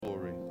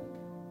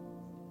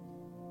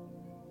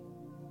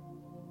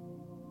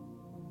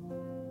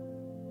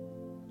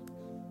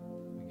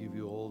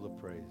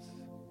praise.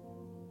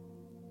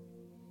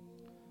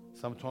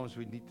 Sometimes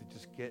we need to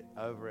just get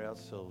over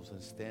ourselves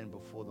and stand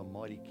before the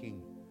mighty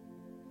King.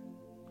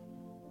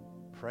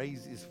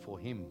 Praise is for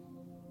Him.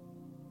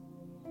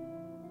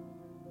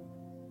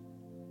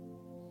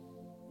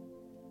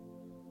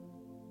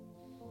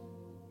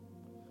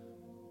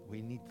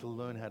 We need to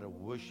learn how to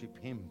worship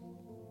Him.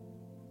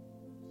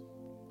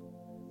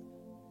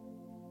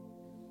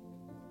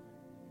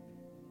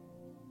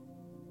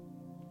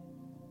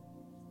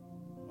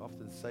 I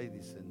often say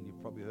this, and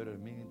you've probably heard it a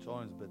million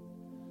times, but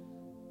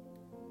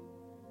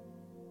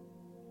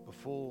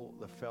before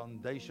the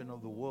foundation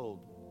of the world,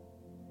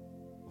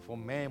 before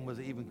man was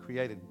even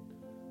created,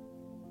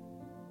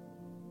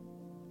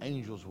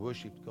 angels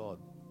worshipped God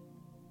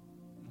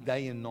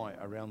day and night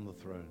around the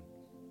throne,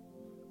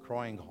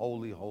 crying,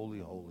 holy, holy,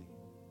 holy.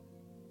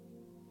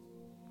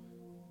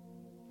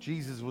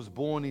 Jesus was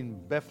born in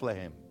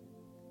Bethlehem,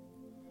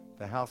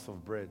 the house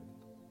of bread.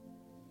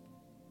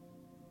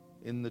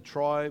 In the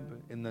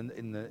tribe, in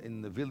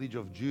the village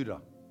of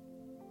Judah.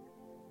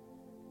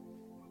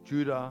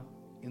 Judah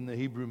in the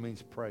Hebrew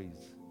means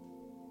praise.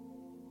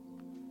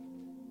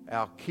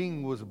 Our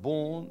King was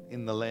born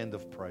in the land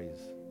of praise.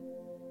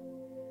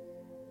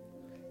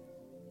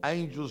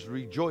 Angels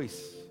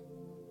rejoice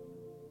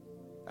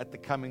at the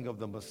coming of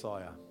the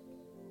Messiah.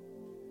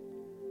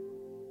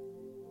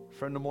 A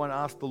friend of mine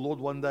asked the Lord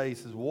one day, he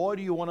says, why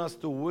do you want us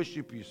to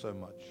worship you so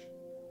much?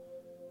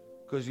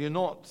 Because you're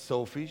not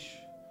selfish.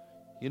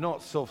 You're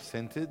not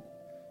self-centered.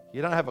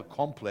 You don't have a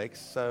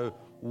complex. So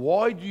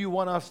why do you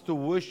want us to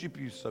worship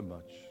you so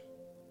much?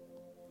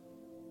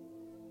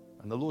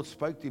 And the Lord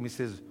spoke to him. He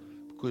says,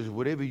 because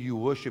whatever you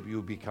worship,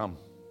 you become.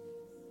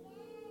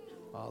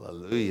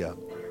 Hallelujah.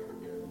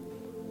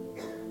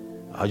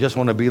 I just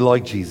want to be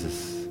like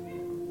Jesus.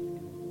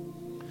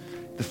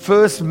 The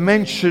first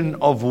mention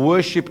of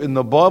worship in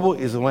the Bible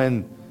is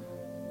when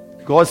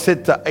God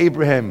said to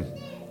Abraham,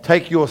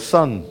 take your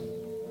son,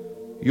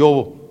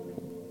 your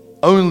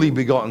only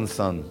begotten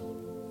son,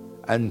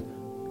 and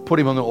put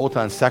him on the altar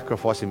and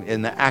sacrifice him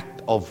in the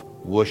act of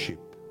worship.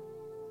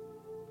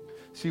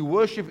 See,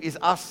 worship is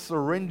us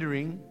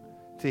surrendering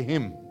to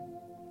Him.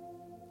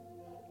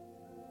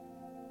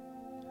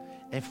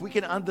 And if we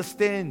can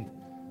understand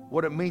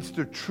what it means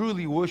to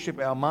truly worship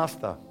our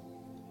Master,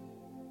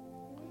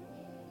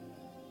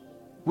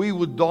 we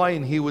would die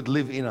and He would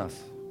live in us.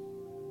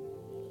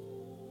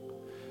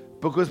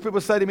 Because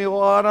people say to me,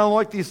 well, I don't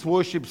like this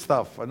worship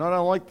stuff, and I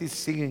don't like this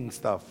singing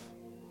stuff.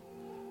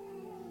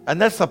 And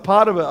that's a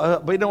part of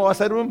it. But you know what I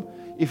say to them?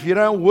 If you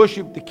don't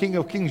worship the King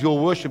of Kings,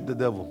 you'll worship the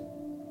devil.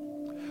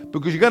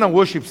 Because you're going to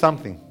worship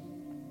something.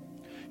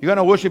 You're going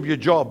to worship your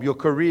job, your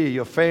career,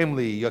 your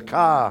family, your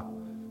car,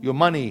 your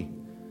money.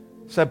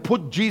 So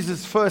put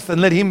Jesus first and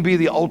let Him be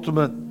the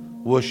ultimate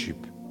worship.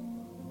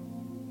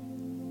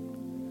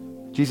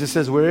 Jesus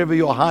says, wherever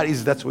your heart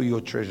is, that's where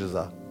your treasures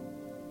are.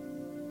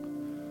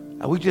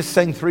 And we just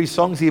sang 3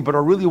 songs here, but I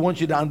really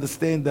want you to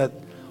understand that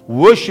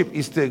worship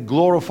is to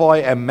glorify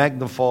and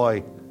magnify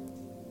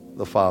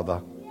the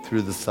Father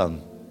through the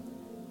Son.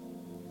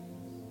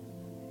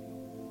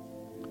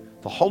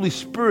 The Holy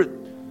Spirit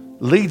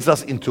leads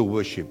us into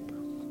worship.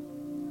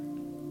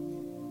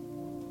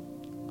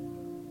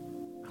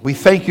 We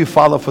thank you,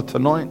 Father, for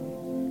tonight.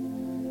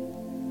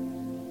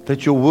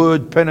 Let your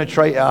word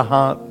penetrate our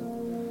heart.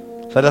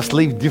 Let us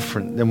leave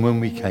different than when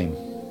we came.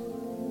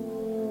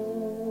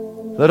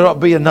 Let it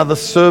not be another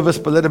service,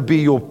 but let it be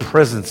your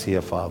presence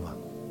here, Father.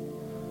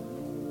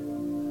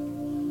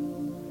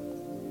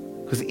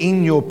 Because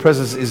in your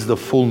presence is the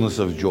fullness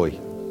of joy.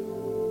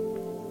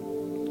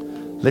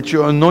 Let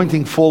your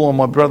anointing fall on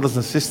my brothers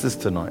and sisters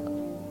tonight.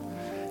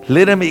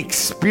 Let them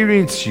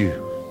experience you.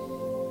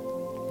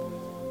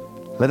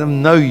 Let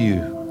them know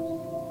you.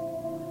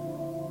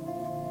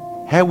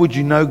 How would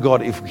you know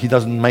God if He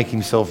doesn't make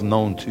Himself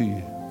known to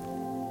you?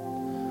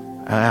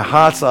 And our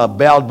hearts are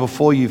bowed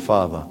before you,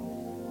 Father,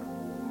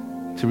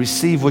 to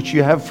receive what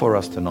you have for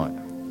us tonight.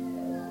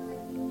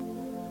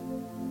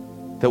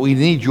 That we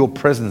need your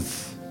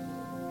presence.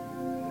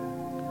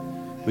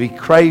 We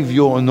crave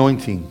your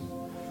anointing.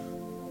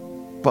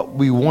 But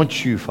we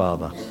want you,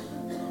 Father.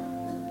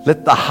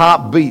 Let the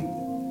heartbeat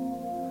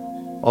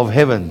of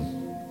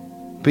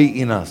heaven beat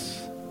in us.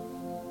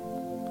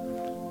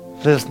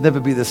 Let us never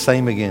be the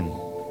same again.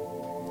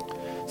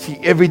 See,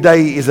 every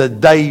day is a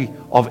day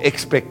of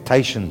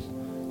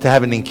expectation to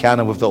have an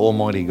encounter with the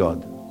Almighty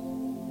God.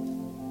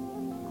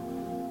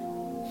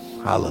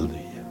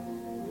 Hallelujah.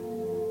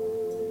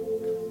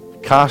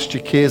 Cast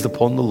your cares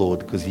upon the Lord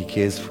because He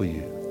cares for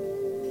you.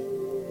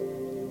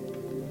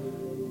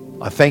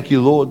 I thank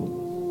you, Lord.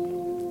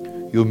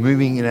 You're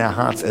moving in our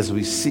hearts as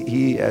we sit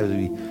here,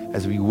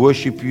 as we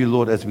worship you,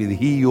 Lord, as we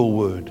hear your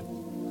word.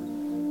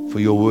 For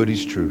your word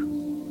is true.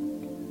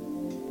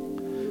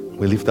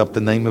 We lift up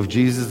the name of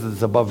Jesus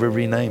that's above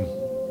every name.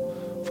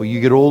 For you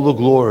get all the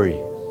glory.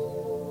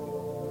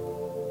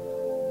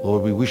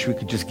 Lord, we wish we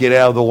could just get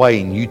out of the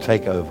way and you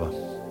take over.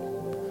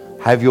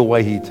 Have your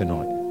way here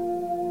tonight.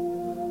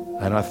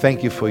 And I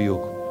thank you for your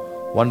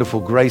wonderful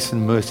grace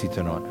and mercy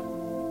tonight.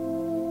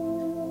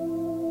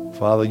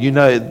 Father, you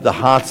know the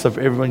hearts of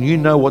everyone. You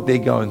know what they're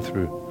going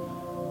through.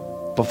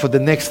 But for the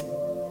next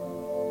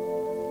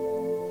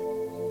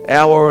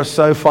hour or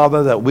so,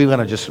 Father, that we're going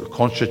to just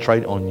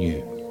concentrate on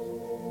you.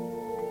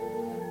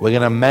 We're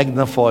going to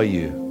magnify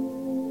you.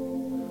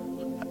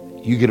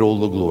 You get all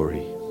the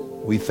glory.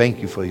 We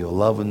thank you for your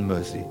love and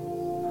mercy.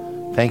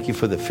 Thank you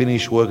for the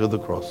finished work of the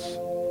cross.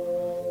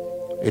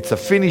 It's a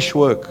finished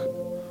work.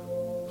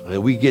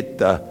 We get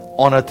the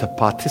honor to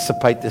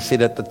participate, to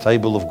sit at the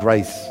table of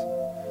grace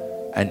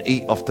and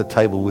eat off the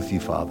table with you,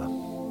 Father.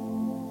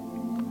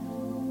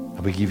 And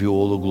we give you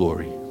all the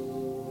glory.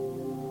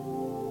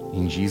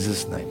 In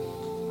Jesus' name.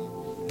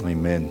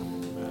 Amen.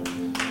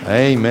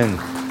 Amen.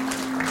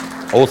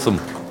 Awesome.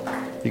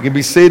 You can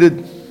be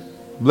seated.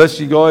 Bless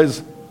you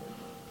guys.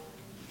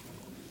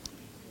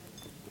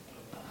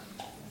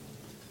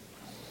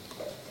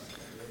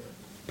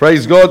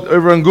 Praise God.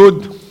 Everyone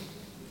good?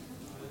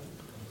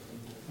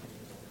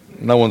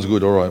 No one's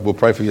good. All right. We'll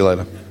pray for you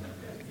later.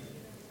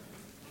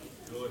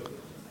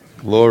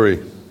 Glory.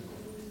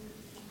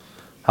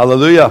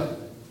 Hallelujah.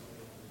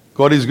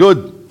 God is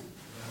good.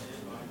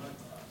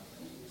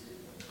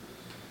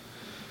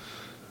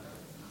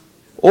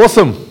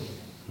 Awesome.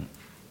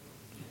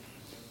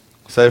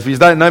 So if you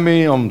don't know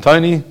me, I'm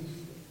Tony.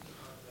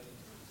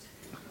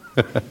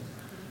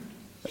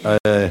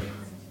 The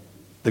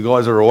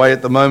guys are away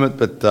at the moment,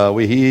 but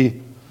we're here.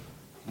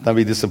 Don't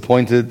be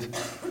disappointed.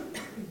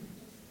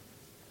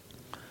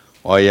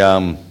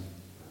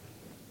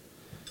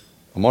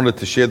 I'm honoured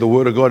to share the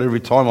Word of God every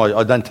time.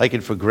 I don't take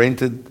it for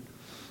granted.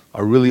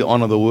 I really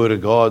honour the Word of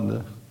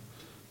God.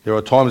 There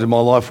are times in my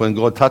life when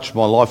God touched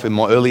my life in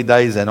my early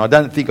days, and I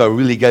don't think I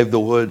really gave the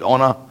Word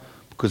honour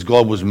because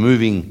God was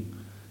moving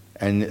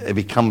and it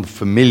become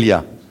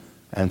familiar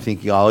and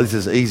thinking, oh, this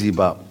is easy,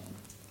 but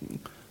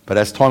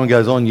as time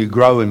goes on, you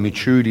grow in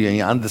maturity and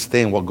you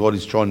understand what God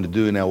is trying to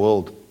do in our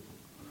world.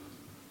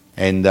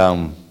 And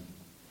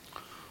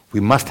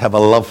we must have a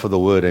love for the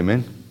Word,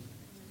 amen?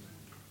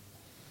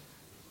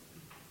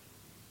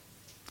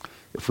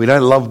 If we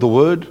don't love the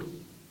Word,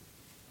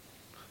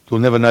 you'll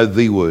never know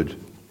the Word.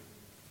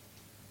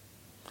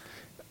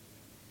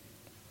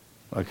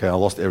 Okay, I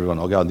lost everyone.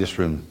 I'll go in this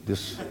room.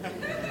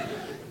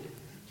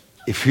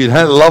 If you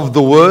don't love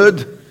the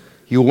Word,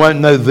 you won't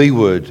know the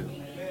Word.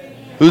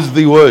 Who's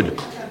the Word?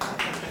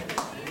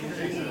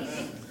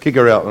 Kick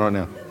her out right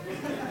now.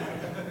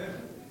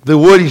 The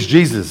Word is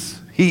Jesus.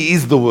 He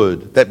is the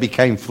Word that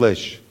became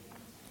flesh.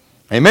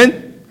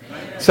 Amen?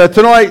 So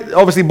tonight,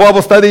 obviously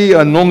Bible study,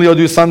 and normally I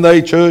do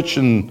Sunday church,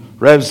 and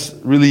Rabs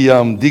really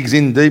digs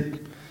in deep.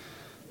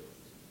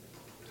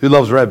 Who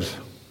loves Rabs?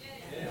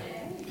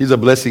 He's a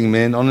blessing,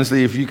 man.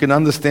 Honestly, if you can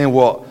understand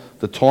what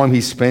the time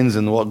he spends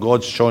and what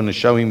God's trying to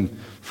show him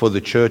for the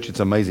church, it's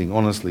amazing,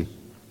 honestly.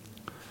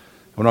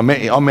 When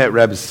I met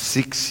Rabs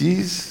 6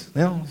 years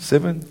now,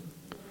 7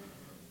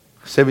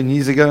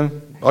 years ago.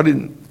 I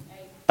didn't,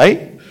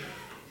 8?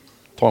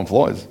 Time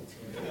flies.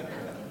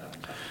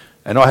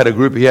 And I had a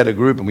group, he had a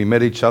group, and we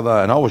met each other,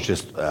 and I was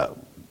just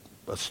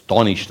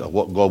astonished at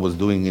what God was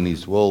doing in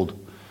his world.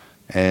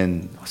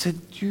 And I said,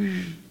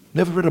 you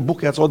never read a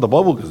book outside the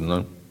Bible? Because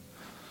no.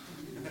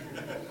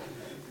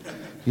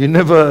 You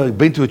never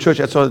been to a church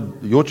outside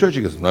your church?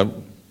 He goes,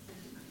 no.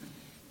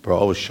 Bro,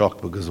 I was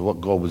shocked because of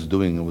what God was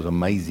doing. It was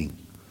amazing.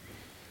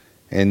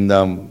 And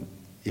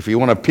if you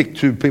want to pick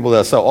two people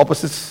that are so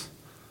opposites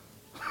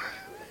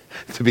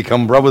to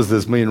become brothers,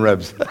 there's me and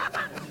Rabs.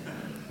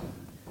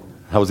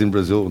 I was in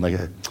Brazil, and they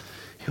go,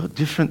 you're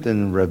different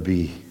than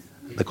Rabbi.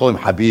 They call him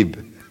Habib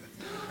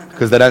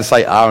because they don't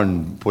say R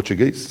in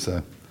Portuguese.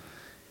 So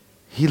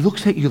he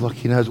looks at you like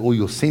he knows all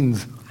your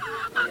sins.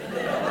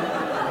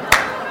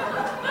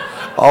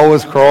 I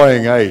was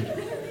crying, I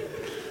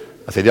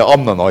said, yeah,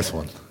 I'm the nice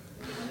one.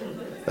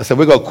 I said,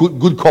 we got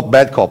good cop,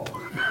 bad cop.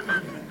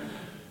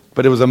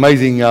 But it was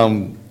amazing,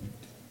 and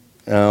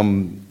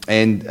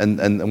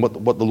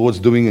what the Lord's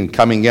doing and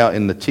coming out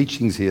in the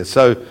teachings here.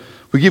 So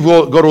we give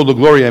God all the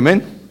glory,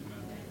 amen?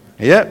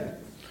 Yeah.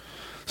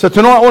 So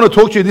tonight I want to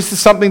talk to you. This is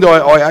something that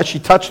I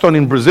actually touched on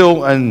in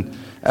Brazil, and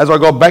as I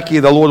got back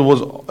here, the Lord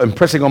was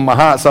impressing on my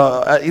heart.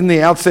 So in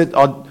the outset,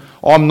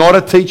 I'm not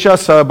a teacher,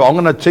 but I'm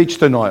going to teach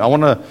tonight. I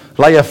want to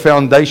lay a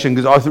foundation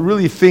because I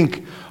really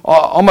think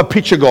I'm a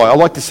picture guy. I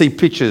like to see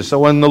pictures.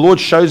 So when the Lord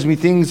shows me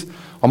things,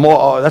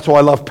 that's why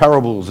I love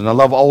parables and I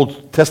love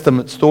Old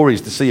Testament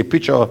stories, to see a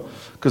picture,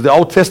 because the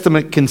Old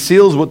Testament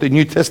conceals what the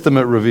New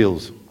Testament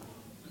reveals.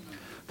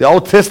 The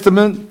Old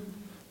Testament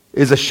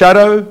is a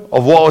shadow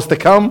of what was to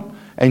come,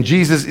 and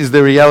Jesus is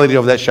the reality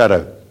of that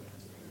shadow.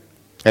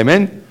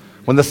 Amen?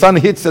 When the sun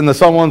hits and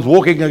someone's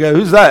walking, I go,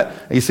 who's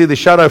that? And you see the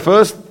shadow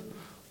first.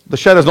 The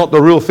shadow's not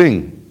the real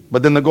thing.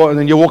 But then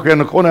then you walk around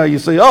the corner, you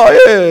see, oh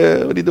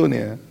yeah, what are you doing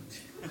here?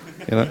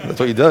 You know, that's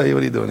what you do. What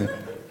are you doing here?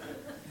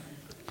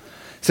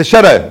 It's a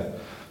shadow.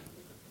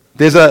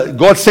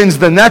 God sends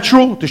the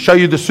natural to show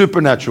you the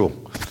supernatural.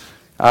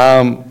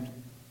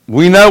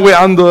 We know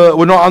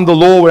we're not under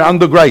law, we're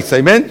under grace.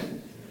 Amen?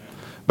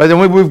 But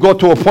then we've got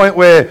to a point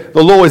where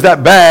the law is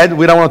that bad,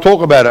 we don't want to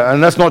talk about it.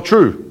 And that's not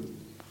true.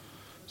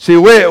 See,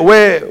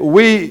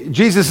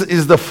 Jesus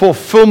is the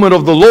fulfillment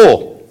of the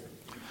law.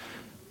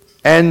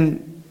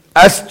 And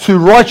as to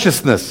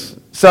righteousness,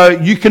 so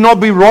you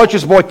cannot be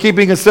righteous by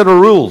keeping a set of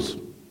rules.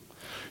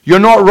 You're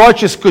not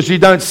righteous because you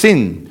don't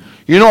sin.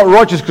 You're not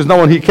righteous because no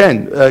one here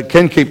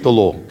can keep the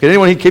law. Can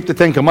anyone here keep the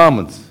Ten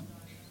Commandments?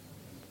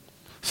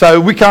 So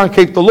we can't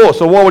keep the law.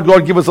 So why would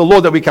God give us a law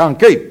that we can't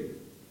keep?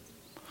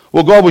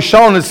 Well, God was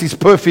showing us his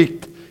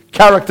perfect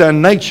character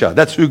and nature.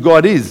 That's who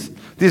God is.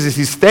 This is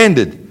his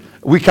standard.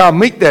 We can't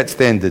meet that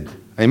standard.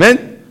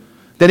 Amen?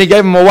 Then he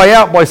gave them a way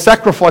out by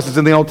sacrifices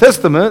in the Old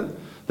Testament.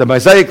 The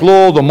Mosaic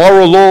law, the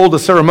moral law, the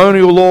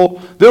ceremonial law,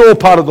 they're all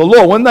part of the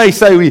law. When they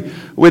say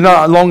we're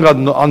no longer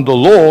under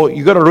law,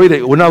 you've got to read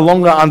it. We're no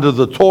longer under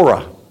the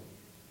Torah.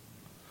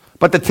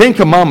 But the Ten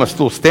Commandments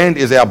still stand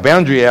as our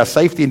boundary, our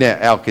safety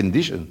net, our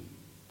condition.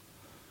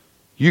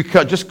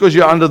 Just because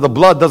you're under the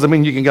blood doesn't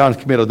mean you can go and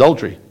commit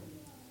adultery.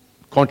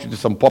 Contrary to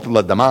some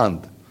popular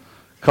demand,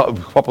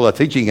 popular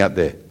teaching out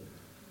there.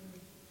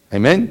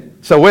 Amen?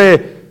 So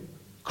where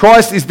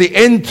Christ is the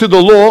end to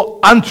the law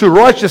unto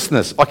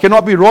righteousness. I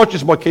cannot be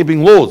righteous by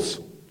keeping laws.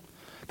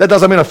 That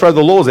doesn't mean I throw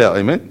the laws out.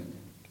 Amen?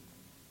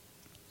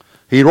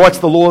 He writes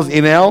the laws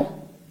in our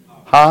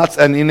hearts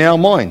and in our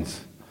minds.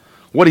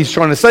 What he's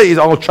trying to say is,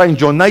 I will change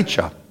your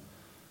nature.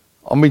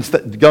 I mean,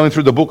 going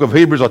through the book of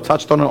Hebrews, I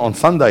touched on it on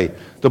Sunday.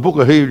 The book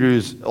of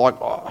Hebrews,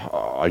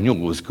 I knew it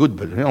was good,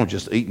 but I'm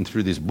just eating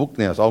through this book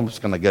now, so I'm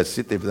just going to go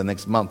sit there for the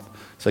next month.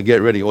 So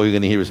get ready, all you're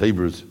going to hear is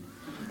Hebrews.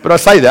 But I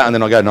say that and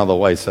then I go another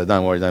way, so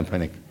don't worry, don't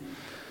panic.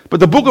 But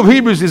the book of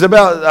Hebrews is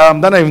about,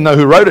 they don't even know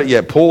who wrote it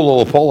yet, Paul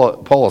or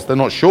Apollos, they're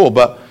not sure,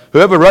 but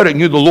whoever wrote it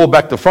knew the law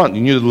back to front. He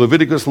knew the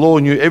Leviticus law,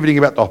 he knew everything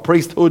about the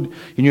priesthood,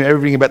 he knew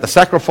everything about the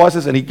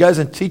sacrifices, and he goes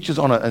and teaches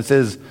on it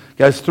and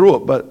goes through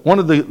it. But one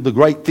of the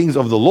great things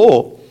of the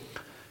law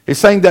is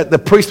saying that the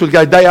priest would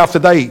go day after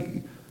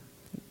day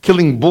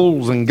killing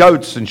bulls and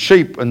goats and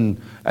sheep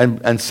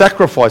and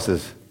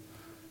sacrifices.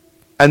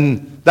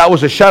 And that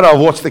was a shadow of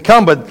what's to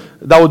come, but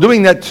they were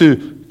doing that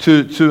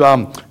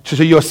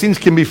so your sins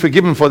can be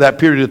forgiven for that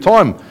period of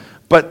time.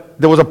 But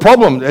there was a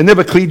problem. It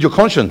never cleared your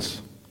conscience.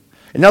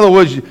 In other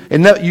words,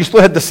 you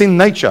still had the sin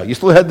nature. You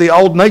still had the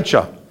old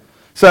nature.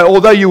 So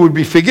although you would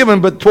be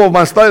forgiven, but 12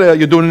 months later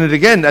you're doing it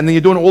again, and then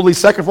you're doing all these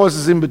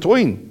sacrifices in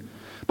between.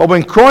 But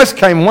when Christ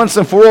came once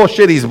and for all,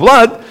 shed his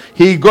blood,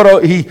 he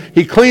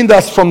cleaned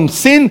us from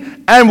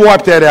sin and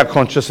wiped out our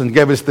conscience and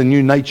gave us the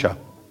new nature.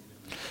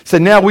 So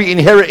now we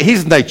inherit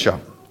his nature.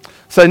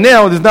 So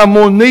now there's no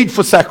more need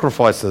for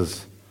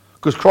sacrifices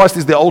because Christ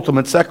is the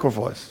ultimate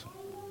sacrifice.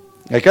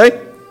 Okay?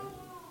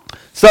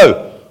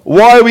 So,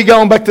 why are we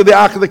going back to the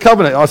Ark of the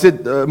Covenant? I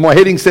said, my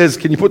heading says,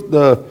 can you put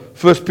the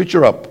first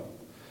picture up?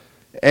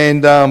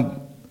 And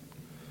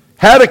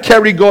how to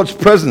carry God's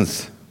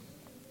presence.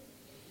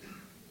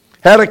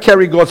 How to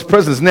carry God's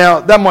presence.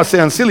 Now, that might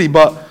sound silly,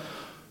 but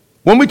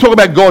when we talk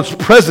about God's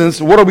presence,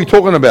 what are we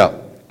talking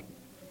about?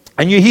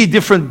 And you hear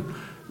different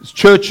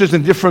churches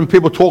and different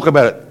people talk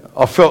about it.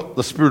 I felt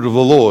the Spirit of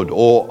the Lord,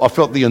 or I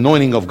felt the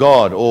anointing of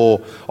God,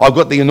 or I've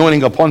got the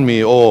anointing upon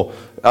me, or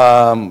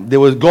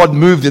God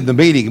moved in the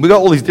meeting. We got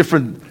all these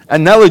different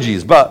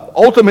analogies, but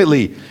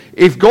ultimately,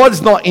 if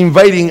God's not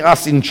invading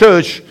us in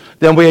church,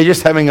 then we are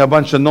just having a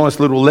bunch of nice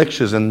little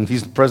lectures and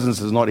his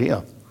presence is not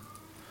here.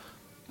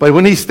 But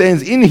when he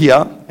stands in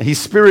here, his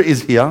Spirit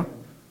is here,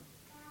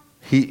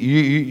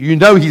 you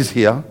know he's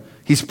here,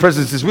 his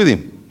presence is with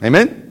him.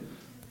 Amen?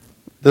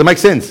 Does that make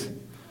sense?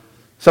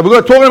 So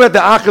we're talking about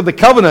the Ark of the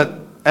Covenant,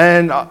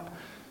 and I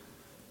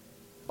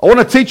want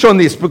to teach on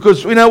this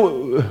because, who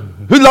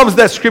loves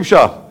that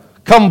scripture?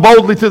 Come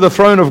boldly to the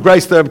throne of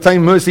grace to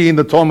obtain mercy in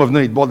the time of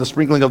need by the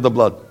sprinkling of the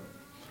blood.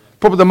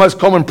 Probably the most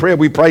common prayer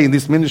we pray in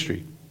this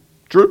ministry.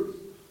 True?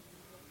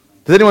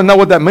 Does anyone know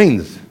what that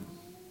means?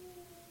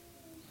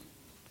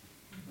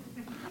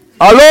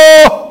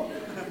 Hello?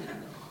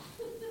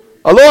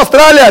 Hello,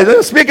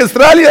 Australia? Speak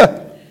Australia?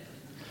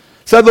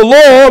 So the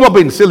law, I'm not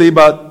being silly,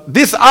 but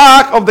this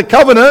Ark of the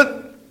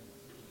Covenant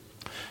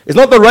is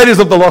not the Raiders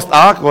of the Lost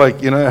Ark,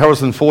 like,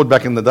 Harrison Ford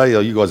back in the day.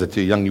 Oh, you guys are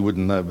too young, you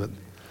wouldn't know, but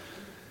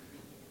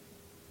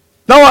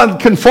no one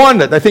can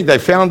find it. They think they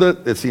found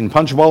it. It's in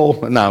Punch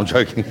Bowl. No, I'm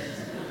joking.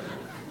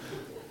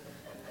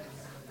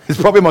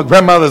 It's probably my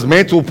grandmother's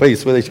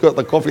mantelpiece where she's got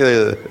the coffee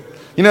there.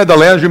 The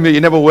lounge room that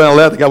you never were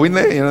allowed to go in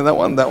there? That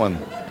one.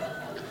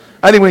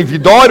 Only if you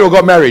died or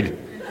got married.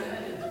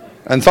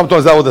 And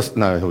sometimes they were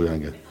no, we don't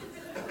go.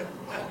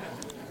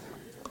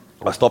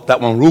 I stopped that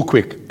one real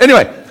quick.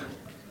 Anyway,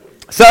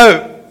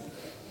 so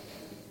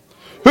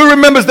who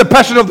remembers the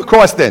passion of the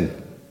Christ then?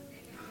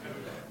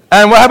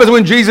 And what happens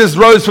when Jesus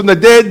rose from the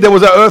dead? There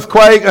was an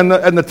earthquake and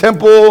the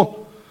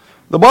temple.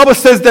 The Bible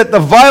says that the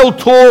veil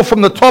tore from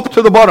the top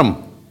to the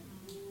bottom.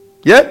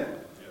 Yeah?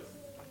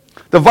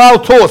 The veil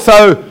tore.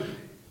 So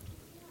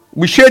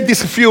we shared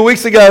this a few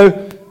weeks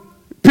ago.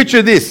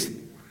 Picture this.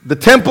 The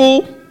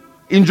temple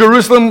in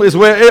Jerusalem is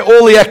where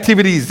all the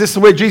activities, this is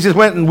where Jesus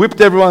went and whipped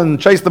everyone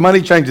and chased the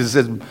money changers.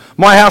 It says,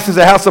 my house is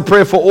a house of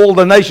prayer for all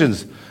the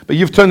nations, but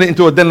you've turned it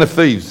into a den of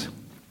thieves.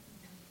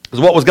 Is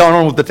what was going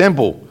on with the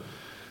temple.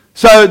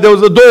 So there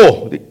was a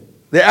door.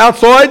 The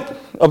outside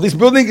of this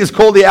building is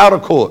called the outer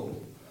court.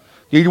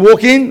 You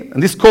walk in,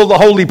 and this is called the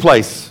holy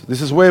place.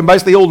 This is where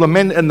basically all the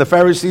men and the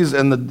Pharisees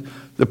and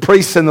the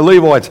priests and the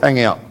Levites hang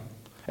out.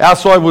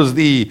 Outside was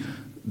the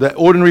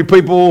ordinary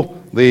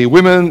people, the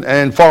women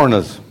and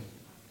foreigners.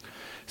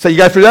 So you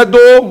go through that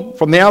door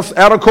from the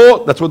outer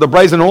court. That's where the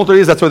brazen altar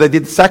is. That's where they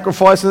did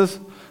sacrifices.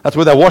 That's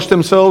where they washed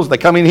themselves. They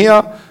come in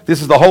here.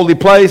 This is the holy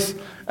place.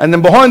 And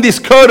then behind this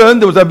curtain,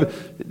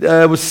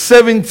 there was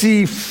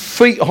 70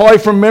 feet high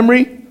from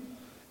memory.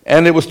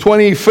 And it was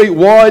 20 feet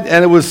wide.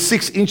 And it was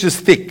 6 inches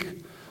thick.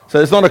 So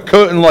it's not a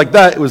curtain like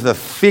that. It was a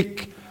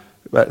thick.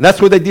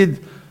 That's where they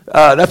did.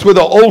 That's where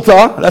the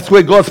altar. That's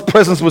where God's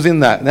presence was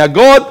in that. Now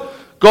God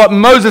got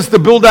Moses to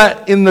build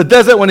that in the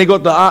desert when he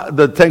got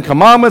the Ten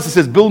Commandments. He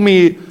says, build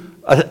me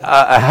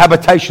a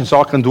habitation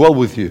so I can dwell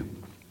with you.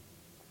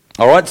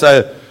 All right,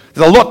 so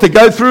there's a lot to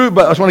go through,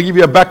 but I just want to give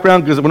you a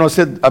background because when I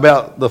said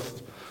about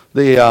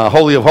the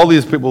Holy of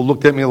Holies, people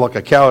looked at me like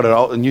a coward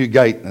at a new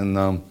gate,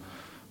 and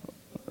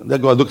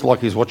that guy looked like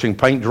he's watching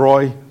paint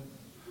dry.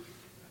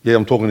 Yeah,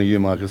 I'm talking to you,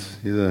 Marcus.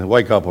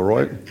 Wake up, all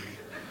right?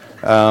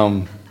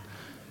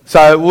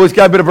 So we'll just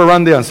go a bit of a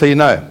rundown so you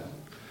know.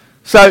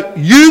 So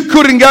you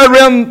couldn't go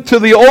around to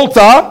the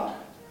altar,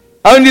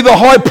 only the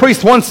high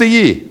priest once a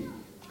year.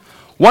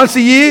 Once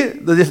a year,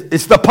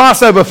 it's the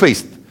Passover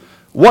feast.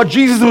 What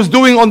Jesus was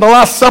doing on the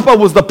Last Supper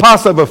was the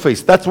Passover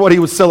feast. That's what he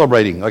was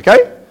celebrating,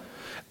 okay?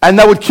 And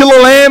they would kill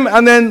a lamb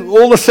and then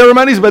all the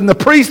ceremonies, but then the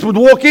priest would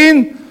walk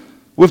in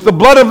with the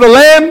blood of the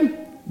lamb,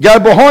 go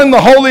behind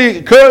the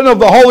holy curtain of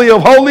the Holy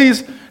of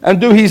Holies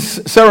and do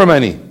his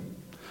ceremony.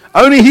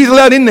 Only he's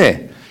allowed in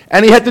there.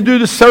 And he had to do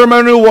the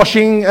ceremonial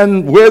washing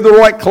and wear the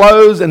right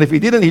clothes. And if he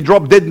didn't, he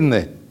dropped dead in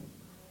there.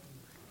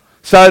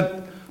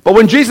 So, but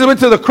when Jesus went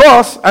to the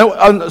cross,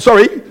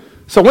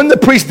 so when the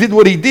priest did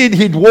what he did,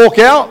 he'd walk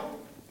out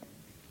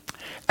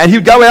and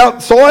he'd go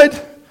outside,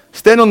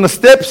 stand on the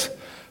steps,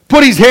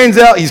 put his hands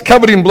out, he's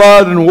covered in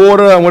blood and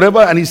water and whatever,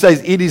 and he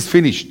says, it is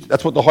finished.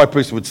 That's what the high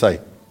priest would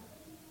say.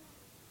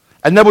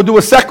 And they would do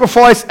a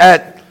sacrifice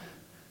at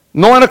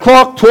 9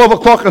 o'clock, 12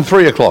 o'clock, and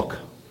 3 o'clock.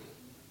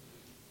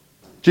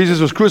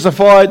 Jesus was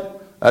crucified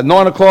at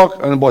 9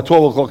 o'clock, and by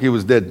 12 o'clock he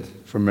was dead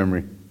from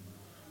memory.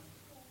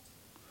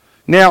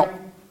 Now,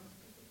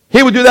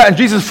 he would do that, and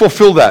Jesus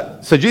fulfilled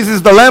that. So Jesus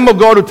is the Lamb of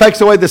God who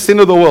takes away the sin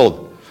of the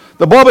world.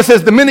 The Bible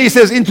says, the minute he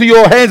says, into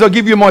your hands I'll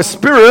give you my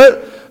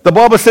spirit, the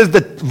Bible says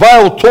the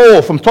veil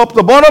tore from top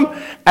to bottom,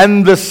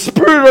 and the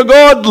Spirit of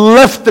God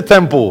left the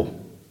temple.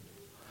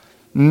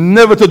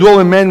 Never to dwell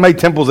in man-made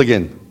temples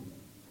again.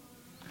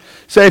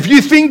 So if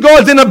you think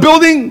God's in a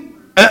building,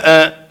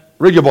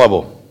 read your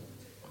Bible.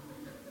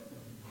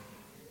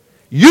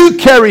 You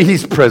carry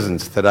his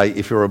presence today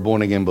if you're a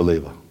born-again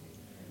believer.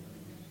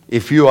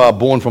 If you are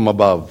born from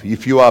above.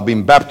 If you are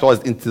being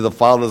baptized into the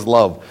Father's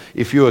love.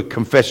 If you have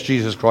confessed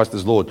Jesus Christ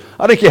as Lord.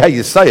 I don't care how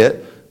you say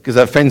it, because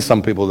it offends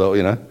some people, though,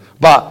 you know.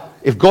 But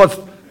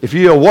if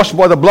you are washed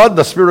by the blood,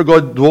 the Spirit of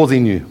God dwells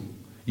in you.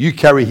 You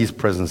carry his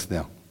presence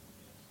now.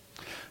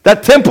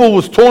 That temple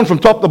was torn from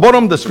top to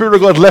bottom. The Spirit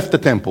of God left the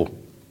temple.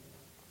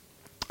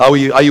 Are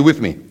you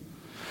with me?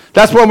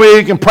 That's when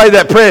we can pray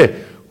that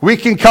prayer. We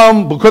can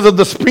come, because of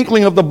the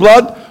sprinkling of the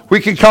blood,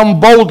 we can come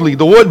boldly.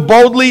 The word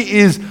boldly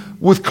is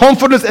with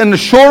confidence and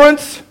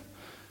assurance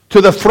to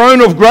the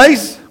throne of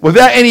grace,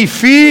 without any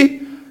fear,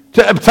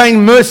 to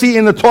obtain mercy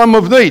in the time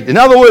of need. In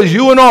other words,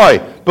 you and I,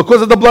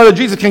 because of the blood of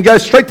Jesus, can go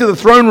straight to the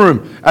throne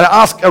room and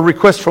ask a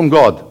request from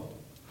God.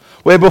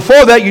 Where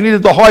before that, you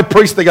needed the high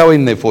priest to go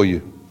in there for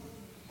you.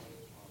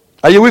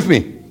 Are you with me?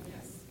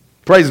 Yes.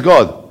 Praise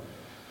God.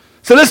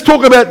 So let's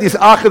talk about this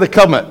Ark of the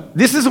Covenant.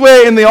 This is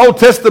where in the Old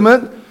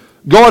Testament,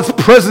 God's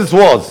presence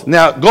was.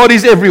 Now, God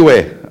is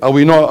everywhere. Are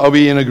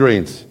we in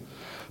agreement?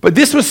 But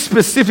this was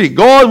specific.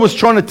 God was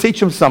trying to teach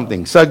him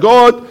something. So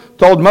God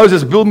told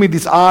Moses, build me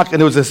this ark, and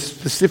there was a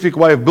specific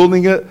way of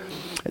building it.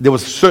 There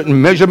was certain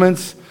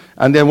measurements,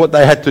 and then what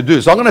they had to do.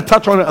 So I'm going to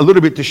touch on it a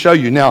little bit to show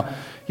you. Now,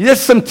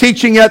 there's some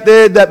teaching out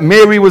there that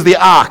Mary was the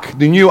ark,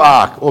 the new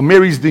ark, or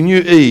Mary's the new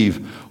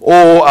Eve.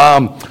 Or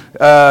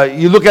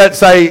you look at,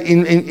 say,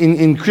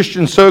 in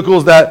Christian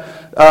circles that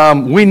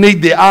we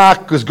need the ark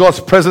because God's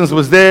presence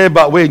was there,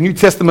 but we're New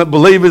Testament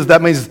believers.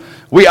 That means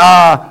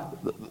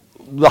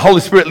the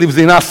Holy Spirit lives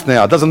in us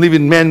now. It doesn't live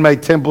in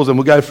man-made temples, and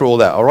we'll go through all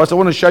that. All right, so I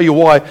want to show you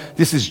why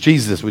this is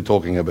Jesus we're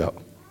talking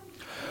about.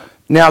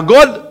 Now,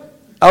 God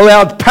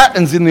allowed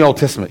patterns in the Old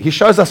Testament. He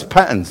shows us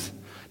patterns.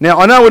 Now,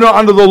 I know we're not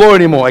under the law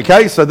anymore,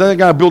 okay? So they're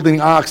going to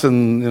building arks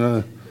and, you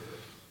know,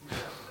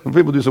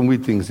 people do some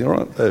weird things, all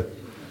right?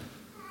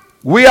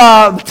 We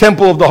are the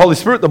temple of the Holy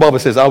Spirit, the Bible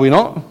says, are we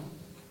not?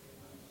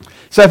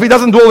 So if he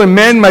doesn't dwell in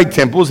man-made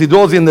temples, he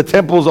dwells in the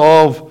temples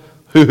of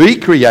who he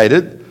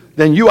created,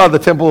 then you are the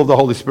temple of the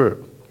Holy Spirit.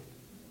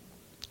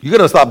 You've got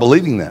to start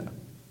believing that.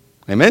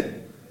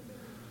 Amen?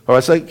 All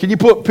right, so can you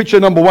put picture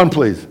number 1,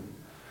 please?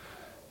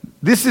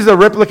 This is a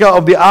replica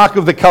of the Ark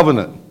of the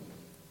Covenant.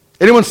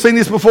 Anyone seen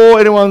this before?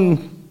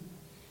 Anyone?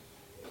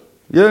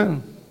 Yeah?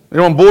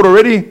 Anyone bored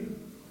already?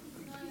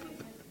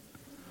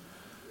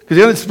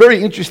 Because it's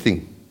very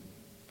interesting.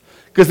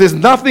 Because there's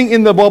nothing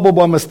in the Bible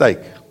by mistake.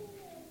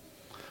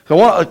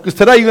 Because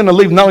today you're going to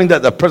leave knowing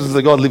that the presence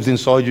of God lives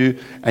inside you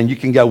and you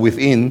can go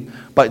within.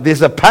 But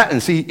there's a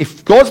pattern. See,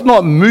 if God's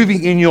not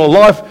moving in your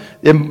life,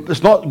 then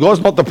God's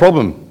not the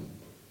problem.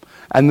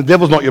 And the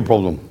devil's not your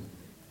problem.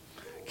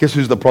 Guess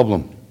who's the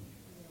problem?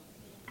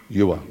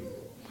 You are.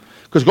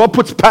 Because God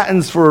puts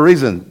patterns for a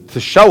reason, to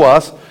show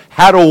us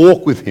how to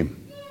walk with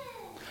him.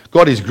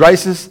 God is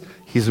gracious,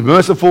 he's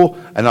merciful,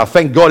 and I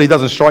thank God he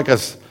doesn't strike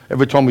us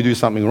every time we do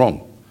something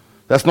wrong.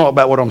 That's not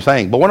about what I'm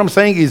saying. But what I'm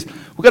saying is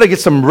we've got to get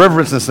some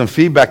reverence and some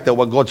feedback that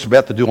what God's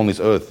about to do on this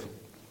earth.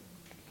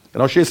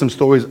 And I'll share some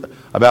stories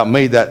about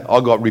me that I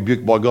got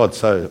rebuked by God.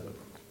 So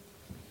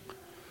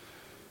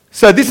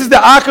this is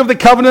the Ark of the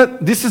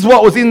Covenant. This is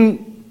what was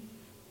in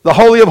the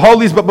Holy of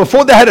Holies. But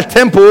before they had a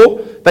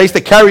temple, they used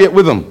to carry it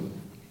with them.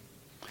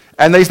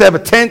 And they used to have a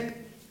tent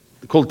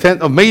called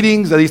Tent of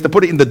Meetings. They used to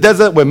put it in the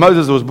desert where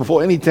Moses was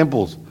before any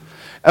temples.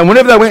 And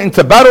whenever they went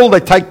into battle, they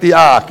take the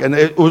ark. And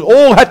it was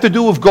all had to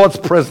do with God's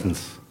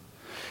presence.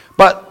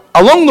 But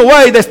along the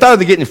way, they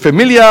started getting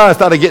familiar,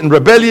 started getting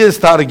rebellious,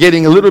 started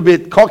getting a little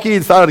bit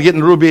cocky, started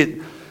getting a little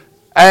bit...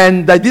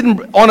 And they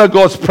didn't honor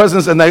God's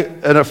presence, and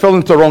it fell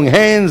into wrong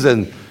hands,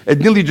 and it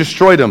nearly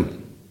destroyed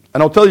them.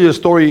 And I'll tell you a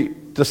story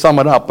to sum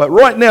it up. But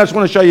right now, I just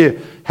want to show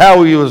you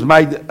how he was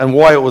made and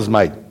why it was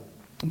made.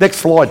 Next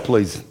slide,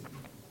 please.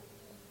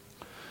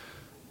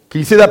 Can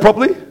you see that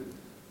properly?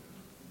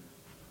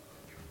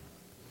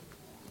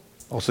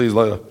 I'll see you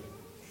later.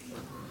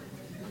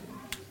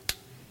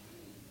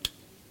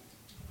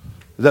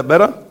 Is that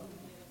better?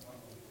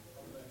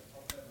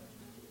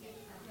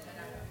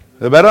 Is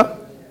that better?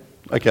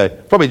 Okay,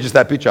 probably just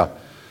that picture.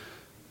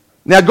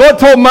 Now God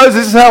told Moses,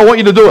 this is how I want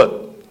you to do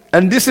it.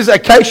 And this is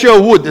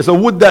acacia wood. It's a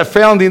wood that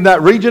found in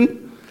that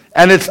region.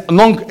 And it's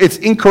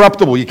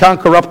incorruptible. You can't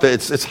corrupt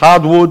it. It's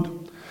hardwood.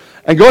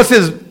 And God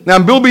says, now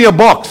build me a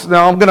box.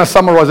 Now I'm going to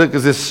summarize it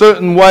because there's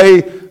certain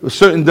way,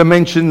 certain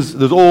dimensions.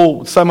 There's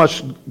all so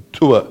much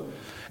to it.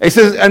 He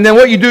says, and then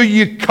what you do,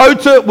 you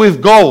coat it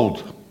with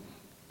gold.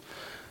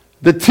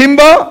 The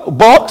timber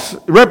box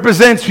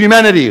represents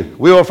humanity.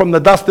 We are from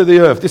the dust of the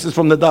earth. This is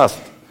from the dust.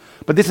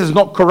 But this is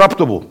not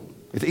corruptible.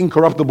 It's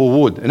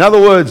incorruptible wood. In other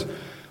words,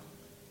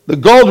 the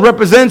gold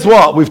represents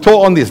what? We've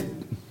taught on this.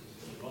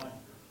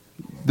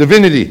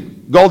 Divinity.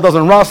 Gold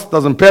doesn't rust,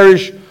 doesn't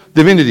perish.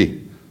 Divinity.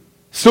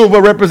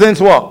 Silver represents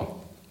what?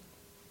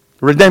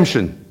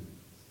 Redemption.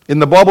 In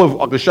the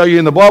Bible, I can show you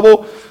in the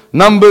Bible,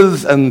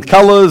 numbers and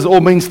colors all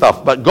mean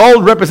stuff. But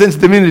gold represents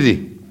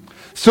divinity.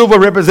 Silver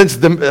represents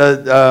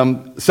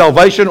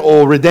salvation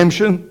or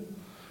redemption.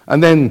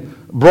 And then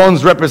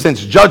bronze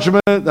represents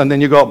judgment. And then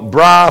you got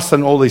brass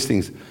and all these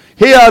things.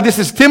 Here, this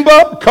is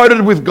timber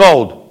coated with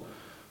gold.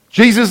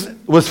 Jesus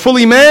was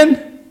fully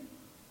man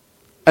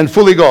and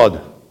fully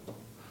God.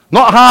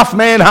 Not half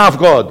man, half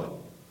God.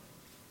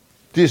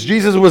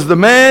 Jesus was the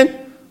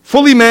man,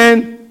 fully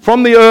man,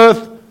 from the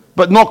earth,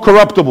 but not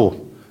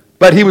corruptible.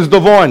 But he was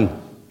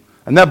divine.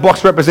 And that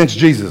box represents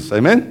Jesus.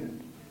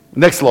 Amen?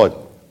 Next slide.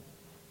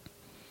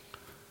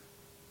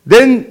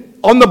 Then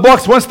on the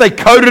box, once they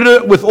coated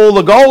it with all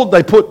the gold,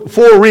 they put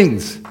 4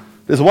 rings.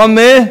 There's one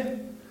there,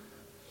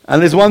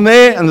 and there's one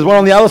there, and there's one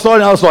on the other side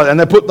and the other side. And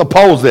they put the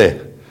poles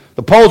there.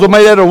 The poles were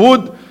made out of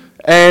wood,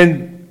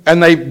 and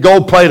they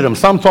gold plated them.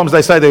 Sometimes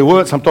they say they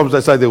weren't, sometimes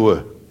they say they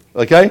were.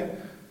 Okay?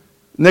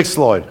 Next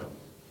slide.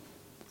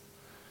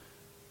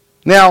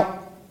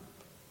 Now,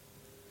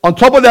 on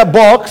top of that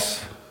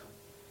box,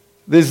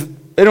 they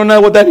don't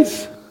know what that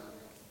is.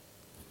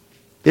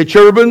 They're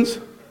cherubims,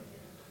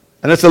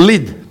 and it's a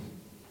lid.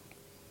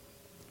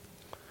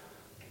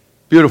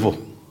 Beautiful.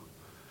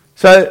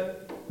 So,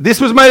 this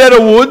was made out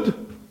of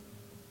wood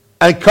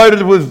and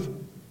coated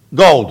with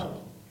gold.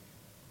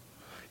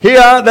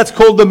 Here, that's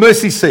called the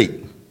mercy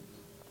seat.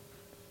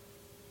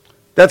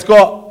 That's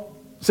got,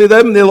 see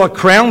them? They're like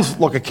crowns,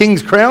 like a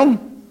king's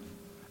crown.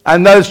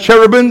 And those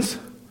cherubims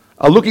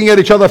are looking at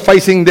each other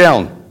facing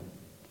down.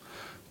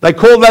 They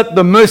call that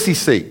the mercy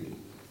seat.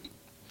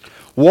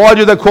 Why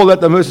do they call that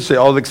the mercy seat?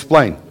 I'll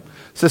explain.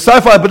 So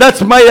far, but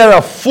that's made out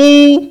of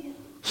full,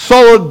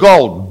 solid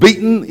gold,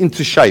 beaten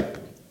into shape.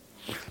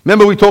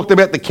 Remember we talked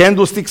about the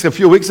candlesticks a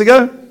few weeks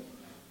ago?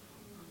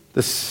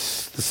 The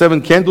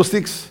 7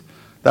 candlesticks?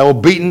 They were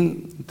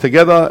beaten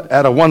together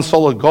out of one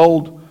solid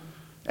gold.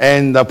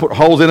 And they put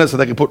holes in it so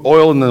they can put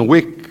oil in the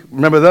wick.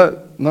 Remember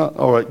that? No?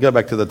 All right, go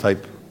back to the tape.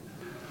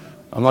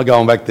 I'm not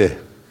going back there.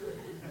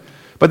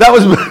 But that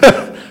was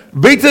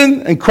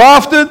beaten and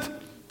crafted,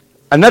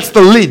 and that's the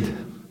lid.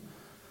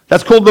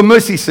 That's called the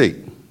mercy seat.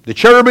 The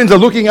cherubims are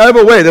looking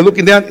over where? They're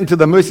looking down into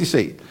the mercy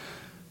seat.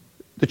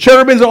 The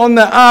cherubims are on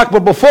the ark,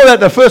 but before that,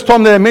 the first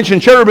time they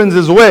mentioned cherubims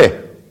is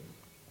where?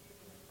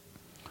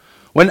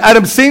 When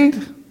Adam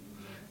sinned,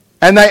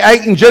 and they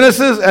ate in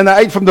Genesis, and they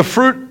ate from the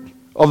fruit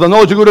of the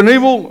knowledge of good and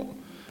evil,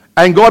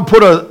 and God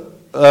put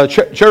a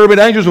cherubim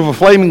angels with a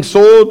flaming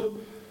sword,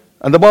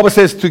 and the Bible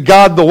says to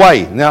guard the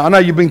way. Now, I know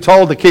you've been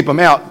told to keep them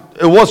out.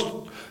 It was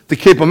to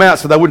keep them out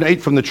so they wouldn't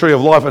eat from the tree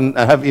of life and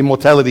have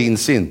immortality in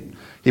sin.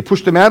 He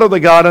pushed them out of the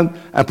garden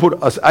and put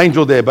an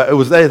angel there, but it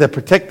was there to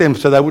protect them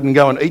so they wouldn't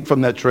go and eat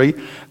from that tree.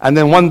 And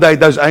then one day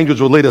those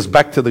angels will lead us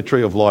back to the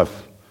tree of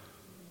life.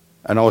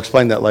 And I'll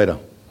explain that later.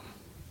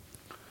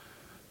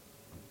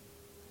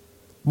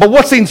 But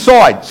what's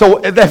inside?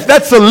 So if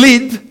that's a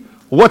lid,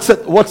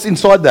 what's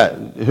inside that?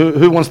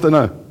 Who wants to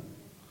know?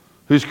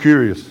 Who's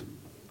curious?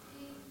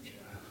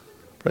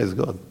 Praise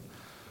God.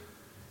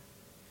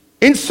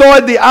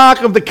 Inside the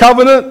Ark of the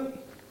Covenant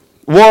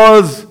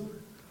was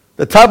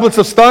the tablets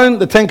of stone,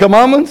 the Ten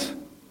Commandments,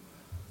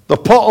 the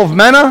pot of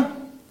manna,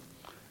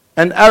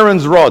 and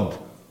Aaron's rod.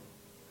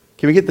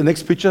 Can we get the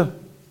next picture?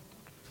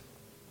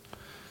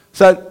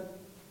 So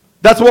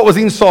that's what was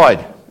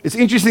inside. It's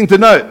interesting to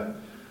note.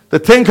 The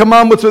Ten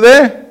Commandments were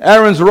there,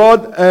 Aaron's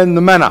rod, and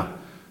the manna.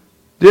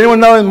 Did anyone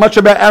know much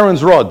about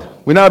Aaron's rod?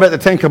 We know about the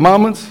Ten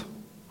Commandments.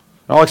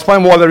 I'll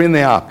explain why they're in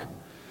the ark.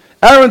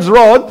 Aaron's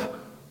rod,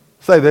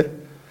 say that.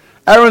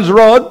 Aaron's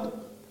rod,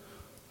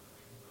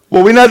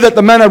 well, we know that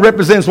the manna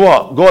represents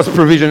what? God's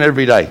provision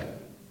every day.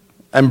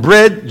 And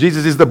bread,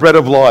 Jesus is the bread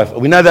of life.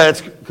 We know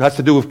that it has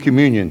to do with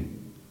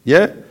communion.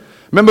 Yeah?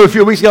 Remember a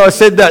few weeks ago I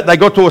said that they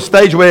got to a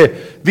stage where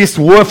this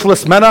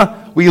worthless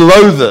manna, we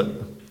loathe it.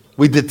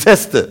 We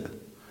detest it.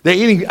 They're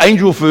eating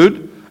angel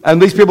food,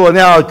 and these people are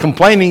now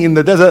complaining in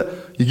the desert,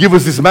 you give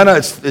us this manna,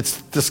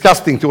 it's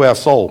disgusting to our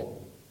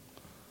soul.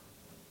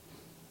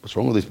 What's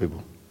wrong with these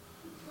people?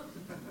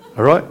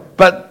 All right?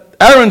 But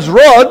Aaron's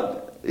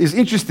rod is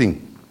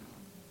interesting.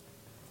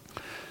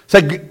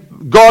 So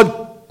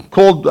God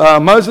called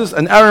Moses,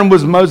 and Aaron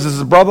was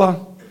Moses' brother.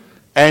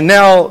 And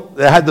now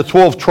they had the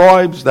 12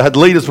 tribes. They had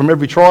leaders from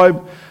every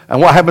tribe. And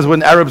what happens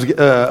when Arabs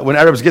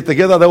get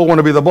together? They all want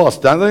to be the boss,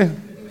 don't they?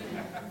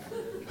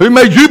 Who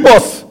made you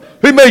boss?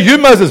 Who made you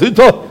Moses? Who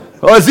taught?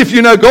 Oh, as if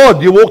you know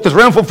God. You walked us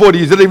around for 40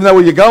 years. You didn't even know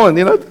where you're going,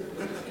 you know?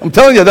 I'm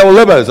telling you, they were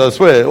Lebos, I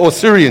swear. Or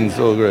Syrians.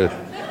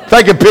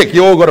 Take a pick.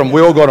 You all got them.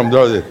 We all got them.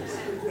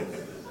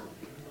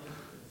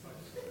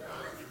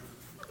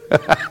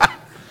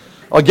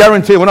 I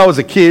guarantee when I was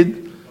a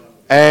kid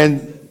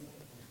and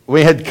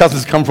we had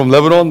cousins come from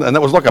Lebanon, and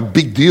that was like a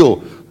big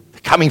deal.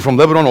 Coming from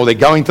Lebanon, or they're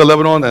going to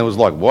Lebanon, and it was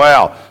like,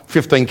 wow,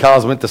 15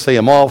 cars went to see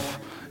them off.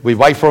 We'd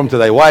wait for them till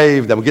they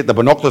waved. Then we'd get the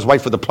binoculars,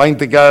 wait for the plane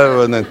to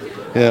go, and then,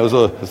 it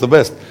was the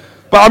best.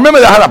 But I remember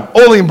they had an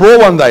all-in brawl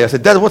one day. I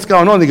said, Dad, what's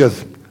going on? He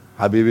goes,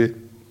 Habibi,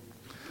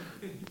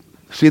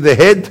 see the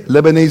head,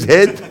 Lebanese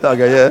head? I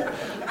go, yeah.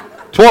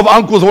 12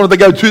 uncles wanted to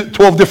go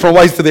 12 different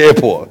ways to the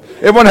airport.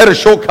 Everyone had a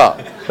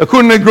shortcut. They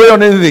couldn't agree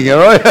on anything, all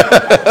right?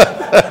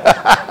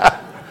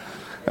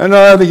 And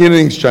I don't think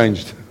anything's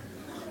changed.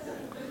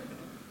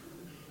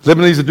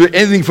 Lebanese will do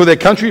anything for their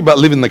country, but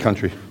live in the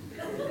country.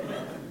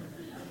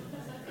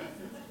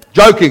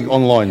 Joking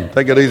online.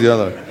 Take it easy,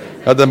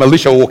 had the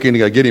militia walk in and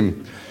go, get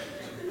him.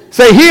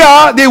 So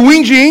here, they're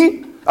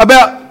whinging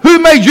about who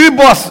made you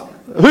boss?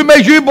 Who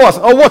made you boss?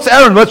 Oh, what's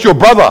Aaron? That's your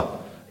brother.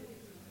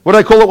 What do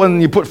they call it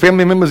when you put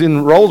family members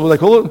in roles? What do they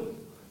call it?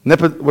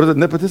 What is it,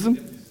 nepotism?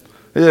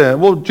 Yeah,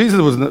 well, Jesus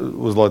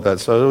was like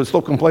that, so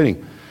stop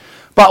complaining.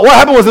 But what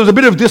happened was there was a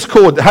bit of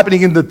discord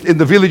happening in the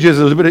villages.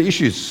 There was a bit of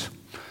issues.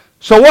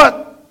 So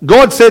what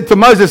God said to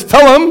Moses,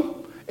 tell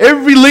him,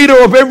 every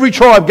leader of every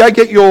tribe, go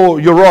get your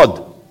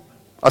rod,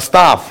 a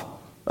staff,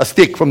 a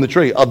stick from the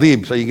tree,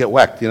 adib, so you get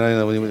whacked,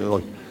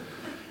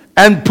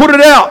 and put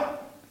it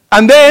out.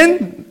 And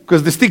then,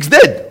 because the stick's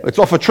dead, it's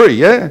off a tree,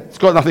 yeah? It's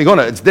got nothing on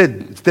it, it's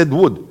dead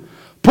wood.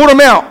 Put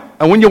them out.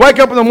 And when you wake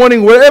up in the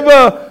morning,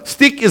 wherever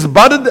stick is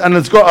budded and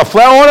it's got a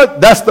flower on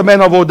it, that's the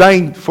man I've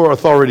ordained for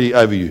authority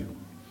over you.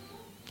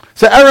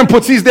 So Aaron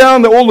puts his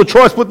down, all the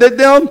tribes put that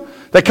down.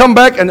 They come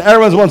back and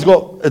Aaron's one's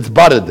it's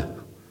budded.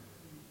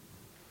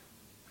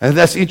 And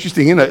that's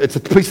interesting, isn't it? It's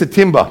a piece of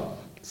timber.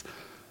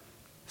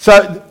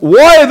 So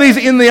why are these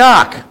in the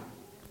ark?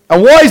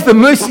 And why is the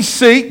mercy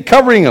seat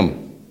covering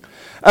them?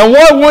 And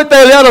why weren't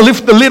they allowed to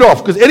lift the lid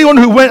off? Because anyone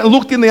who went and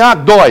looked in the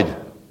ark died.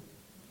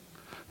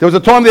 There was a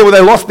time there where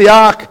they lost the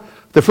ark.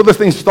 The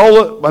Philistines stole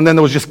it, and then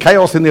there was just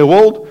chaos in their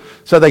world.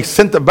 So they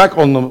sent it back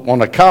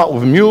on a cart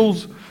with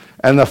mules.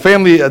 And the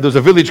family, there was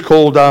a village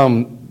called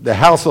the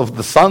House of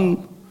the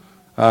Sun.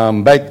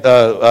 Ibn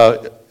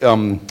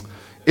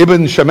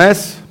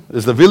Shamas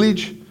is the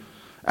village.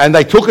 And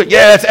they took it,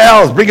 that's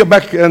ours, bring it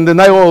back. And then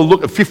they all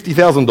looked at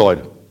 50,000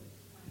 died.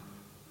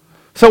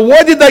 So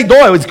why did they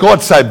die? Is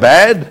God so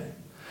bad?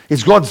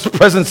 Is God's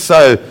presence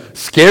so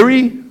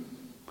scary?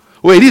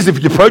 Well, it is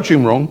if you approach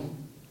him wrong.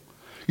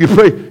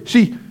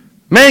 See,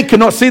 man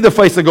cannot see the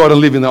face of God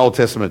and live in the Old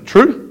Testament.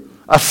 True?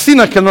 A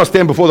sinner cannot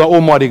stand before the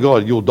Almighty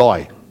God. You'll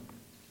die.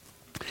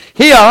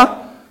 Here,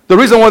 the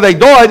reason why they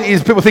died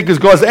is people think because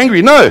God's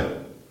angry.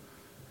 No.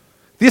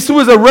 This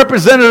was a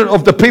representative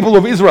of the people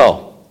of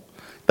Israel.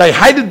 They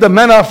hated the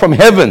manna from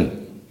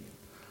heaven.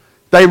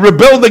 They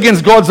rebelled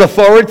against God's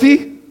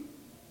authority.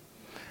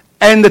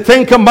 And the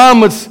Ten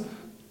Commandments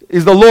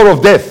is the law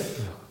of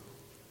death.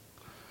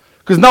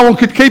 Because no one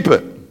could keep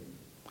it.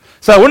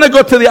 So when they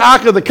got to the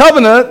Ark of the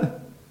Covenant,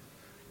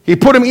 he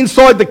put them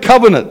inside the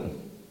covenant.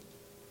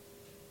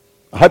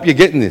 I hope you're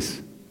getting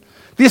this.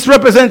 This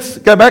represents,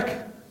 go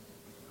back.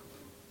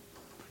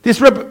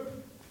 Are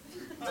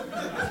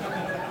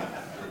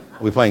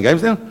we playing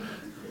games now?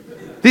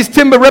 This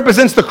timber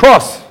represents the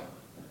cross.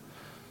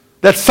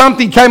 That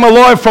something came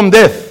alive from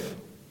death.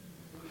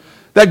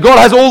 That God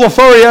has all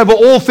authority over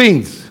all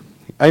things.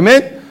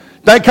 Amen?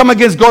 Don't come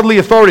against godly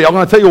authority. I'm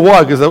going to tell you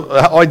why, because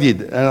I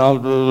did. And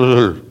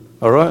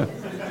all right?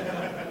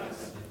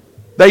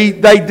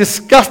 They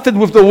disgusted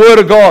with the word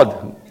of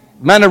God.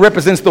 Manna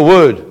represents the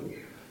word.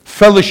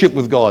 Fellowship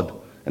with God.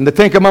 And the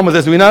Ten Commandments,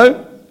 as we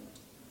know,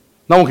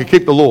 no one can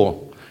keep the law.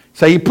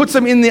 So he puts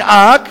them in the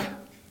ark,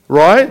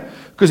 right?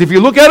 Because if you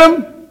look at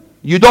them,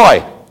 you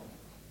die.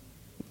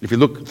 If you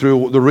look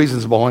through the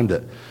reasons behind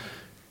it.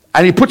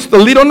 And he puts the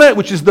lid on it,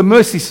 which is the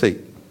mercy seat.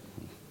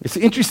 It's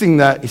interesting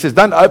that he says,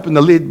 don't open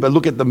the lid, but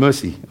look at the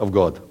mercy of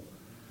God.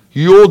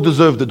 You all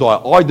deserve to die.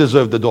 I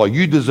deserve to die.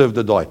 You deserve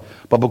to die.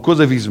 But because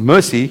of his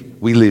mercy,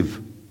 we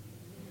live.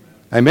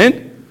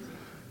 Amen?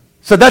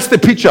 So that's the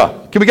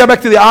picture. Can we go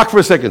back to the ark for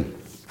a second?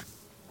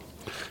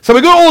 So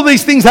we've got all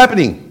these things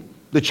happening.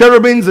 The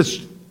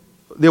cherubims,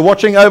 they're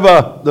watching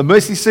over the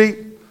mercy seat.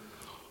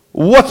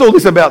 What's all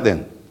this about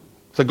then?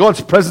 So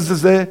God's presence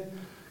is there.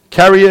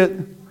 Carry it.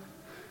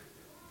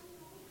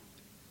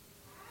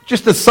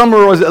 Just to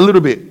summarize it a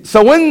little bit.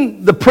 So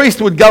when the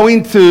priest would go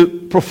in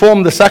to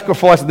perform the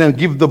sacrifice and then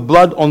give the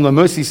blood on the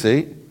mercy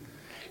seat,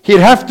 he'd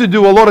have to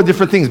do a lot of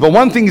different things. But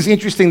one thing is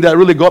interesting that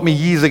really got me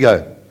years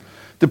ago.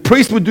 The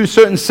priest would do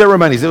certain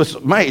ceremonies.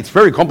 It's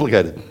very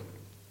complicated.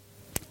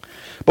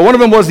 But one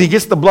of them was he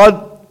gets the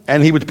blood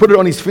and he would put it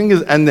on his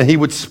fingers and then he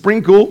would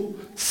sprinkle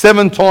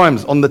 7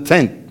 times on the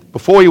tent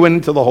before he went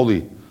into the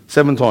holy.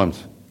 7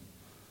 times.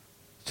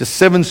 Just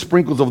 7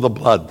 sprinkles of the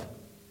blood.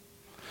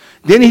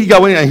 Then he'd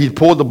go in and he'd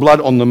pour the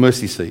blood on the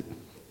mercy seat.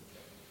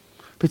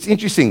 But it's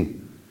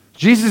interesting.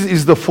 Jesus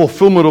is the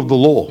fulfillment of the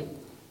law.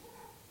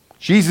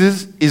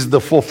 Jesus is the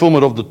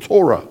fulfillment of the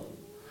Torah.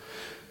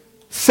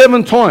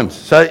 7 times.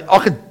 So I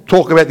could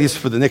talk about this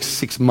for the next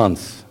 6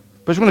 months.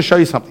 But I just want to show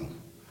you something.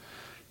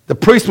 The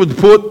priest would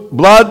put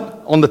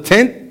blood on the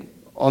tent,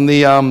 on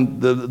the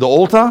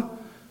altar,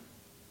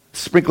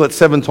 sprinkle it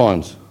 7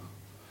 times.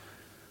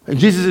 And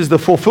Jesus is the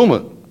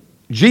fulfillment.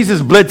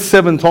 Jesus bled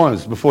 7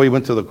 times before he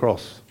went to the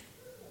cross.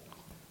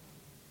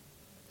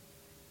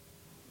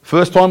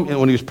 First time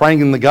when he was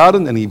praying in the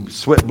garden and he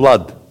sweat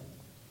blood.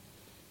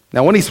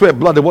 Now when he sweat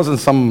blood, it wasn't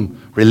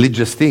some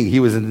religious thing. He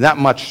was in that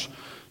much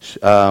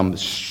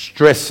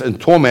stress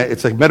and torment.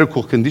 It's a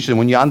medical condition.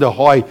 When you're under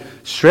high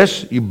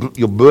stress,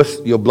 your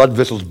blood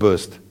vessels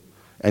burst.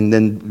 And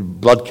then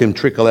blood can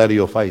trickle out of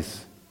your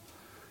face.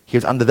 He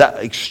was under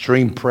that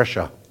extreme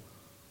pressure,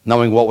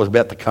 knowing what was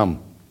about to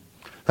come.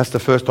 That's the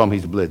first time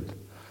he's bled.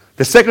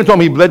 The second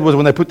time he bled was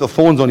when they put the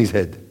thorns on his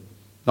head.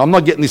 Now, I'm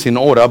not getting this in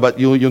order, but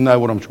you'll know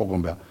what I'm talking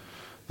about.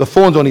 The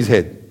thorns on his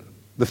head.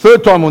 The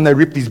third time when they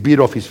ripped his beard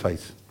off his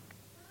face.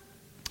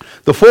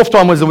 The fourth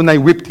time was when they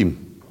whipped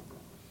him.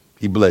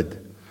 He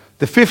bled.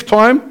 The 5th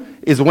time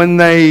is when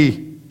they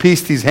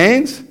pierced his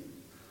hands.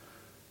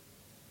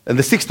 And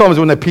the 6th time is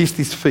when they pierced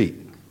his feet.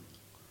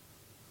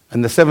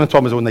 And the 7th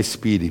time is when they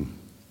speared him.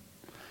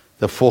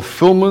 The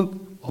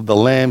fulfillment of the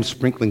lamb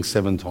sprinkling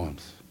 7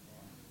 times.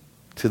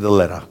 To the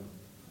letter.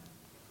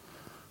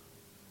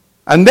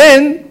 And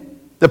then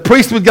the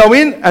priest would go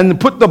in and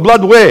put the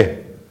blood where?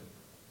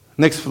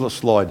 Next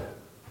slide.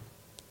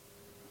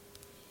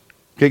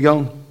 Keep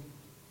going.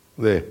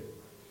 There.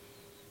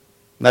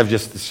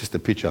 It's just a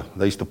picture.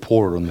 They used to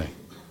pour it on there.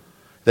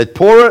 They'd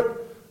pour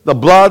it, the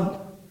blood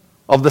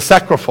of the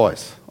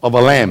sacrifice of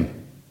a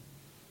lamb.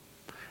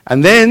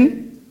 And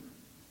then,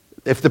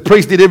 if the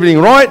priest did everything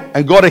right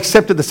and God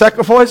accepted the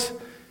sacrifice,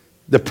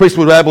 the priest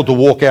would be able to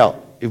walk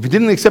out. If he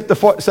didn't accept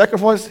the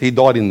sacrifice, he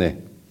died in there.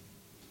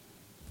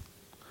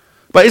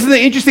 But isn't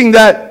it interesting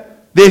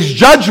that there's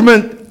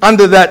judgment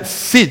under that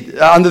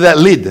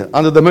lid,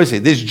 under the mercy?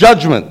 There's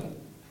judgment.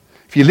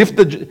 If you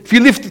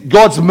lift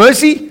God's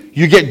mercy,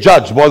 you get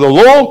judged by the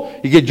law,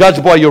 you get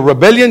judged by your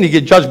rebellion, you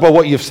get judged by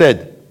what you've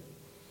said.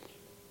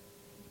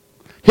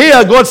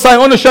 Here, God's saying, I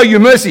want to show you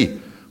mercy.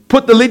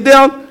 Put the lid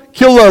down,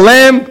 kill the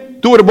lamb,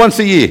 do it once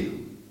a year.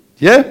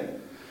 Yeah?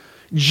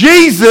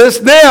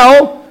 Jesus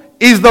now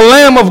is the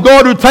Lamb of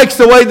God who takes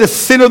away the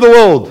sin of the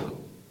world.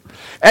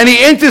 And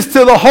he enters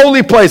to the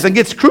holy place and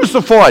gets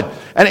crucified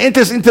and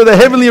enters into the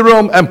heavenly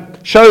realm and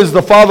shows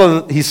the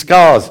Father his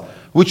scars,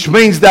 which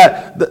means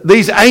that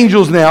these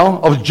angels now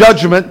of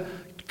judgment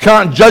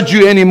can't judge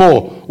you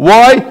anymore.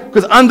 Why?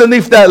 Because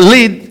underneath that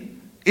lid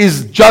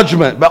is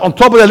judgment, but on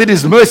top of that lid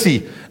is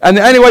mercy. And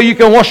the only way you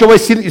can wash away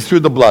sin is through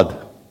the blood.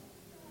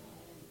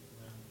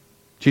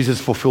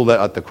 Jesus fulfilled that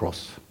at the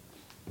cross.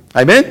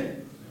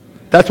 Amen?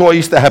 That's what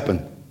used to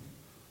happen.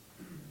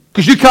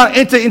 Because you can't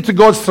enter into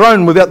God's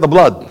throne without the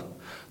blood.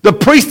 The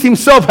priest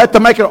himself had to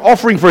make an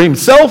offering for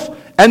himself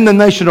and the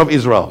nation of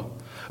Israel.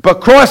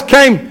 But Christ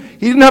came,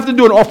 he didn't have to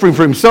do an offering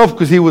for himself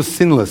because he was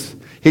sinless.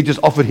 He just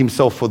offered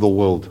himself for the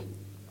world.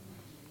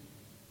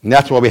 And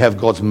that's why we have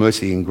God's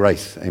mercy and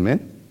grace.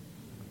 Amen?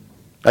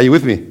 Are you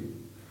with me?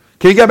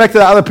 Can you go back to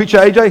the other picture,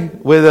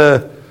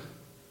 AJ?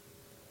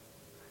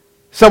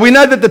 So we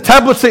know that the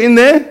tablets are in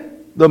there.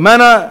 the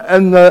manna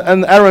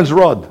and Aaron's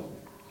rod.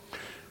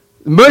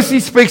 Mercy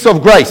speaks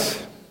of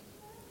grace.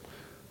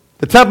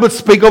 The tablets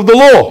speak of the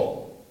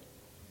law.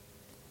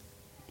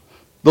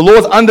 The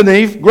law's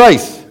underneath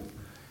grace.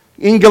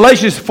 In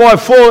Galatians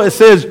 5:4 it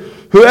says,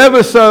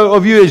 whoever so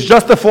of you is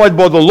justified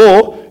by the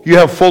law, you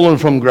have fallen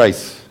from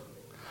grace.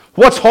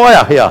 What's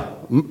higher here?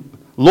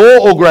 Law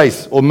or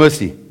grace or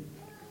mercy?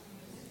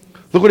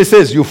 Look what it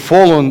says, you've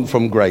fallen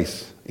from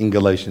grace in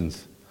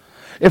Galatians.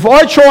 If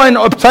I try and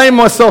obtain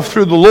myself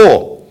through the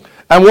law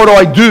and what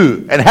I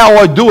do and how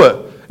I do it,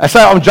 and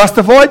say I'm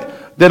justified,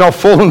 then I've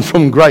fallen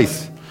from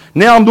grace.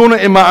 Now I'm doing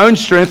it in my own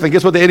strength, and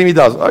guess what the enemy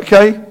does?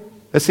 Okay,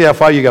 let's see how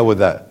far you go with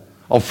that.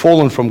 I've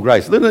fallen from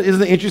grace.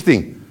 Isn't it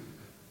interesting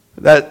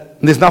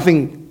that there's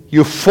nothing,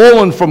 you've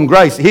fallen from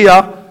grace.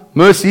 Here,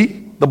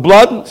 mercy, the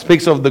blood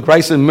speaks of the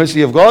grace and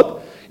mercy of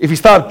God. If you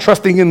start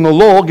trusting in the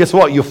law, guess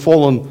what? You've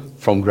fallen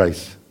from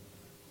grace.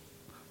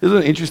 Isn't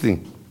it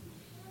interesting?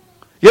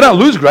 You don't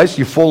lose grace,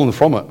 you've fallen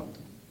from it.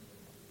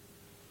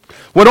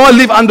 When I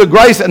live under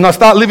grace and I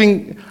start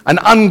living an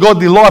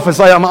ungodly life and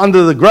say I'm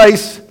under the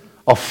grace,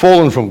 I've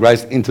fallen from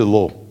grace into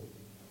law.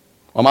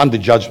 I'm under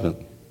judgment,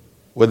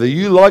 whether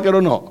you like it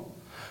or not.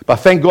 But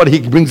thank God he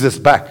brings us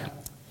back.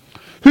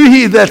 Who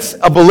here that's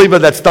a believer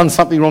that's done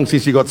something wrong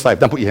since you got saved?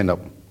 Don't put your hand up.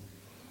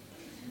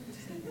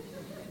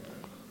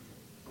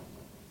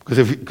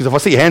 Because if I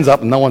see hands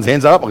up and no one's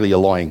hands up, you're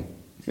lying.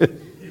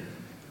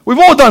 We've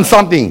all done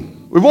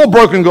something. We've all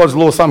broken God's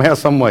law somehow,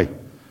 some way.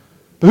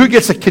 But who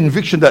gets a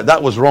conviction that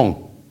that was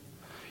wrong?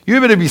 You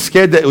better be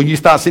scared that when you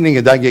start sinning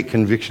you don't get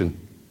conviction.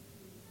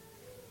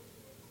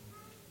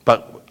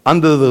 But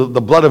under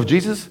the blood of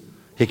Jesus,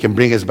 he can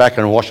bring us back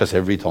and wash us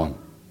every time.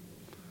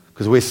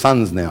 Because we're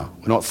sons now.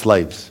 We're not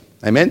slaves.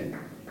 Amen?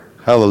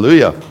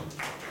 Hallelujah.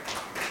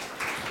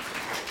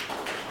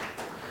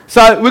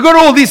 So we've got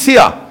all this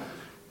here.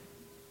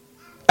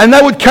 And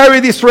they would carry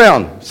this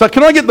round. So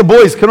can I get the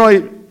boys? Can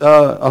I,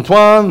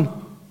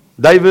 Antoine,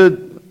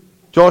 David,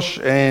 Josh,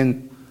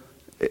 and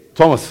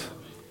Thomas?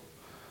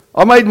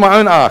 I made my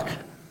own ark.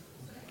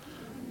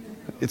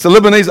 It's a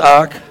Lebanese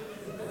ark.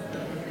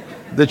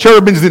 The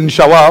cherubims didn't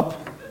show up.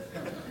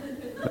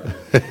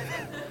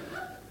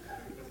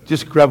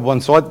 Just grab one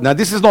side. Now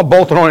this is not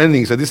bolted on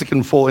anything, so this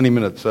can fall any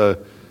minute.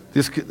 So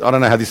this, I don't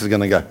know how this is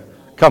going to go.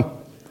 Come.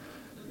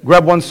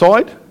 Grab one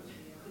side.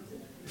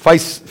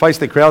 Face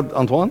the crowd,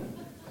 Antoine.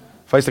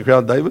 Face the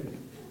crowd, David.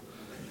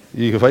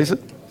 You can face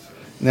it.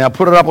 Now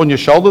put it up on your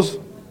shoulders.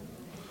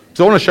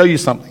 So I want to show you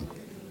something.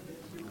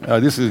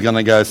 This is going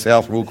to go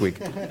south real quick.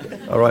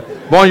 All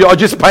right. Mind you, I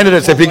just painted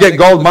it, so if you get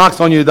gold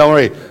marks on you, don't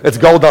worry. It's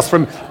gold dust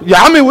from...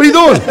 Yeah, I mean, what are you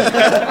doing?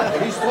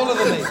 He's taller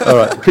than me. All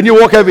right. Can you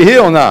walk over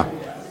here or not?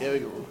 Here we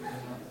go.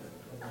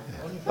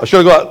 I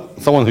should have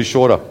got someone who's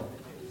shorter.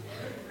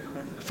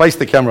 Face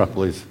the camera,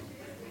 please.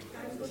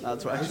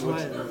 That's right.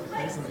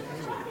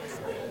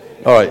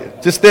 All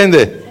right. Just stand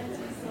there.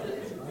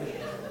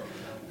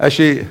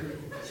 Actually,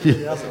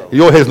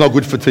 your hair's not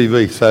good for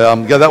TV,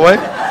 so go that way.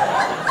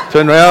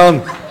 Turn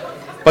around.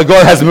 But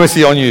God has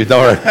mercy on you,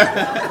 don't worry.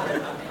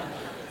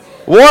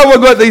 Why have I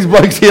got these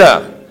blokes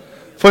here?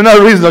 For no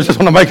reason, I just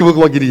want to make them look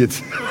like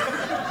idiots.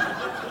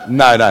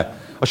 No.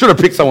 I should have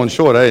picked someone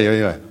short,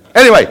 eh?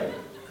 Anyway.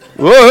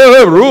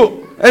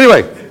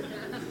 Anyway.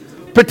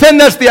 Pretend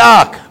that's the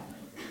ark.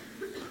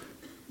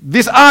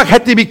 This ark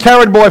had to be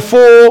carried by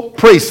 4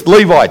 priests,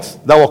 Levites.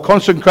 They were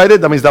consecrated,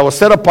 that means they were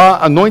set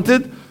apart,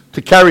 anointed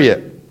to carry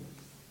it.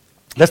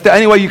 That's the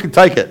only way you could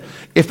take it.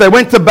 If they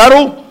went to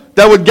battle,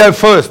 they would go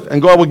first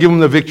and God would give them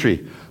the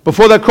victory.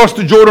 Before they crossed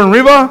the Jordan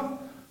River,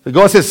 the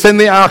God says, send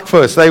the ark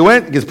first. They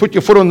went, he goes, put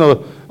your foot in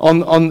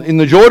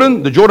the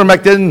Jordan. The Jordan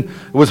back then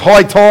was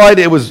high tide.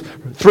 It was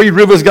 3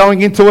 rivers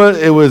going into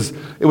it. It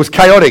was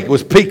chaotic. It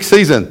was peak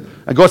season.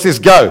 And God says,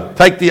 go,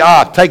 take the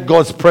ark, take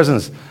God's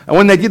presence. And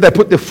when they did, they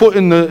put their foot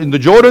in the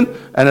Jordan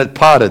and it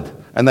parted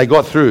and they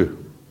got through.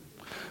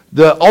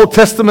 The Old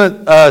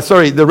Testament,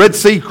 the Red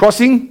Sea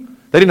crossing,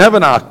 they didn't have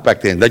an ark back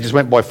then. They just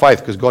went by faith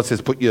because God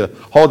says,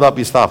 hold up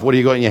your staff. What do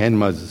you got in your hand,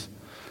 Moses?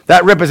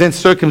 That represents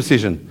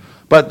circumcision.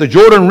 But the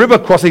Jordan River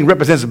crossing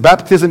represents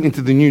baptism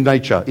into the new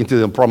nature, into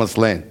the promised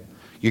land.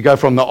 You go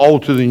from the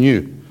old to the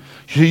new.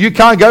 You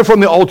can't go from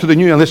the old to the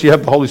new unless you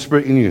have the Holy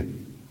Spirit in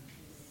you.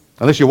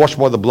 Unless you're washed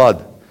by the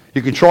blood.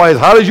 You can try as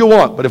hard as you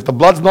want, but if the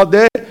blood's not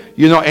there,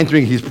 you're not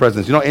entering his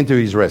presence. You're not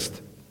entering his rest.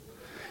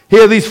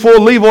 Here, these 4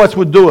 Levites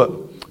would do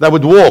it. They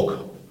would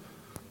walk.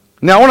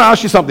 Now, I want to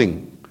ask you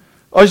something.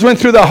 I just went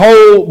through the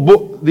whole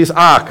book, this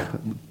ark.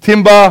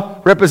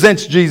 Timber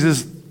represents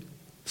Jesus,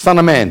 Son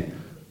of Man.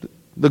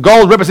 The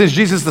gold represents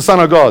Jesus, the Son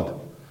of God.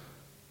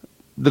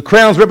 The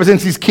crowns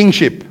represents his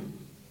kingship.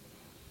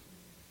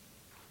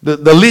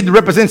 The lid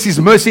represents his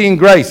mercy and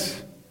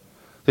grace.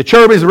 The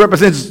cherubim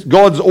represents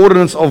God's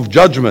ordinance of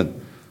judgment.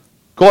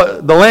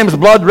 The lamb's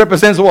blood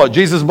represents what?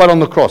 Jesus' blood on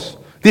the cross.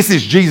 This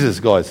is Jesus,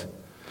 guys.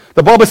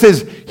 The Bible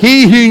says,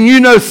 he who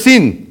knew no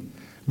sin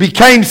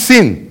became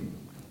sin,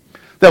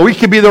 that we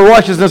could be the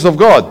righteousness of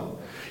God.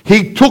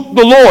 He took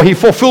the law. He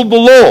fulfilled the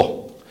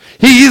law.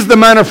 He is the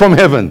manna from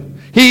heaven.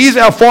 He is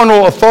our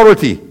final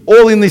authority,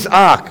 all in this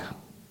ark.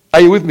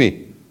 Are you with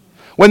me?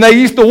 When they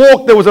used to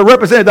walk, there was a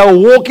representative. They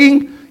were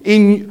walking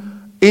in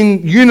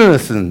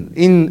unison,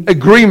 in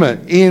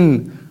agreement,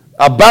 in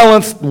a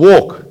balanced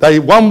walk.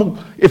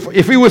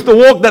 If he was to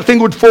walk, that thing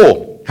would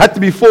fall. Had to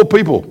be 4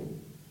 people.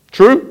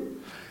 True?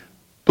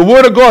 The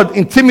Word of God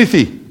in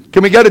Timothy.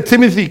 Can we go to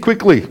Timothy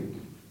quickly?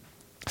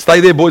 Stay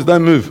there, boys.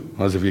 Don't move.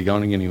 As if you're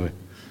going anywhere.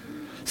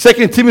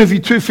 2 Timothy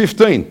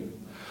 2:15.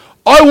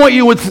 I want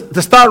you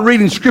to start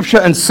reading Scripture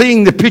and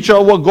seeing the picture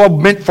of what God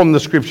meant from the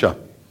Scripture.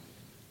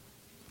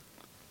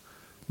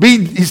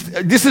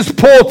 This is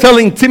Paul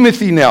telling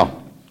Timothy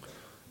now.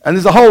 And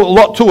there's a whole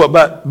lot to it.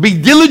 But be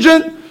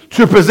diligent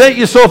to present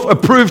yourself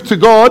approved to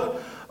God,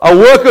 a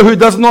worker who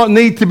does not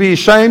need to be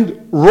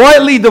ashamed,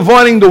 rightly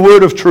dividing the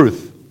word of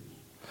truth.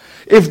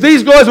 If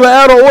these guys were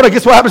out of order,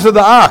 guess what happens to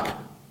the ark?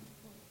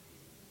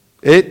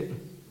 It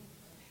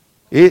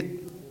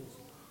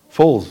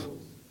falls.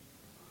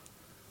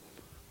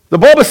 The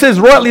Bible says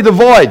rightly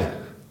divide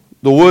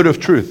the word of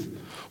truth.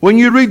 When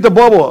you read the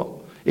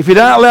Bible, if you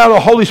don't allow the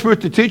Holy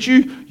Spirit to teach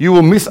you, you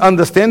will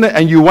misunderstand it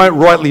and you won't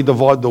rightly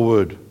divide the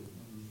word.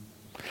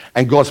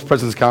 And God's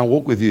presence can't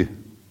walk with you.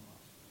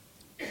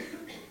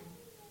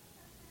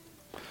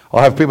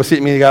 I have people sit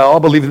to me and go, I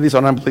believe in this, I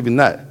don't believe in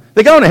that.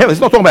 They're going to heaven.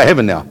 It's not talking about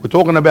heaven now. We're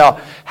talking about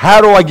how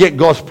do I get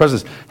God's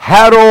presence?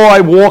 How do I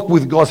walk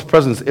with God's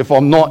presence if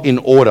I'm not in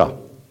order?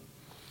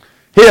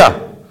 Here,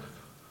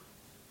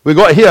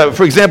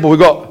 for example,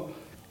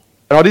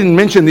 and I didn't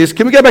mention this.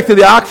 Can we go back to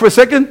the ark for a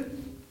second?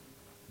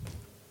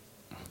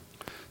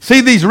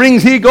 See these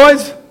rings here,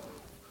 guys?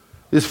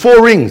 There's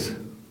 4 rings.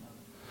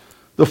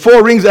 The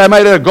 4 rings are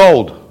made out of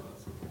gold.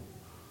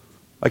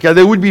 Okay,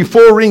 there would be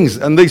 4 rings,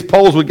 and these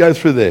poles would go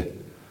through there.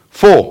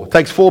 4. It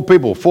takes 4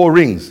 people, 4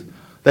 rings.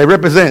 They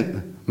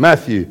represent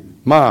Matthew,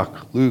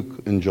 Mark,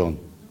 Luke, and John.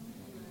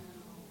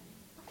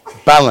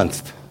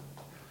 Balanced.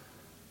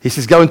 He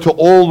says, go into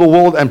all the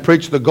world and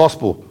preach the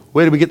gospel.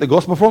 Where do we get the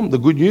gospel from? The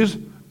good news?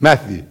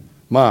 Matthew,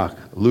 Mark,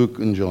 Luke,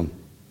 and John.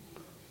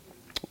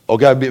 I'll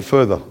go a bit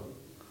further.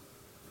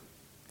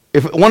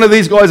 If one of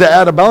these guys are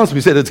out of balance, we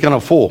said it's going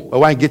to fall. It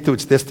won't get to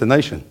its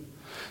destination.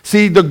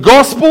 See, the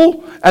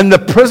gospel and the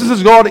presence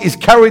of God is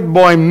carried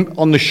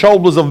on the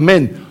shoulders of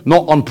men,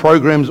 not on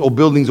programs or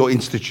buildings or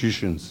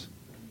institutions.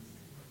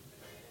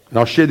 And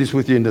I'll share this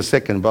with you in a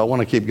second, but I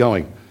want to keep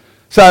going.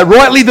 So,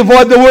 rightly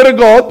divide the word of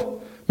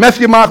God.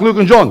 Matthew, Mark, Luke,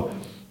 and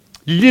John.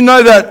 Did you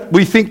know that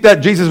we think that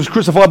Jesus was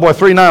crucified by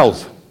 3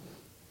 nails?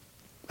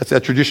 That's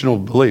our traditional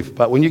belief.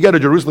 But when you go to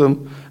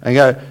Jerusalem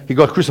and he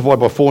got crucified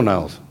by 4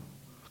 nails.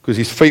 Because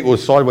his feet were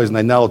sideways and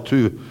they nailed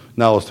 2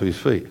 nails to his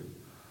feet.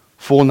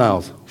 4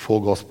 nails,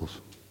 4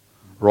 gospels.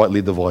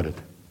 Rightly divided.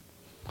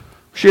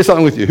 Share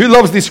something with you. Who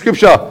loves this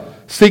scripture?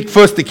 Seek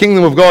first the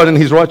kingdom of God and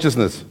his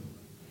righteousness.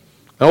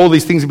 And all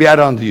these things will be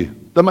added unto you.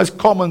 The most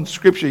common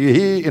scripture you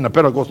hear in a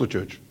Pentecostal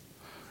church,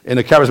 in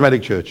a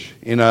charismatic church,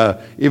 in an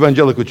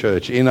evangelical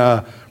church, in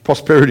a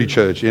prosperity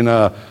church, in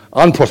an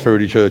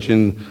unprosperity church,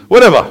 in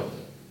whatever.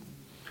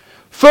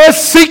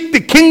 First seek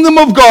the kingdom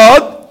of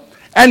God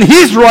and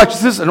his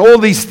righteousness, and all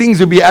these things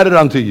will be added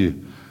unto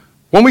you.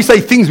 When we say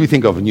things, we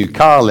think of a new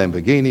car,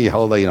 Lamborghini,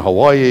 holiday in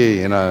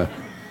Hawaii,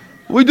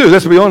 We do,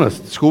 let's be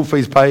honest. School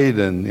fees paid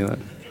and,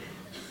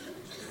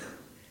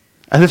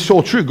 And it's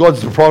all true.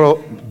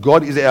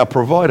 God is our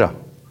provider.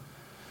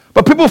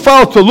 But people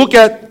fail to look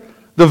at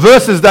the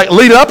verses that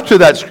lead up to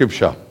that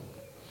scripture.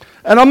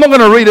 And I'm not going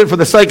to read it for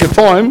the sake of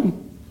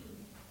time.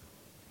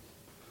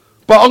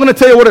 But I'm going to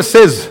tell you what it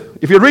says.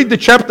 If you read the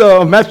chapter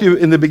of Matthew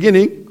in the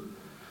beginning,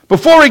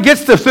 before it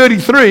gets to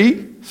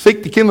 33,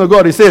 seek the kingdom of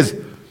God, it says,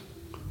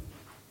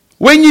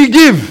 when you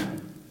give,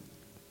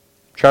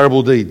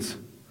 charitable deeds.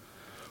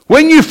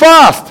 When you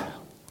fast,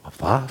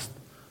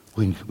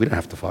 we don't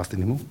have to fast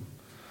anymore.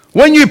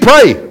 When you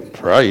pray.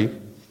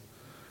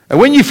 And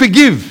when you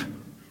forgive,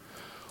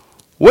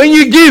 when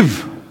you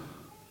give,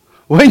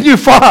 when you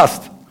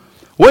fast,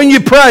 when you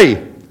pray,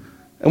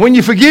 and when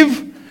you forgive,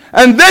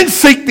 and then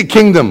seek the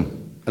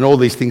kingdom, and all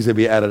these things will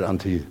be added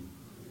unto you.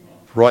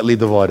 Rightly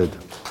divided.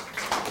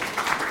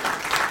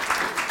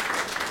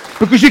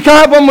 Because you can't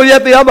have one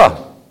without the other.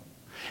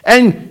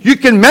 And you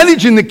can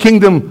manage in the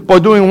kingdom by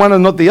doing one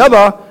and not the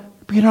other,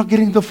 but you're not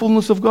getting the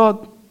fullness of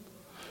God.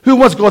 Who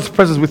wants God's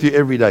presence with you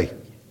every day?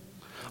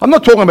 I'm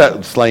not talking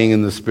about slaying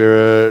in the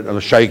spirit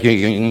and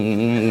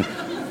shaking.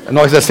 And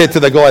as I said to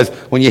the guys,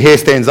 when your hair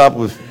stands up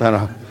with, and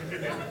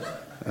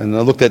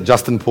I looked at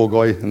Justin, poor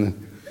guy.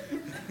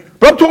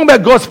 But I'm talking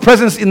about God's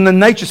presence in the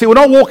nature. See, when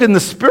I walk in the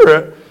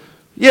spirit,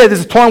 yeah,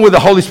 there's a time where the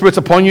Holy Spirit's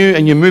upon you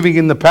and you're moving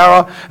in the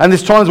power. And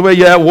there's times where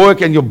you're at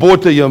work and you're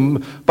bored to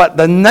you. But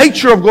the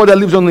nature of God that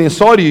lives on the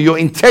inside of you, your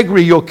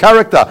integrity, your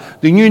character,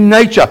 the new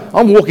nature,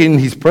 I'm walking in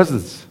his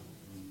presence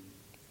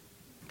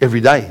every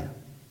day.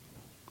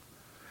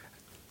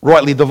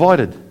 Rightly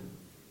divided.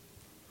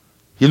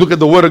 You look at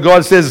the Word of God,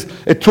 it says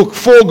it took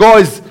 4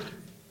 guys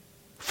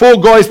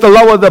to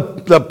lower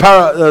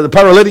the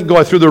paralytic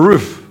guy through the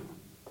roof.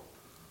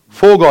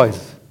 4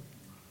 guys.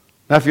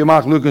 Matthew,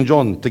 Mark, Luke, and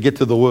John to get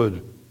to the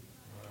Word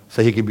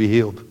so he could be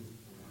healed.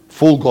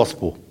 Full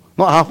gospel.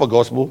 Not half a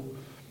gospel.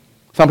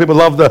 Some people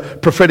love the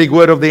prophetic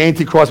word of the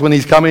Antichrist when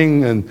he's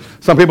coming, and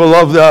some people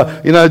love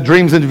the,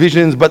 dreams and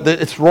visions, but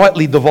it's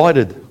rightly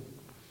divided.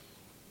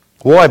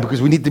 Why?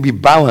 Because we need to be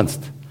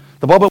balanced.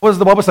 The Bible, what does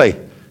the Bible say?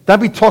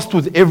 Don't be tossed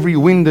with every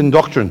wind and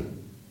doctrine.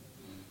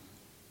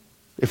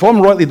 If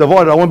I'm rightly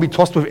divided, I won't be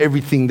tossed with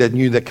everything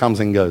that comes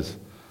and goes.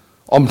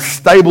 I'm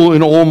stable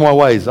in all my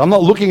ways. I'm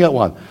not looking at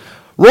one.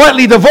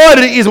 Rightly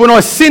divided is when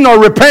I sin, I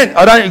repent.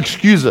 I don't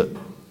excuse it.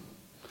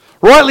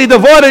 Rightly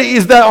divided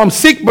is that I'm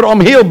sick, but I'm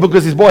healed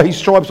because it's by his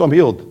stripes I'm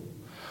healed.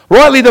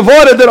 Rightly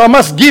divided that I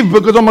must give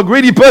because I'm a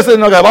greedy person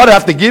and I go, I don't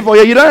have to give. Oh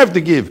yeah, you don't have to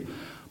give.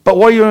 But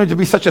why are you going to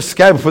be such a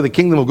scab for the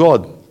kingdom of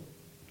God?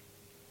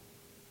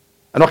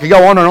 And I can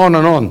go on and on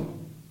and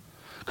on.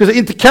 Because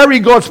to carry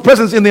God's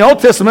presence in the Old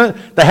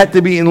Testament, they had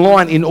to be in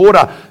line, in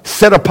order,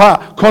 set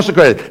apart,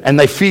 consecrated. And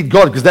they feared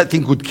God because that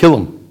thing could kill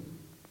them.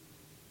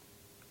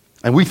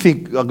 And we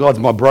think, oh, God's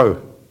my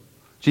bro.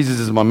 Jesus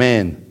is my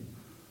man.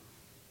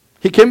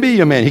 He can be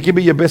your man. He can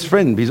be your best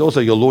friend. But he's also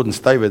your Lord and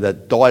Savior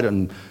that died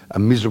on a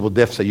miserable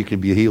death so you can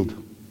be healed.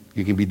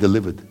 You can be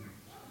delivered.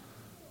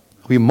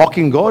 Are we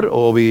mocking God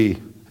or are we...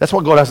 That's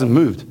why God hasn't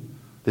moved.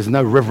 There's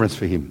no reverence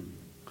for him.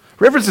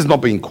 Reverence is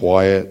not being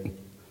quiet.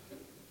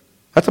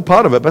 That's a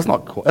part of it, but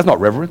that's not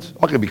reverence.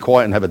 I can be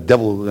quiet and have a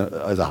devil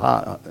as a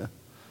heart.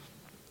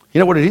 You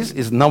know what it is?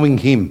 It's knowing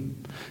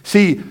him.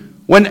 See,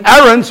 when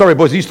Aaron... Sorry,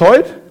 boys, are you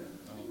tired?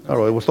 All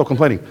right, we'll stop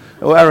complaining.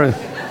 Oh, Aaron...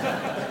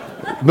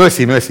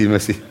 Mercy.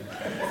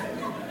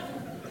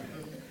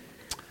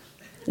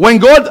 When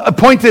God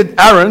appointed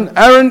Aaron,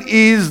 Aaron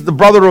is the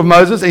brother of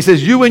Moses. He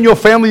says, you and your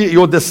family,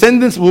 your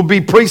descendants will be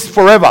priests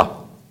forever.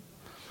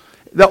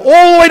 They're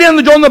all the way down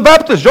to John the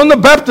Baptist. John the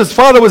Baptist's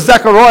father was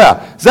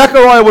Zechariah.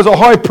 Zechariah was a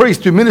high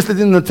priest who ministered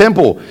in the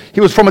temple.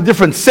 He was from a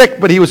different sect,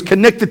 but he was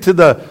connected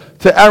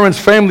to Aaron's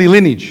family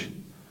lineage.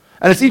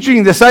 And it's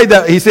interesting to say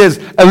that he says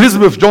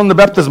Elizabeth, John the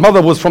Baptist's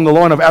mother, was from the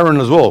line of Aaron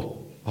as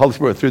well. The Holy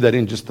Spirit threw that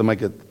in just to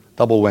make it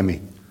double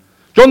whammy.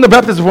 John the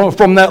Baptist is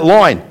from that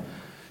line.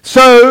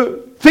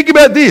 So think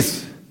about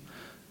this.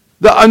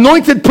 The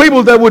anointed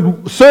people that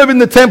would serve in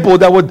the temple,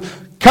 that would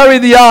carry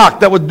the ark,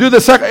 that would do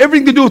the sacrifice,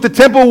 everything to do with the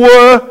temple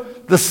were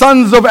the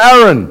sons of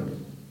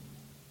Aaron.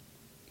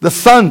 The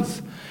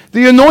sons.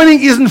 The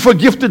anointing isn't for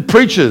gifted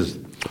preachers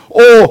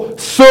or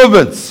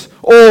servants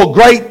or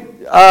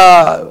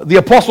the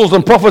apostles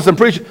and prophets and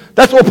preachers.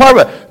 That's all part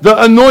of it.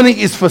 The anointing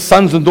is for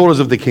sons and daughters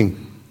of the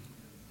king.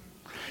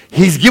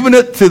 He's given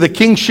it to the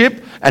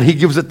kingship and he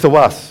gives it to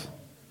us.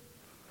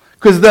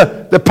 Because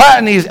the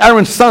pattern is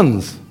Aaron's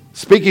sons.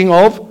 Speaking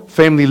of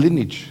family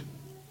lineage.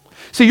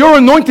 See, you're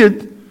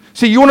anointed.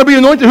 See, you want to be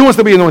anointed? Who wants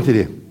to be anointed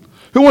here?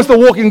 Who wants to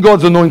walk in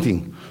God's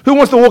anointing? Who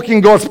wants to walk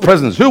in God's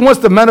presence? Who wants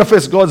to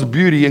manifest God's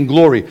beauty and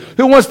glory?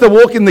 Who wants to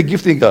walk in the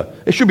gifting?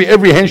 It should be,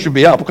 every hand should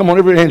be up. Come on,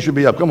 every hand should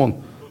be up. Come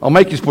on. I'll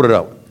make you put it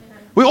up.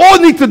 We all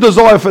need to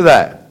desire for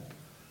that.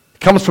 It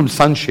comes from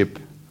sonship.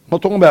 I'm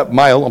not talking about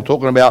male. I'm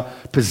talking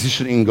about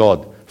position in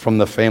God from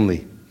the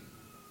family.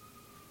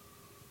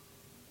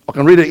 I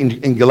can read it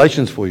in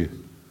Galatians for you.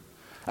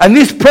 And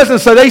this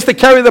presence, so they used to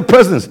carry the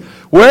presence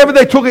wherever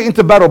they took it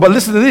into battle. But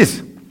listen to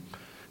this.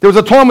 There was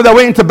a time when they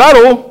went into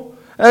battle.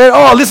 And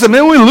oh, listen,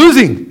 man, we're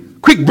losing.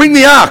 Quick, bring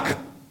the ark.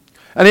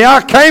 And the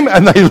ark came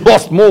and they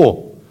lost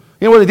more.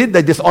 You know what they did?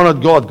 They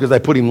dishonored God because they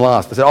put him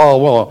last. They said, oh,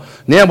 well,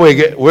 now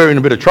we're in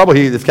a bit of trouble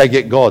here. Let's go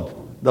get God.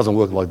 It doesn't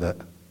work like that.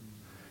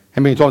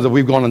 How many times have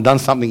we gone and done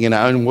something in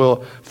our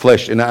own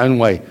flesh, in our own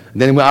way,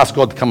 and then we ask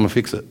God to come and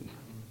fix it?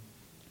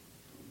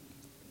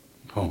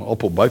 Oh, I'll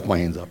put both my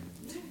hands up.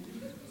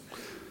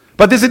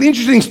 But there's an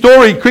interesting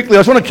story quickly. I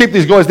just want to keep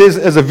these guys there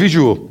as a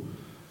visual.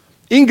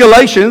 In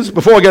Galatians,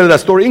 before I go to that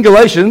story, in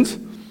Galatians,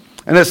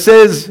 and it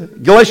says,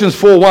 Galatians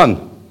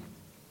 4:1.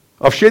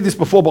 I've shared this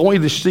before, but I want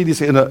you to see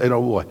this in a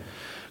way.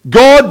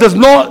 God does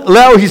not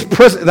allow his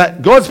presence,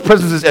 God's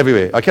presence is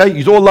everywhere, okay?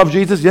 You all love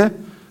Jesus, yeah?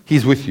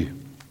 He's with you.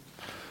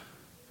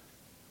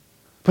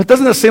 But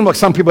doesn't it seem like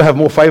some people have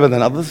more favor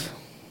than others?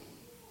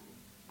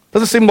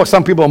 Doesn't it seem like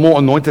some people are more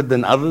anointed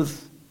than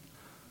others?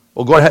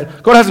 Or God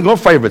hasn't got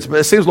favorites, but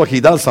it seems like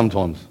he does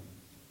sometimes.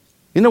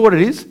 You know what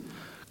it is?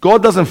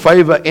 God doesn't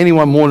favor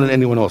anyone more than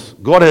anyone else.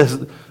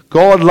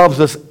 God loves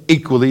us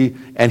equally,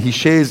 and he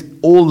shares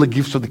all the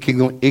gifts of the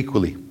kingdom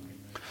equally.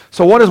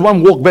 So why does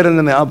one walk better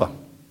than the other?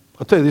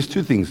 I'll tell you, there's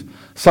two things.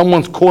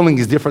 Someone's calling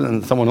is different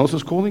than someone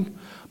else's calling.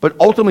 But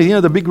ultimately,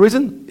 the big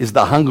reason is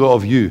the hunger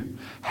of you.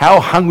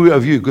 How hungry are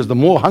you? Because the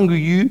more hungry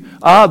you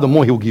are, the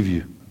more he'll give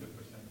you.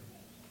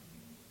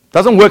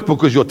 Doesn't work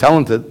because you're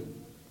talented.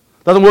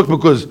 Doesn't work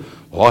because,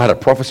 I had a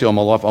prophecy on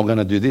my life, I'm going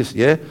to do this,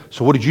 yeah?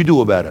 So what did you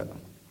do about it?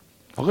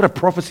 I've got a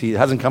prophecy, it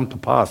hasn't come to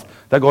pass.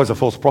 That guy's a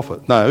false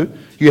prophet. No,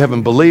 you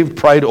haven't believed,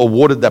 prayed, or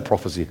watered that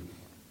prophecy.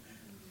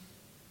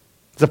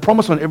 There's a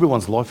promise on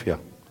everyone's life here.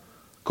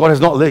 God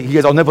has not he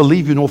goes, I'll never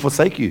leave you nor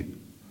forsake you.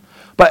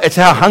 But it's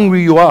how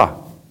hungry you are.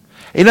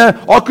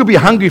 I could be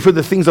hungry for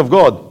the things of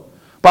God,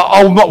 but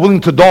I'm not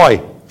willing to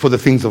die for the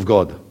things of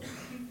God.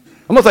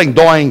 I'm not saying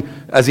dying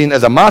as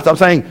a martyr. I'm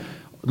saying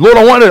Lord,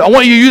 I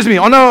want you to use me.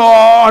 I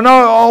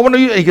want to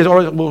use. He goes, all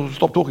right, well,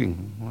 stop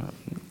talking.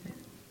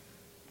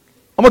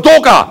 I'm a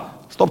talker.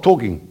 Stop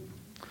talking.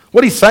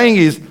 What he's saying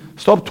is,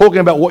 stop talking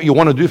about what you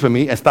want to do for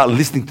me and start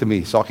listening to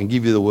me so I can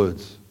give you the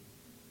words.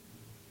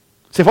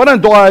 So if I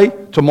don't die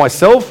to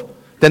myself,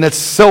 then it's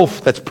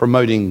self that's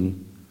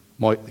promoting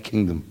the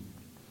kingdom.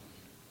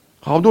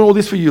 Oh, I'm doing all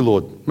this for you,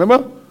 Lord.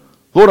 Remember?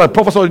 Lord, I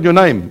prophesied in your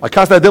name. I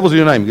cast out devils in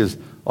your name. He goes,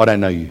 I don't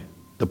know you.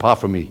 Depart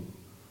from me.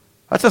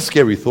 That's a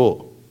scary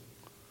thought.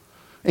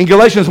 In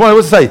Galatians 1,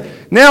 what does it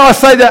say? Now I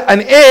say that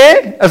an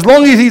heir, as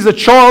long as he's a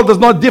child, does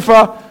not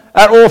differ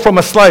at all from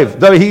a slave,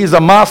 though he is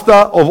a master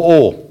of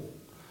all.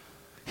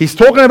 He's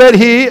talking about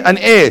here an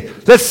heir.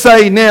 Let's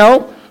say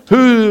now,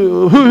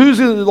 who's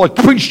like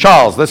Prince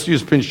Charles? Let's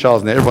use Prince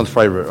Charles now, everyone's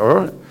favorite,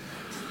 all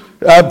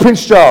right?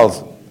 Prince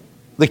Charles,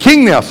 the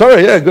king now.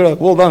 Sorry, yeah, good,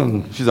 well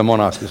done. She's a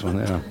monarch, this one.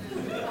 Yeah.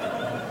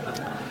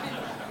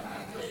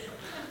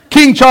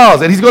 King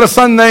Charles, and he's got a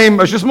son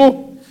named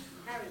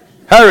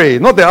Harry,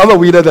 not the other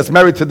weirdo that's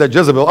married to that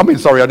Jezebel. I mean,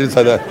 sorry, I didn't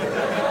say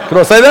that. Can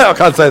I say that? I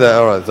can't say that.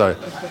 All right, sorry.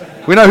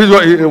 We know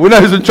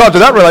who's in charge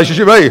of that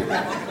relationship, eh?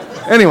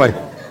 Anyway.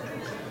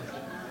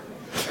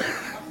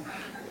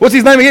 What's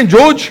his name again?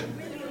 George?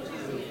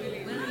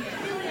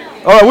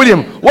 All right,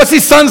 William. What's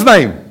his son's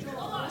name?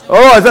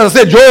 All right, I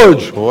said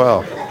George.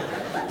 Wow.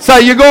 So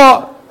you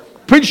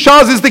got Prince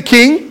Charles is the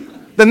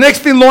king. The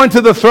next in line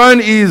to the throne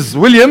is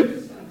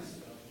William.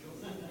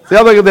 The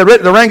other,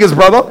 the Ranger's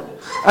brother.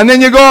 And then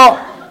you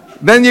got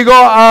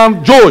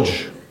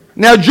George.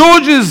 Now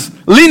George's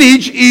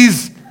lineage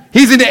he's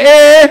an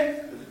heir.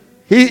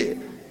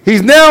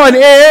 He's now an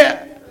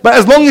heir, but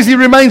as long as he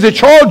remains a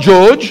child,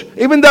 George,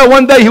 even though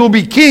one day he will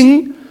be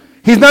king,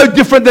 he's no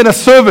different than a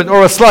servant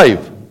or a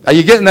slave. Are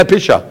you getting that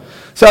picture?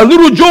 So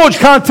little George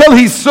can't tell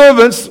his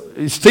servants,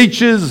 his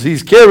teachers,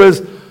 his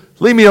carers,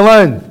 leave me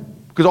alone,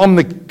 because I'm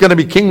going to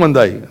be king one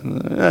day.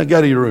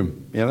 Go to your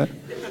room, you know.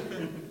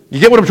 You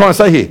get what I'm trying to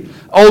say here?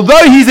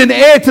 Although he's an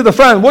heir to the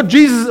throne,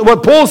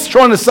 what Paul's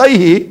trying to say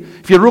here,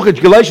 if you look at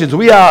Galatians,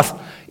 we are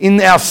in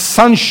our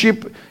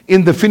sonship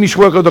in the finished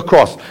work of the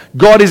cross.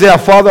 God is our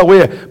Father,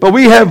 but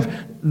we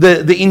have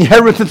the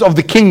inheritance of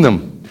the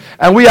kingdom,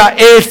 and we are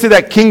heirs to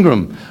that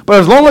kingdom. But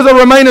as long as I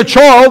remain a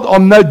child,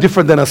 I'm no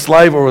different than a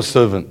slave or a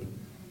servant.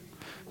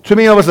 Too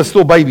many of us are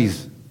still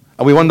babies,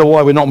 and we wonder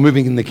why we're not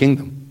moving in the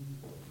kingdom.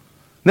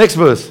 Next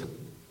verse.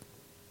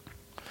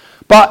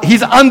 But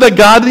he's under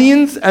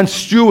guardians and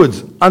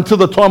stewards until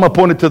the time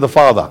appointed to the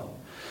Father.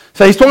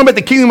 So he's talking about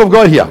the kingdom of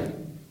God here.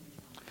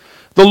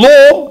 The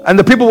law and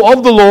the people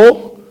of the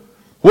law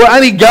were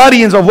only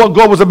guardians of what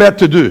God was about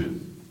to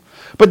do.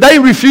 But they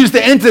refused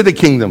to enter the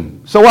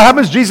kingdom. So what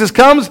happens? Jesus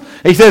comes,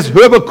 he says,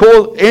 whoever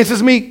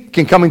answers me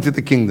can come into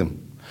the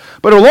kingdom.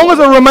 But as long as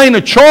I remain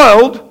a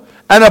child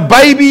and a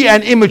baby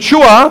and immature,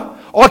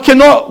 I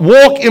cannot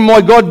walk in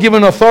my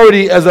God-given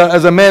authority as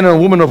a man and a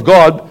woman of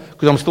God,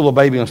 because I'm still a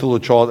baby, I'm still a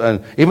child.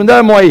 And even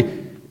though my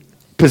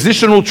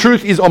positional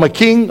truth is I'm a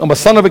king, I'm a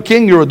son of a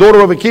king, you're a daughter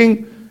of a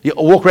king, you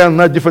walk around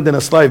no different than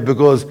a slave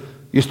because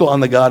you're still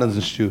under guardians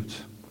and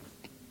stewards.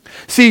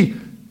 See,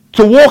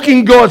 to walk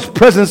in God's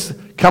presence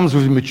comes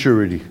with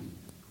maturity.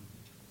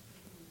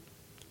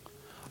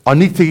 I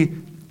need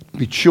to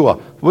mature.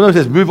 When it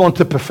says move on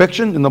to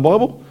perfection in the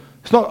Bible,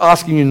 it's not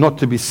asking you not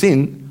to be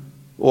sin,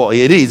 or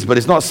it is, but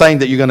it's not saying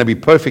that you're going to be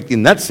perfect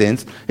in that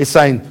sense. It's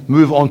saying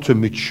move on to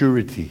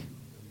maturity.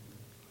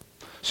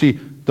 See,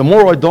 the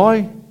more I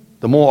die,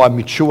 the more I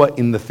mature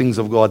in the things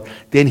of God.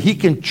 Then He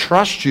can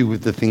trust you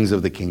with the things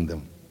of the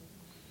kingdom.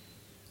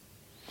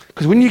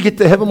 Because when you get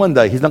to heaven one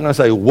day, He's not going to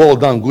say, well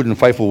done, good and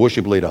faithful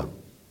worship leader.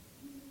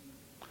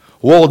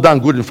 Well done,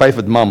 good and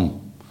faithful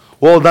mum.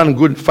 Well done,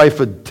 good and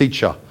faithful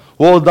teacher.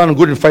 Well done,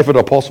 good and faithful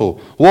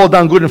apostle. Well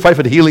done, good and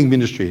faithful healing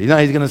ministry. You know,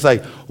 He's going to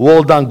say,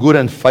 well done, good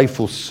and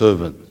faithful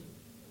servant.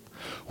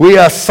 We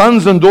are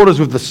sons and daughters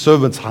with the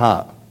servant's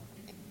heart.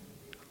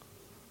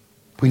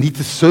 We need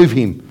to serve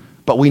Him,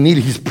 but we need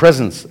His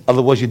presence.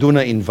 Otherwise, you're doing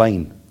it in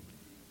vain.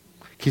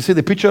 Can you see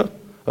the picture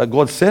that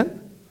God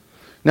sent?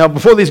 Now,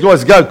 before these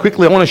guys go,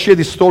 quickly, I want to share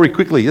this story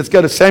quickly. Let's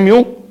go to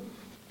Samuel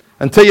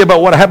and tell you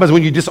about what happens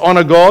when you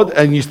dishonor God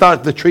and you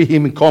start to treat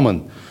Him in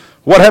common.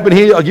 What happened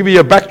here, I'll give you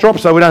a backdrop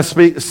so we don't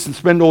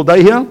spend all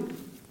day here.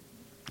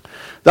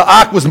 The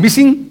ark was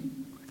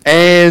missing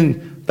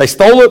and they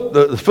stole it.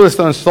 The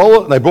Philistines stole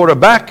it and they brought it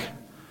back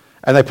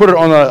and they put it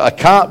on a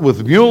cart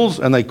with mules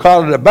and they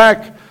carted it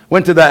back.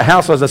 Went to that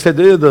house, as I said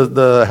there,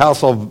 the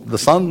house of the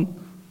son,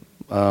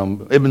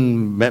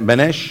 Ibn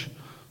Benesh,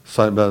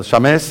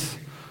 Shames.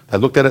 They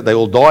looked at it, they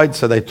all died,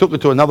 so they took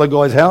it to another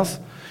guy's house,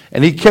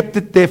 and he kept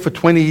it there for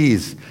 20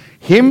 years.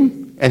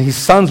 Him and his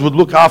sons would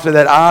look after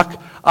that ark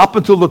up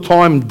until the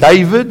time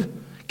David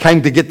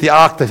came to get the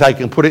ark that they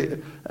can put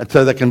it,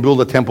 so they can build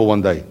a temple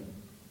one day.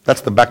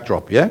 That's the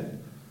backdrop, yeah?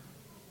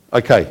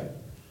 Okay,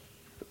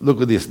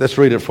 look at this. Let's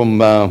read it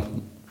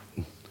from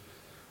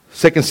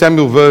 2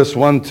 Samuel verse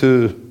 1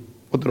 to,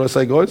 what did I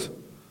say, guys?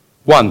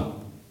 1.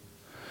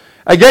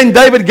 Again,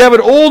 David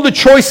gathered all the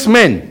choice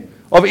men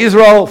of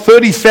Israel,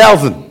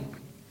 30,000.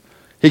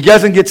 He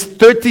goes and gets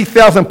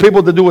 30,000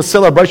 people to do a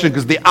celebration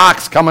because the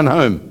ark's coming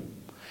home.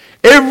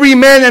 Every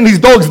man and his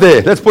dog's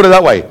there. Let's put it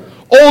that way.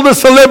 All the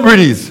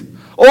celebrities,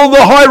 all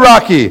the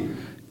hierarchy,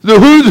 the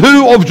who's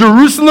who of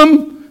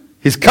Jerusalem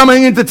is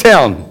coming into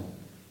town.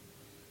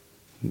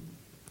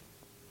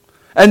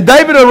 And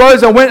David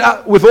arose and went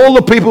up with all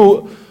the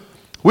people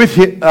with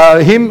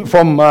him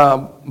from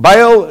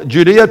Baal,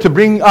 Judea, to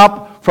bring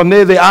up from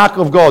there the ark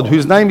of God,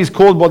 whose name is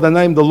called by the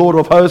name the Lord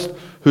of hosts,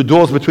 who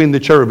dwells between the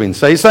cherubims.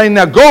 So he's saying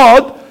now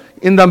God,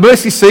 in the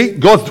mercy seat,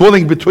 God's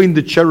dwelling between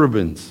the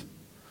cherubims.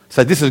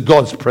 So this is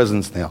God's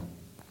presence now.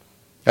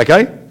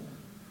 Okay?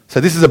 So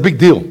this is a big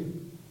deal.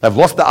 They've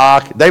lost the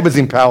ark. David's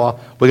in power.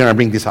 We're going to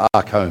bring this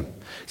ark home.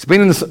 It's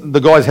been in the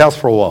guy's house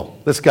for a while.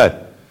 Let's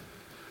go.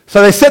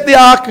 So they set the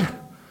ark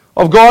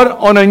of God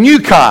on a new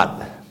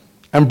cart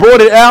and brought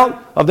it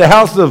out of the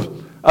house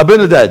of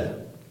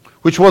Abinadab,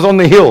 which was on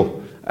the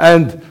hill.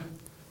 And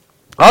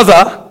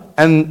Uzzah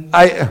and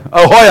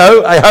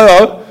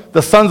Ahio,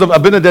 the sons of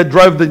Abinadab,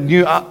 drove the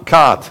new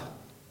cart.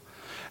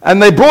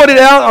 And they brought it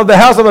out of the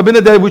house of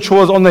Abinadab, which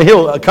was on the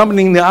hill,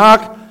 accompanying the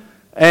ark,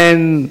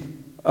 and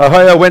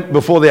Ahio went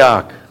before the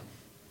ark.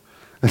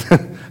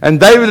 And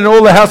David and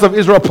all the house of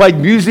Israel played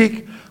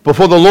music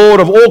before the Lord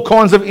of all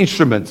kinds of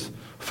instruments,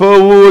 fir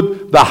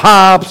wood, the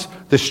harps,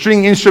 the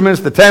string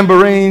instruments, the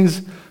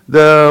tambourines,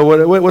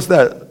 what's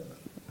that?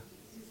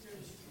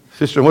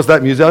 Sister, what's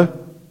that, Muso?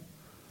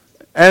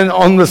 And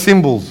on the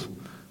cymbals,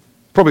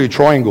 probably a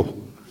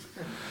triangle.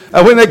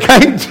 And when they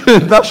came to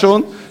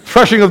Nashon,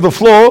 thrashing of the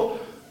floor,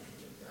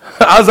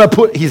 Uzzah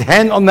put his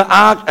hand on the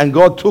ark, and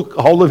God took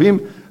hold of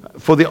him,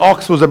 for the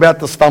ox was about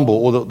to stumble,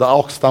 or the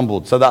ox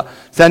stumbled. So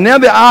now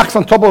the ark's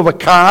on top of a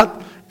cart,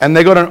 and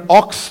they got an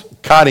ox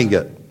carting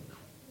it.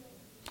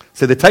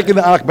 So they're taking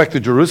the ark back to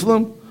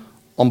Jerusalem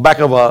on back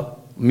of a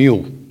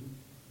mule,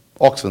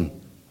 oxen.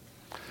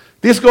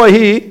 This guy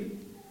here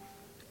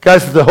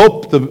goes to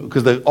help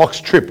because the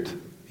ox tripped.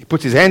 He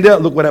puts his hand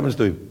out, look what happens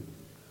to him.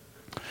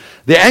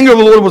 The anger of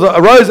the Lord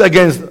arose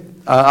against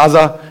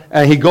Uzzah,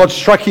 and God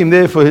struck him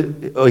there for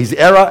his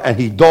error, and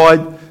he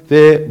died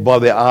there by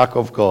the ark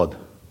of God.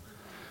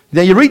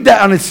 Now you read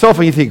that on itself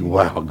and you think,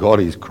 wow, God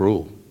is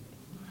cruel.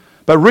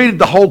 But read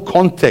the whole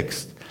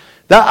context.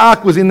 That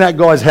ark was in that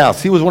guy's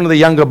house. He was one of the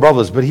younger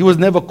brothers, but he was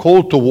never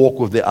called to walk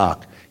with the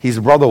ark. His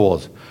brother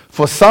was.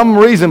 For some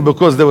reason,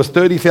 because there was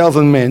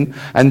 30,000 men,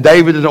 and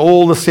David and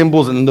all the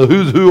symbols and the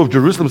who's who of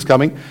Jerusalem's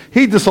coming,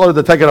 he decided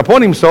to take it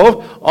upon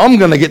himself. I'm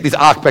going to get this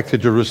ark back to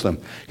Jerusalem.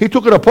 He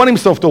took it upon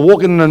himself to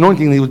walk in an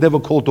anointing he was never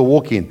called to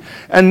walk in.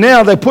 And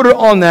now they put it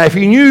on there. If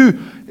he knew,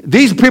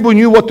 these people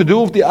knew what to do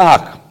with the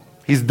ark.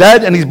 His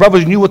dad and his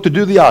brothers knew what to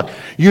do with the ark.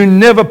 You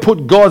never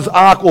put God's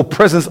ark or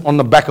presence on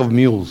the back of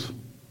mules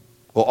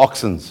or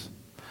oxens.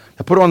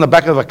 They put it on the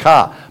back of a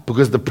car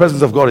because the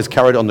presence of God is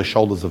carried on the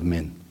shoulders of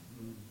men.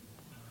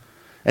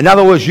 In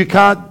other words, you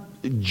can't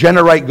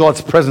generate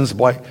God's presence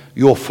by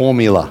your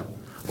formula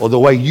or the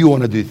way you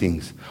want to do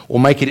things or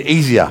make it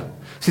easier.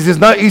 See, there's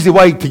no easy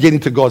way to get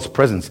into God's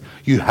presence.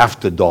 You have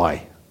to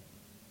die.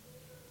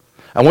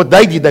 And what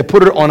they did, they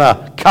put it on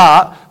a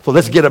cart for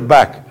let's get it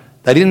back.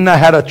 They didn't know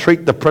how to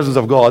treat the presence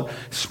of God,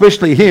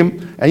 especially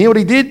him. And you know what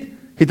he did?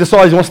 He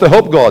decided he wants to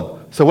help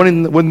God. So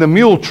when the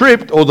mule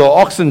tripped or the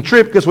oxen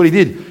tripped, guess what he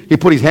did? He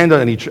put his hand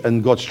on it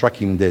and God struck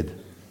him dead.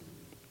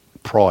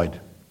 Pride.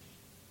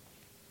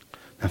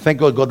 Now thank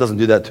God God doesn't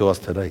do that to us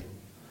today.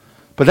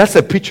 But that's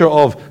a picture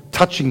of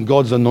touching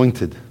God's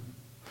anointed.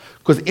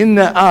 Because in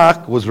the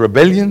ark was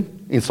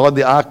rebellion. Inside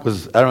the ark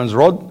was Aaron's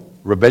rod,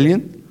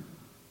 rebellion.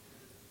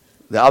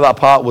 The other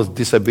part was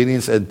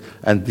disobedience,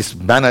 and this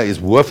manna is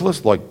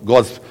worthless, like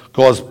God's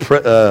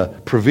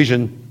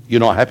provision you're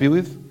not happy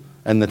with,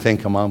 and the Ten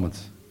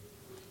Commandments.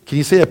 Can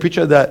you see a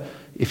picture that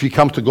if you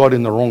come to God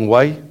in the wrong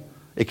way,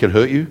 it can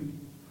hurt you?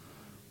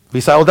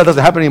 We say, oh, that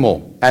doesn't happen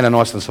anymore.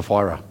 Ananias and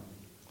Sapphira.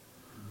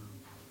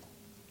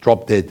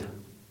 Drop dead.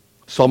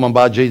 Simon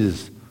Bar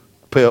Jesus.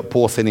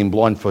 Paul sent him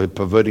blind for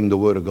perverting the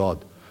word of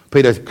God.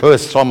 Peter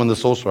cursed Simon the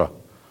sorcerer.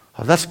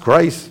 Oh, that's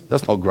grace.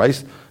 That's not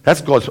grace. That's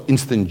God's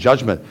instant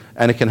judgment.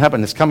 And it can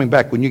happen. It's coming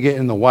back. When you get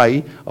in the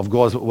way of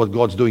what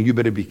God's doing, you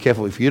better be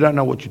careful. If you don't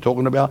know what you're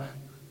talking about,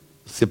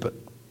 sip it.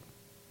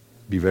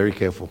 Be very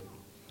careful.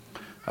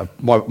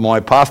 My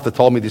pastor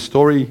told me this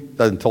story.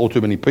 Doesn't tell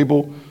too many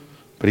people.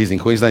 But he's in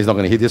Queensland. He's not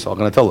going to hear this. So I'm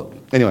going to tell it.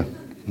 Anyway.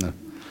 No.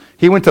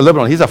 He went to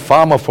Lebanon. He's a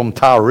farmer from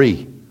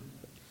Taree.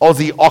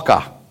 Aussie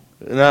Ocker.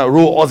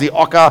 Real Aussie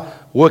Ocker.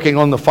 Working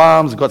on the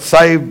farms, got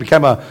saved,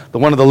 became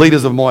one of the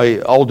leaders of my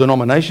old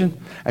denomination,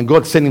 and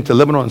God sent him to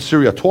Lebanon and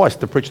Syria twice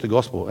to preach the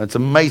gospel. And it's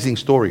an amazing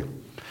story.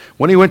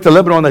 When he went to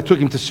Lebanon, they took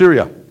him to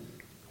Syria.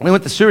 When he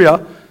went to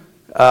Syria,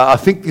 I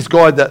think this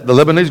guy, the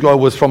Lebanese guy,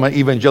 was from an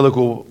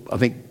evangelical, I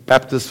think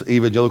Baptist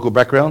evangelical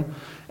background,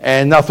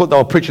 and I thought they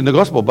were preaching the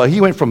gospel. But he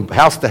went from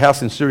house to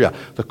house in Syria.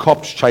 The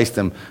cops chased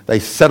him. They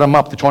set him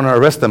up. They're trying to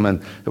arrest him.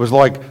 And it was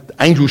like the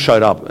angel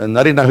showed up. And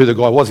they didn't know who the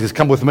guy was. He said,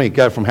 come with me.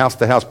 Go from house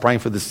to house praying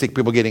for the sick,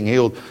 people getting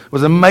healed. It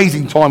was an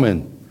amazing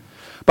timing.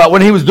 But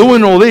when he was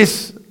doing all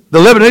this, the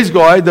Lebanese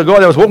guy, the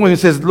guy that was walking with him,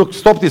 says, look,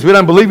 stop this. We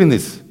don't believe in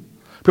this.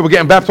 People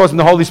getting baptized in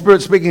the Holy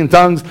Spirit, speaking in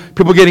tongues,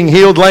 people getting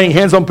healed, laying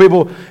hands on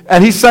people.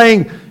 And he's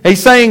saying,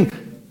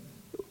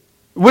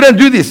 we don't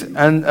do this.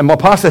 And my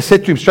pastor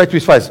said to him straight to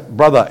his face,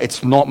 brother,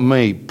 it's not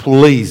me.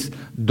 Please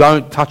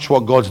don't touch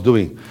what God's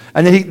doing.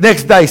 And then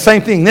next day,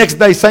 same thing. Next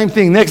day, same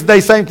thing. Next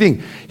day, same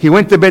thing. He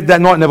went to bed that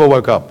night, never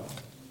woke up.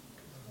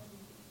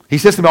 He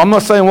says to me, I'm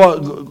not saying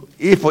what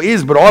if or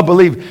is, but I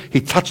believe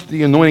he touched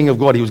the anointing of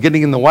God. He was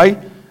getting in the way,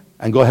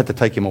 and God had to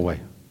take him away.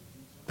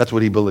 That's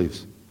what he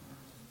believes.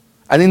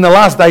 And in the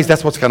last days,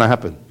 that's what's going to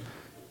happen.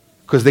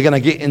 Because they're going to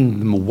get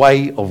in the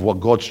way of what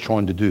God's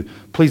trying to do.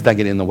 Please don't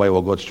get in the way of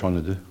what God's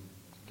trying to do.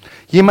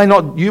 He might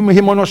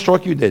not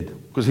strike you dead,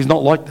 because he's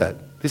not like that.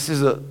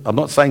 I'm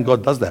not saying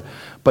God does that.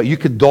 But you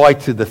could die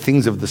to the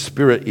things of the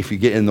Spirit if you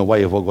get in the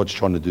way of what God's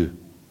trying to do.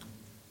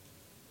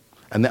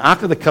 And the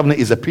Ark of the Covenant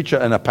is a picture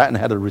and a pattern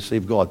how to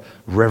receive God.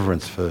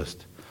 Reverence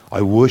first.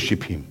 I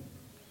worship him.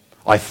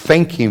 I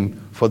thank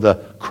him for the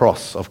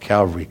cross of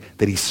Calvary,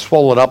 that he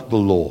swallowed up the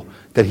law,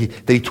 that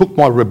he took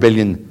my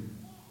rebellion,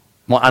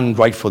 my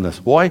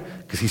ungratefulness. Why?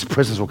 Because his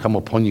presence will come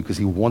upon you, because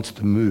he wants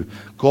to move.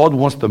 God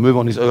wants to move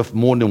on this earth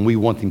more than we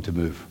want him to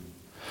move.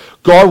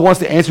 God wants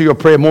to answer your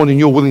prayer more than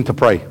you're willing to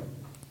pray.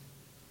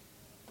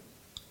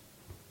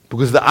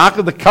 Because the Ark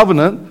of the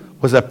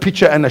Covenant was a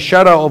picture and a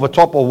shadow of a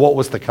top of what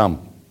was to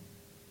come.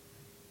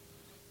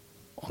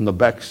 On the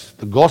backs.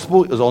 The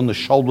gospel is on the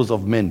shoulders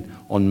of men,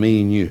 on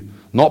me and you,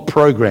 not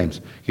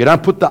programs. You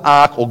don't put the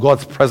ark or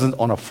God's presence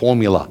on a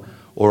formula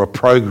or a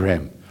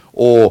program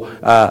or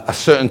a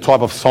certain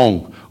type of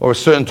song or a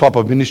certain type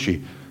of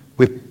ministry.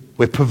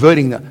 We're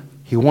perverting that.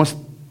 He wants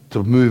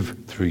to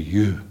move through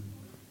you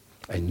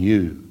and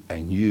you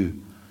and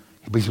you.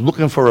 He's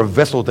looking for a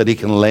vessel that he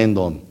can land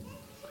on.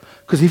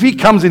 Because if he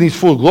comes in his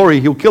full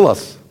glory, he'll kill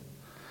us.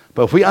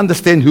 But if we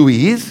understand who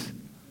he is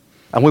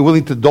and we're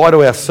willing to die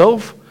to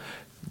ourselves,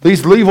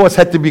 these Levites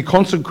had to be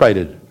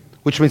consecrated,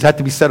 which means had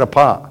to be set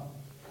apart.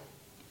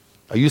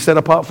 Are you set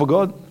apart for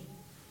God?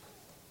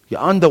 You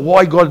wonder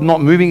why God not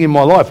moving in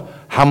my life.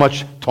 How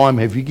much time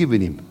have you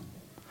given him?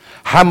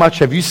 How much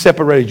have you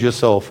separated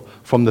yourself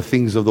from the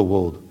things of the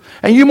world?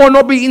 And you might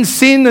not be in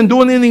sin and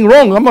doing anything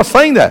wrong. I'm not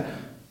saying that.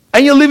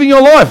 And you're living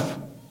your life.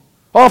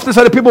 I often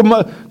say to people,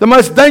 the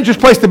most dangerous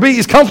place to be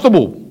is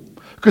comfortable.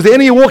 Because the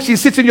enemy walks, he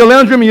sits in your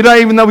lounge room and you don't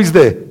even know he's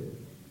there.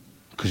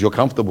 Because you're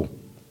comfortable.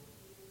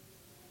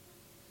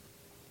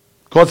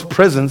 God's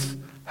presence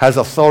has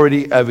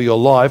authority over your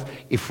life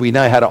if we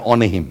know how to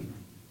honor him.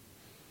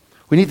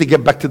 We need to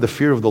get back to the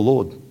fear of the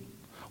Lord.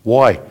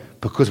 Why?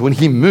 Because when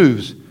he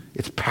moves,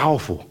 it's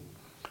powerful.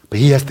 But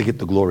he has to get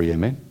the glory,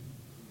 amen?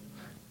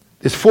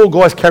 There's 4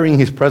 guys carrying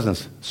his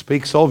presence.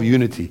 Speaks of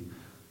unity.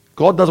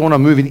 God doesn't want to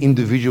move in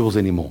individuals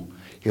anymore.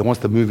 He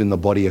wants to move in the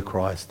body of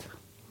Christ.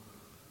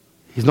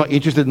 He's not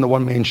interested in the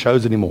one-man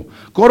shows anymore.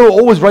 God will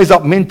always raise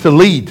up men to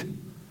lead.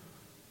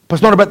 But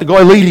it's not about the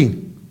guy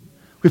leading.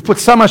 We've put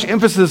so much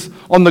emphasis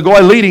on the guy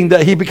leading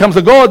that he becomes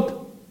a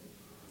god.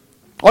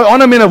 I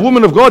honor men and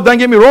women of God, don't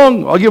get me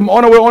wrong. I give them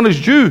honor where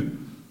honor's due.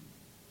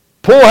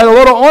 Paul had a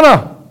lot of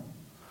honor.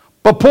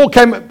 But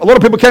a lot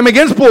of people came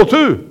against Paul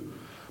too.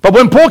 But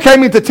when Paul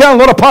came into town, a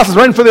lot of pastors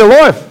ran for their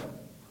life.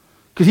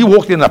 Because he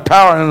walked in a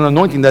power and an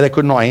anointing that they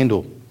could not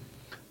handle.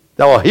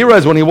 They were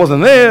heroes when he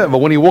wasn't there, but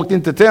when he walked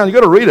into town, you've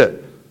got to read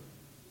it.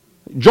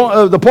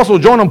 The Apostle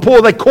John and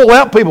Paul, they call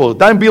out people.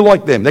 Don't be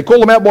like them. They call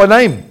them out by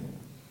name.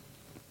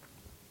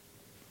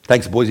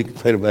 Thanks, boys. You can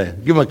say it there.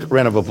 Give them a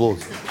round of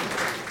applause.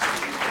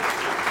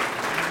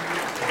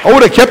 I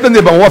would have kept them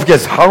there, but my wife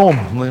gets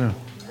home.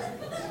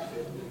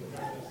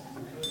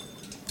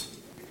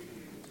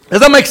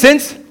 Does that make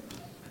sense?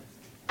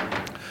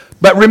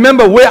 But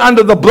remember, we're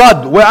under the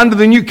blood. We're under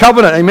the new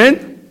covenant.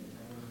 Amen?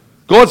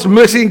 God's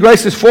mercy and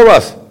grace is for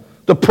us.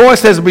 The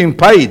price has been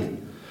paid.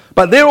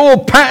 But they're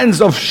all patterns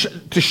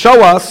to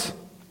show us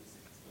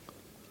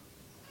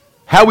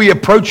how we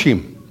approach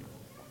him.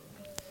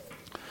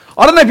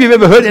 I don't know if you've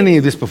ever heard any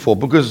of this before,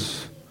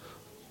 because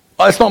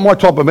it's not my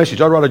type of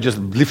message. I'd rather just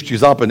lift you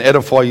up and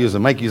edify you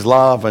and make you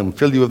laugh and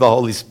fill you with the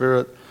Holy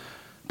Spirit.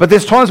 But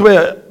there's times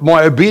where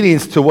my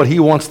obedience to what he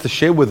wants to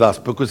share with us,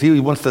 because he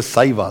wants to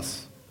save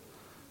us.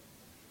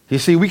 You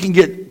see, we can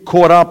get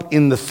caught up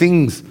in the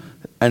things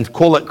and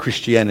call it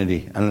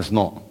Christianity, and it's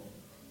not.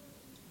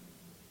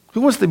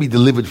 Who wants to be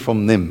delivered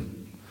from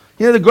them?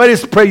 You know the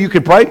greatest prayer you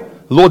can pray?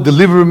 Lord,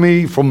 deliver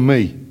me from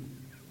me.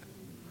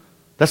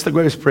 That's the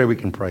greatest prayer we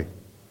can pray.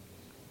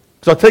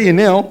 So I'll tell you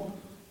now,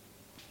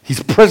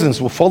 his presence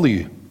will follow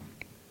you.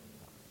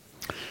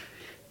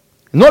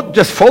 Not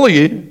just follow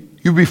you,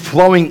 you'll be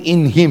flowing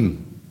in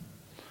him.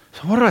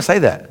 So why did I say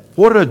that?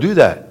 Why did I do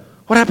that?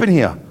 What happened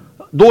here?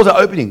 Doors are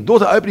opening.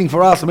 Doors are opening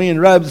for us, me and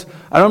Rabs.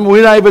 And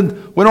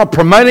we're not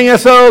promoting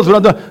ourselves.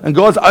 And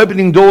God's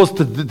opening doors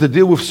to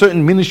deal with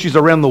certain ministries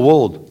around the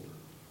world.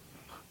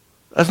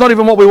 That's not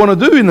even what we want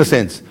to do in the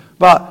sense.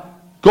 But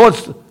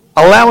God's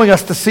allowing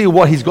us to see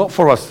what he's got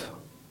for us.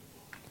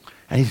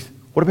 And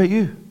what about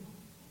you?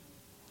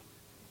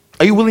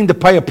 Are you willing to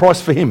pay a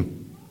price for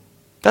him?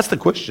 That's the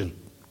question.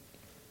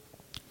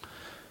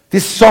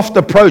 This soft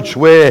approach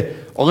where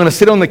I'm going to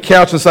sit on the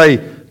couch and say,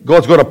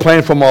 God's got a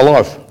plan for my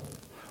life.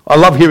 I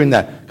love hearing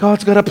that.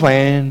 God's got a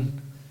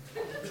plan.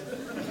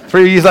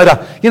 3 years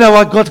later, you know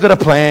what? God's got a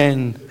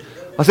plan.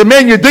 I said,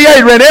 man, your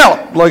DA ran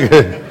out. Like,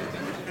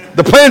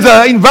 the plans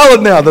are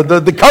invalid now.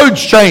 The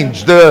code's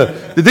changed.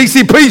 The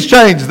DCP's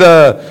changed.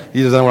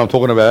 He doesn't know what I'm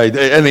talking about.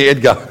 Only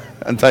Edgar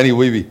and Tony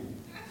Weavy.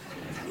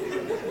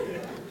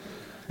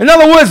 In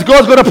other words,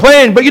 God's got a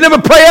plan, but you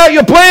never pray out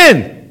your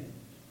plan.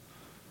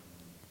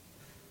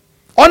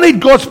 I need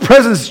God's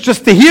presence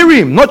just to hear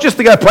him, not just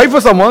to go pray for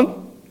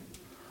someone.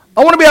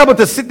 I want to be able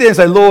to sit there and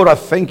say, Lord, I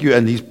thank you,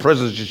 and his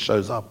presence just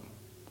shows up.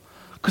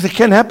 Because it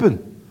can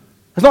happen.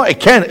 It's not it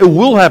can, it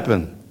will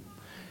happen.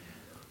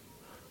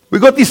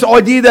 We've got this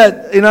idea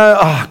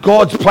that,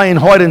 God's playing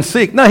hide and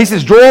seek. No, he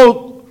says,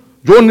 draw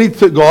near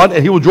to God,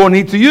 and he will draw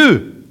near to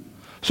you.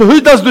 So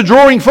who does the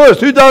drawing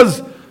first? Who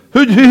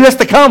has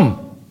to come?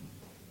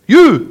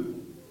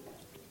 You.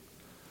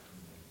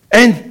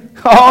 And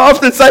I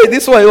often say it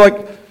this way,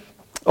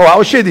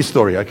 I'll share this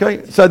story,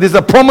 okay? So there's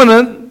a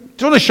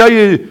prominent, I want to show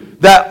you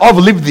that I've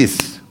lived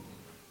this.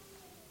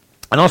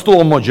 And I'm still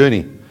on my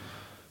journey.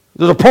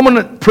 There's a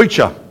prominent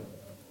preacher.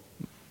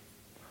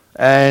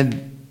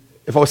 And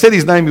if I said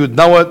his name, you would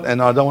know it,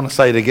 and I don't want to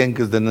say it again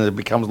because then it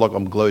becomes like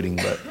I'm gloating.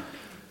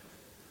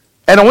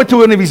 And I went to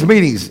one of his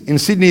meetings in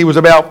Sydney. It was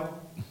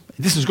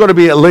this has got to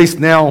be at least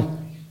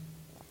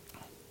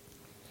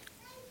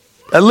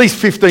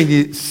 15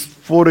 years,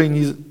 14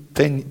 years,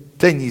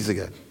 10 years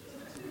ago.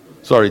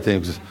 Sorry,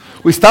 10 years.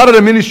 We started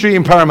a ministry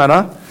in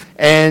Parramatta,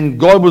 and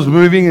God was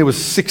moving. It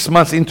was 6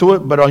 months into it,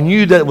 but I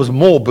knew that it was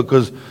more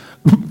because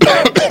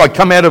I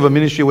come out of a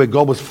ministry where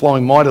God was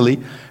flowing mightily,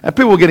 and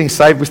people were getting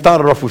saved. We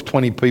started off with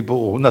 20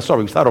 people. We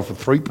started off with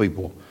 3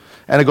 people,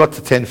 and it got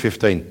to 10,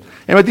 15.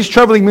 Anyway, this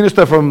travelling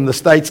minister from the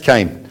States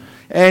came,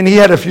 and he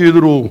had a few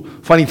little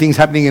funny things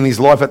happening in his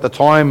life at the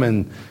time,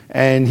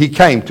 and he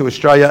came to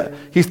Australia.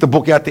 He used to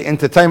book out the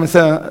entertainment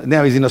centre.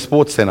 Now he's in a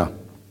sports centre.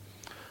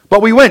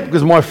 But we went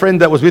because my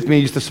friend that was with me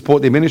used to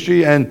support their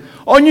ministry, and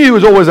I knew he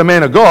was always a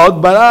man of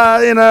God, but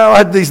I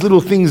had these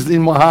little things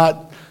in my heart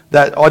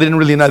that I didn't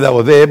really know they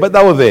were there, but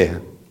they were there.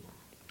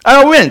 And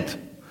I went.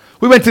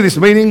 We went to this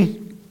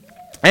meeting,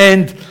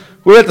 and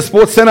we were at the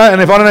sports centre,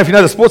 and if I don't know if you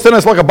know the sports centre,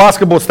 it's like a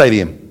basketball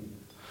stadium.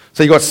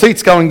 So you got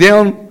seats going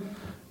down,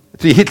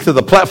 so you hit to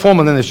the platform,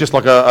 and then there's just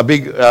like a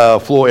big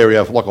floor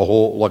area, like a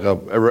hall, like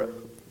a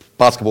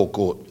basketball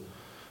court.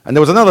 And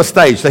there was another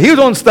stage. So he was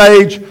on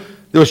stage,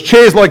 there was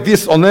chairs like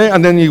this on there,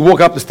 and then you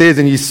walk up the stairs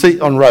and you sit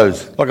on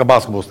rows, like a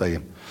basketball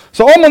stadium.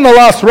 So I'm on the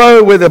last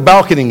row where the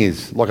balcony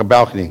is, like a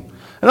balcony.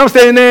 And I'm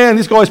standing there, and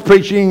this guy's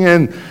preaching,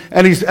 and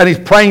he's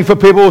praying for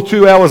people.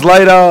 2 hours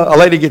later, a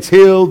lady gets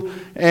healed,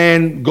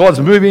 and God's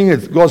moving.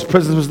 God's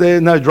presence was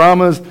there, no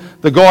dramas.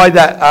 The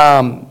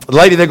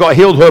lady that got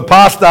healed, her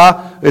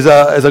pastor is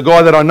a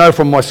guy that I know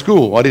from my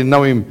school. I didn't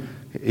know him.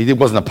 He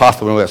wasn't a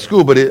pastor when we were at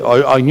school, but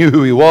I knew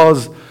who he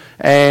was.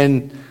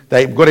 And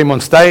they got him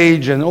on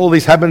stage, and all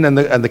this happened. And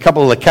the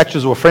couple of the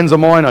catchers were friends of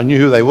mine. I knew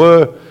who they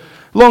were.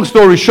 Long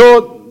story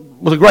short,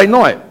 it was a great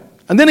night.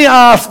 And then he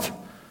asked.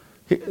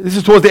 This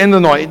is towards the end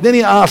of the night. Then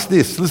he asked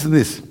this, listen to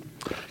this.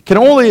 Can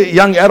all the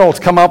young adults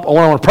come up? I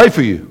want to pray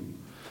for you.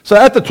 So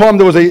at the time,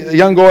 there was a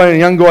young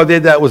guy there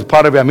that was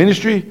part of our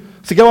ministry.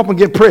 So go up and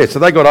get prayer. So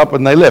they got up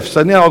and they left.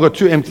 So now I've got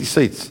 2 empty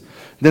seats.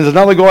 There's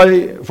another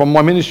guy from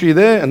my ministry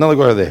there, another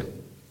guy there.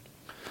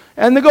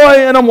 And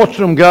I'm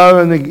watching him go,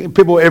 and the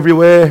people are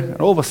everywhere.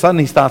 And all of a sudden,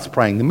 he starts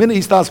praying. The minute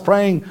he starts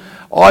praying,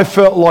 I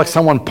felt like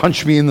someone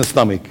punched me in the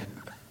stomach.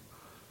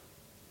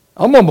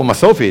 I'm on by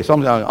myself here. So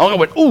I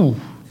went, ooh.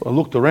 I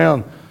looked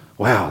around.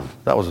 Wow.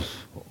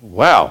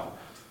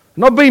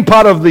 Not being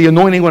part of the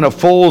anointing when it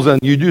falls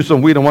and you do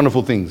some weird and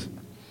wonderful things.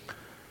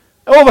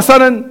 All of a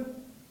sudden,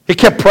 he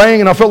kept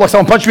praying, and I felt like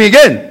someone punched me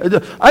again.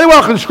 The only way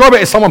I can describe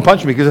it is someone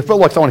punched me, because it felt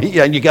like someone hit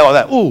you and you go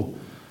like that. Ooh.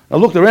 I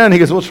looked around, and he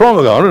goes, what's wrong?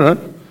 I go, I don't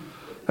know.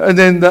 And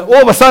then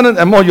all of a sudden,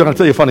 and mind you, I'm going to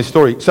tell you a funny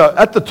story. So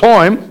at the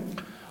time,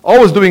 I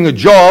was doing a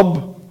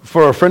job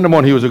for a friend of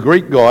mine. He was a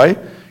Greek guy.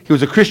 He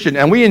was a Christian,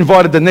 and we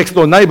invited the next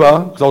door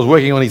neighbour, because I was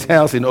working on his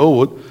house in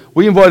Earlwood.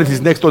 We invited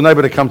his next door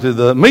neighbour to come to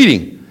the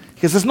meeting.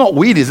 He goes, it's not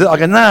weird, is it? I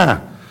go, nah.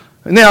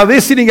 Now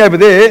they're sitting over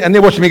there, and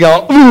they're watching me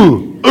go,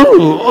 ooh,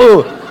 ooh,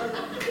 ooh.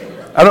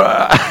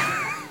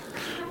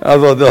 I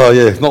thought, oh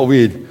yeah, it's not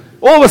weird.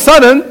 All of a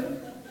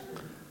sudden,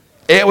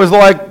 it was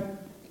like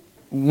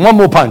one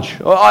more punch.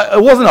 It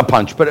wasn't a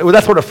punch, but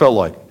that's what it felt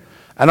like.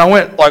 And I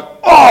went like,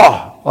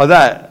 oh, like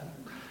that.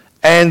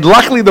 And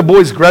luckily the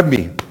boys grabbed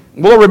me.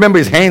 Well, I remember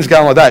his hands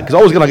going like that, because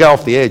I was going to go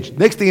off the edge.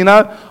 Next thing you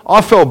know,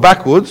 I fell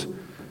backwards.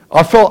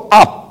 I fell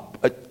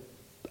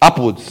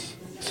upwards.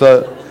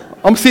 So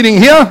I'm sitting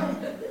here.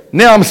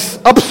 Now I'm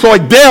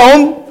upside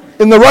down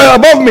in the row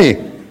above me.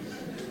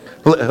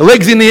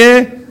 Legs in the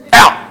air,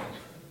 out.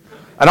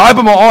 And I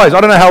opened my eyes.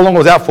 I don't know how long I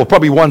was out for,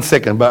 probably 1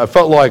 second, but it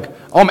felt like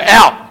I'm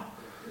out.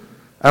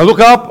 And I look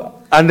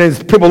up, and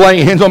there's people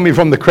laying hands on me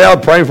from the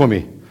crowd praying for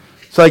me.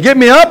 So they get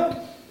me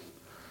up,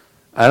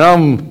 and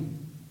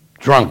I'm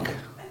drunk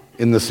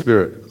in the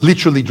spirit,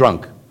 literally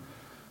drunk.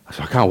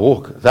 So I can't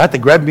walk. So I had to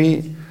grab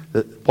me.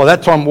 By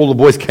that time, all the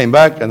boys came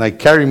back and they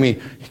carried me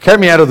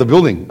out of the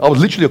building. I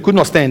could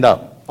not stand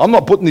up. I'm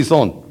not putting this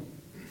on.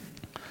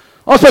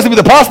 I'm supposed to be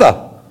the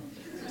pastor.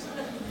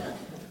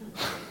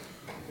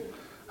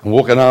 I'm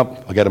walking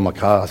up, I get in my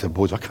car, I said,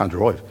 boys, I can't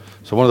drive.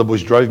 So one of the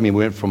boys drove me,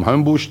 we went from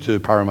Homebush to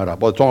Parramatta.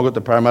 By the time I got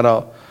to Parramatta,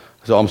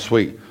 I said, I'm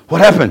sweet. What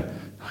happened?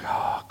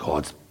 Like,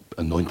 God's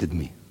anointed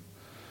me.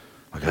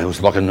 Okay, it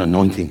was like an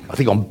anointing. I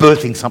think I'm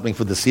birthing something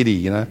for the city,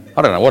 you know.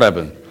 I don't know what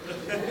happened.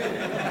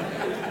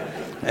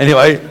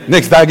 Anyway,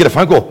 next day I get a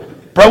phone call.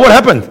 Bro, what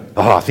happened?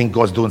 I think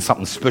God's doing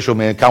something special,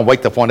 man. Can't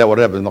wait to find out what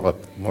happened. I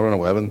don't know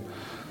what happened.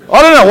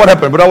 I don't know what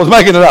happened, but I was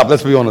making it up,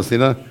 let's be honest, you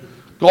know.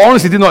 I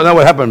honestly did not know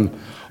what happened.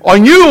 I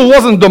knew it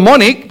wasn't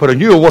demonic, but I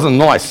knew it wasn't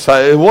nice. So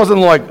it wasn't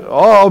like,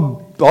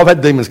 I've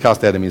had demons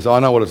cast out of me, so I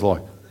know what it's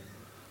like.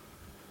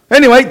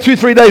 Anyway,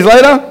 2-3 days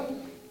later,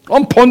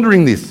 I'm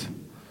pondering this.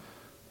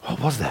 What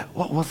was that?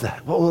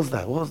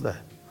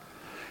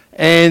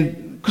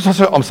 And because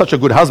I'm such a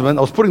good husband,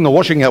 I was putting the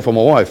washing out for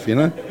my wife, you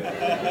know.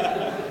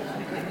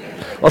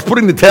 I was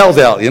putting the towels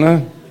out, you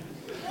know,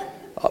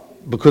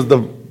 because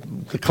the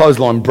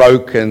clothesline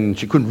broke and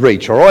she couldn't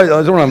reach, all right?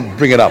 I don't want to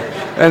bring it up.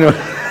 Anyway.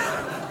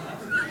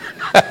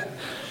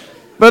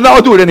 But no,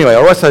 I'll do it anyway,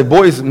 all right? So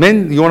boys,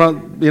 men, you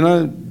want to, you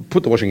know,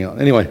 put the washing out.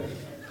 Anyway,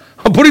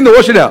 I'm putting the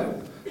washing out,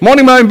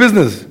 minding my own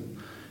business.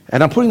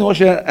 And I'm putting the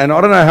washing out, and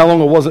I don't know how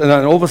long it was, and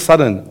then all of a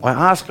sudden, I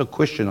asked a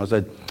question. I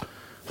said,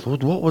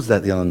 Lord, what was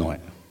that the other night?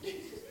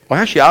 I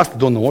actually asked it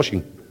during the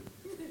washing.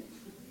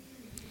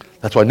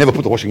 That's why I never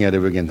put the washing out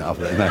ever again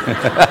after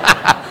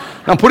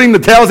that. I'm putting the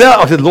towels out.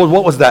 I said, Lord,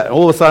 what was that? And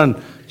all of a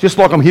sudden, just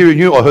like I'm hearing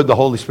you, I heard the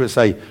Holy Spirit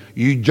say,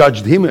 you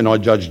judged him and I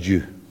judged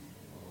you.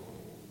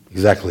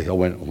 Exactly. I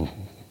went, oh.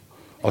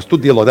 I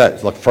stood there like that.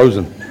 It's like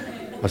frozen.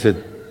 I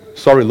said,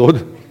 sorry,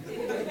 Lord.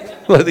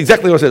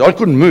 Exactly what I said. I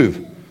couldn't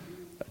move.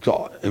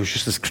 So it was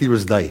just as clear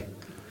as day.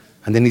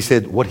 And then he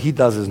said, what he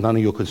does is none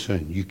of your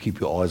concern. You keep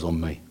your eyes on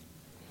me.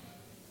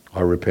 I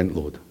repent,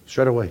 Lord.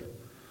 Straight away.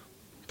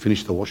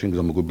 Finished the washing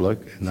because I'm a good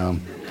bloke. And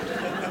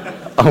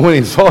I went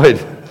inside.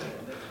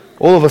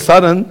 All of a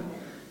sudden,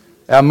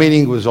 our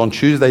meeting was on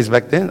Tuesdays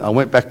back then. I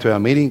went back to our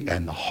meeting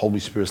and the Holy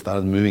Spirit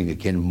started moving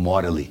again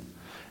mightily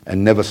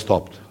and never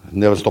stopped.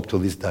 Never stopped till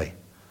this day.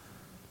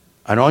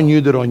 And I knew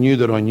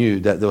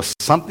that there was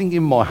something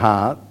in my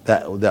heart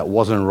that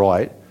wasn't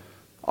right.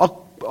 I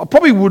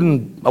probably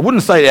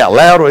wouldn't say it out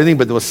loud or anything,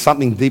 but there was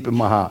something deep in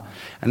my heart.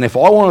 And if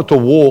I wanted to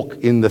walk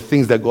in the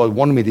things that God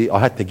wanted me to, I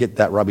had to get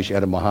that rubbish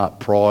out of my heart.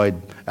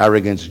 Pride,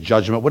 arrogance,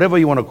 judgment, whatever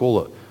you want to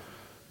call it.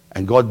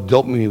 And God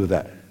dealt with me with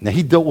that. Now,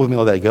 he dealt with me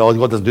like that. You go, oh,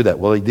 God doesn't do that.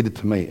 Well, he did it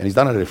to me, and he's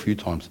done it a few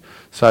times.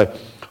 So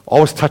I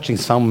was touching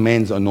some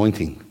man's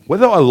anointing.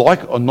 Whether I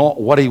like or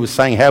not what he was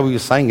saying, how he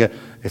was saying it,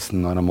 it's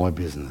none of my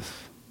business.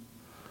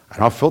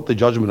 And I felt the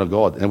judgment of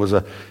God. And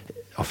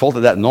I felt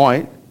it that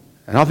night,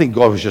 and I think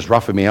God was just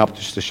roughing me up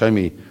just to show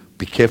me,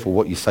 be careful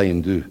what you say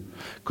and do.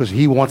 Because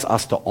he wants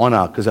us to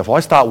honor. Because if I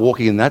start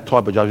walking in that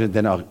type of judgment,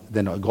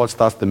 then God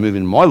starts to move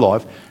in my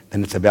life,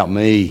 then it's about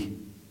me.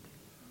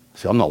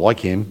 See, I'm not like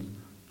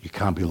him. You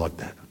can't be like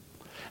that.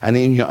 And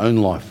in your own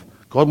life,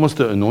 God wants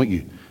to anoint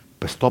you.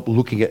 But stop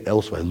looking at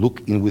elsewhere.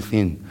 Look in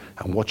within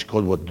and watch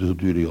God what to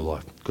do to your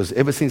life. Because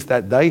ever since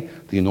that day,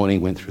 the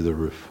anointing went through the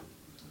roof.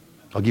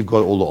 I'll give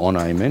God all the honor.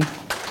 Amen.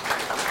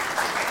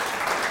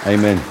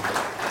 Amen.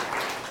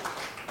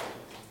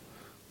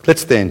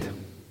 Let's stand.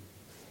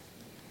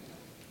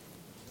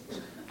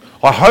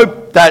 I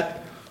hope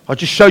that I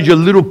just showed you a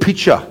little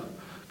picture,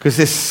 because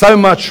there's so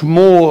much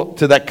more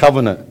to that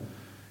covenant.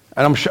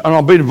 And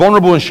I've been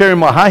vulnerable and sharing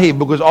my heart here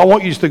because I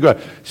want you to grow.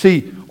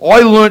 See, I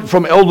learned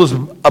from elders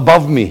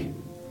above me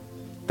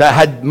that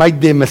had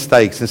made their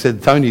mistakes and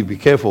said, Tony, be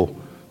careful,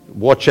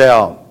 watch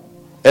out,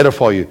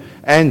 edify you.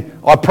 And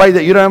I pray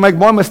that you don't make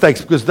my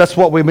mistakes, because that's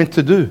what we're meant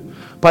to do.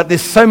 But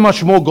there's so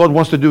much more God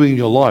wants to do in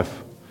your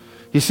life.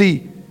 You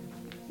see,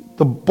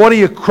 the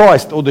body of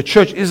Christ or the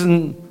church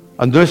isn't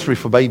a nursery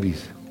for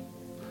babies.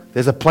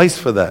 There's a place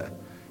for that.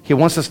 He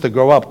wants us to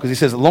grow up, because he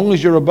says, as long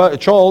as you're a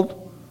child,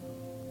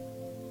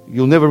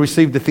 you'll never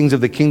receive the things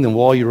of the kingdom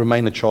while you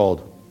remain a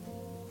child.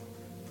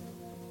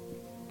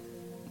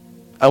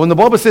 And when the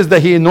Bible says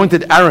that he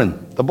anointed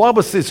Aaron, the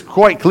Bible says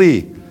quite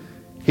clear,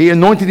 he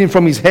anointed him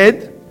from his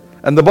head,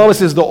 and the Bible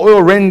says the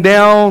oil ran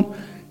down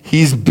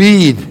his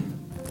beard,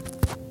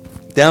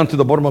 down to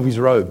the bottom of his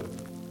robe.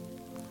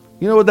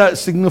 You know what that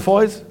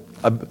signifies?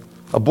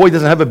 A boy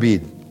doesn't have a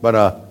beard, but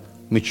a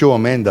mature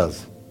man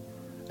does.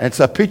 And it's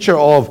a picture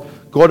of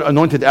God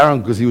anointed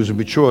Aaron because he was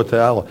mature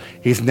to Allah.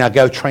 He's now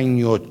go train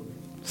your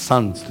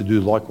sons to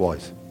do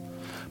likewise.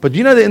 But do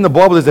you know that in the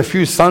Bible there's a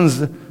few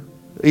sons,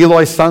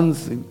 Eli's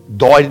sons,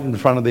 died in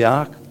front of the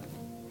ark?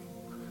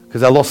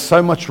 Because they lost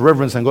so much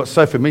reverence and got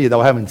so familiar they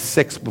were having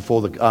sex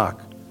before the ark.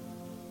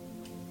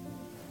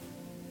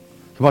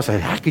 You might say,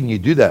 how can you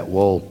do that?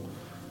 Well,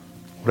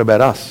 what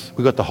about us?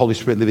 We've got the Holy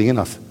Spirit living in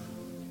us.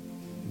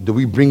 Do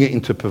we bring it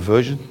into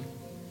perversion?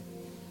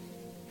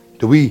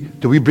 Do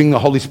we bring the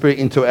Holy Spirit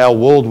into our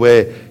world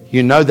where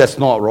you know that's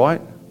not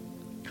right?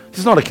 This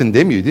is not to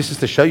condemn you. This is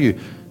to show you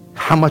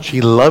how much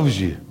he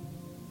loves you.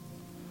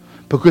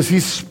 Because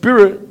his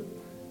spirit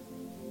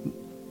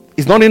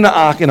is not in the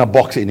ark in a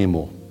box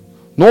anymore.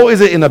 Nor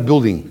is it in a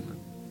building.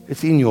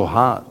 It's in your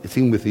heart. It's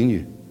within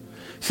you.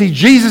 See,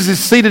 Jesus is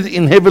seated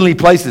in heavenly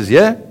places,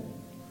 yeah?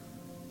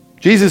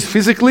 Jesus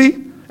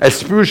physically and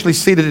spiritually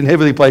seated in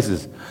heavenly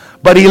places.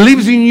 But he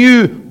lives in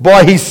you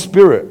by his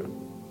spirit.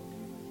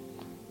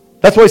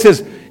 That's why he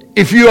says,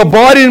 if you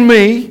abide in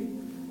me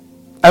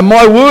and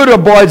my word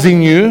abides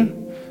in you,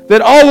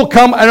 then I will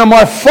come and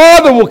my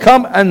Father will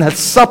come and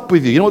sup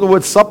with you. You know what the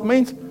word sup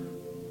means?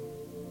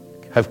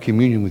 Have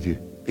communion with you.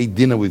 Eat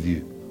dinner with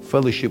you.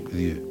 Fellowship with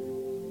you.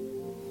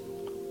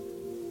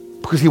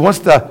 Because he wants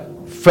to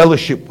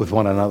fellowship with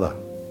one another.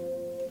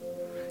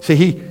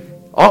 See,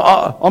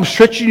 I'm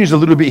stretching you a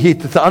little bit here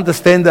to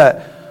understand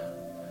that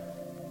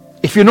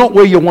if you're not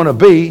where you want to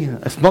be,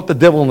 it's not the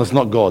devil and it's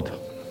not God.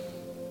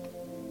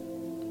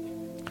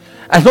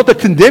 And it's not to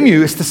condemn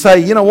you, it's to say,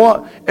 you know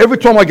what? Every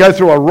time I go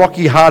through a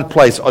rocky, hard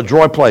place, a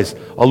dry place,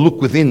 I look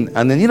within.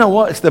 And then, you know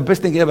what? It's the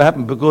best thing that ever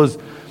happened because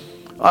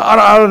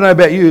I don't know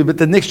about you, but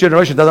the next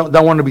generation don't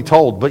want to be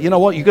told. But you know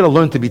what? You've got to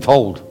learn to be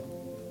told.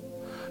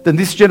 Then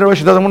this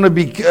generation doesn't want to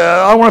be,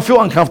 I don't want to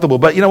feel uncomfortable.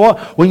 But you know what?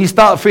 When you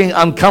start feeling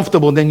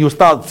uncomfortable, then you'll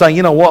start saying,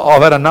 you know what?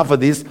 I've had enough of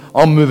this.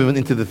 I'm moving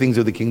into the things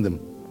of the kingdom.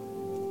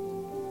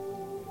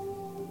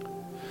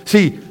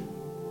 See,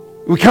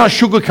 we can't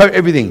sugarcoat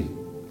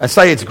everything and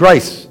say it's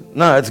grace.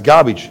 No, it's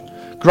garbage.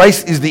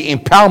 Grace is the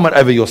empowerment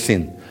over your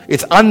sin.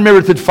 It's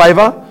unmerited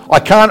favor.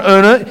 I can't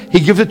earn it. He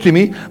gives it to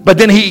me. But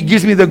then he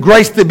gives me the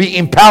grace to be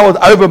empowered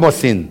over my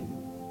sin.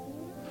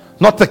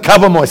 Not to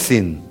cover my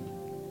sin.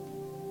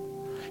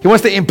 He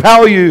wants to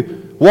empower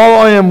you.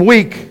 While I am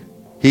weak,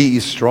 he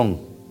is strong.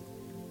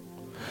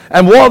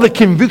 And while the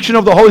conviction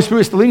of the Holy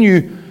Spirit is still in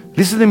you,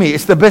 listen to me,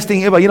 it's the best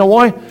thing ever. You know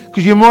why?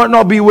 Because you might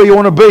not be where you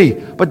want to be.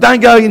 But don't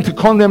go into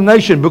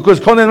condemnation, because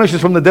condemnation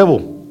is from the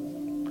devil.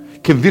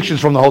 Convictions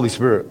from the Holy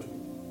Spirit.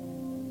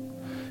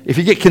 If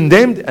you get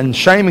condemned and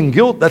shame and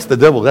guilt, that's the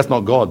devil. That's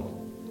not God.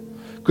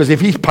 Because if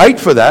he's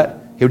paid for that,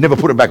 he'll never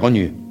put it back on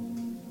you.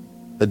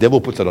 The devil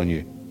puts it on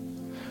you.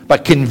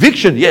 But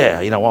conviction,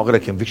 yeah, you know, I've got a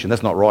conviction.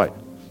 That's not right.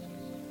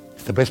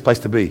 It's the best place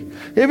to be.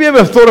 Have you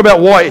ever thought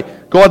about why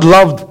God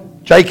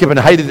loved Jacob and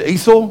hated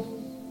Esau?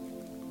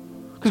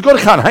 Because God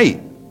can't hate.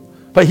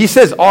 But he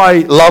says, I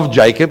loved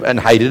Jacob and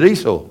hated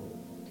Esau.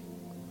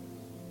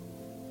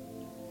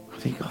 I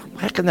think, oh,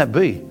 how can that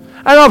be?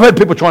 And I've had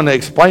people trying to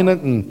explain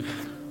it, and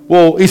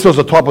well, Esau's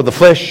a type of the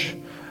flesh,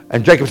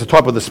 and Jacob's a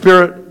type of the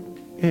spirit.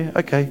 Yeah,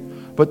 okay.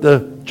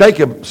 But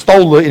Jacob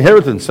stole the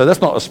inheritance, so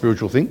that's not a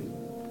spiritual thing.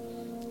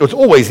 It was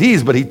always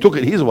his, but he took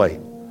it his way.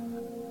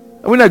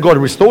 And we know God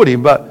restored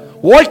him, but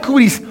why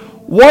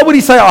would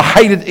he say, I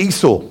hated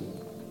Esau?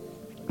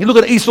 You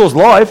look at Esau's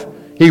life,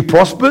 he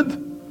prospered,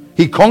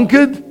 he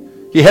conquered,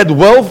 he had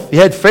wealth, he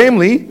had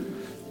family,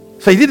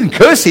 so he didn't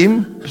curse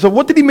him. So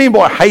what did he mean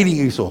by hating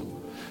Esau?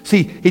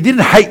 See, he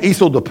didn't hate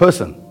Esau the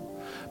person,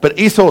 but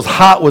Esau's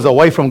heart was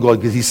away from God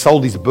because he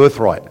sold his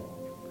birthright.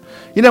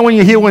 You know when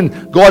you hear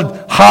when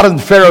God hardened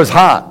Pharaoh's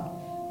heart?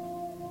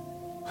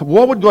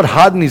 Why would God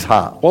harden his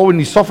heart? Why wouldn't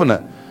he soften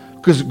it?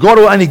 Because God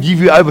will only give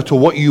you over to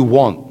what you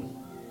want.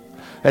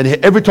 And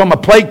every time a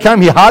plague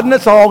came, he hardened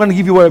it, so I'm going to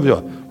give you whatever you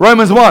want.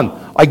 Romans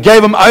 1, I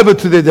gave them over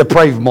to their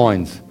depraved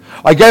minds.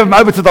 I gave them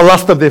over to the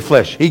lust of their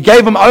flesh. He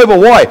gave them over.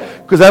 Why?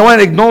 Because they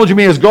won't acknowledge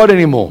me as God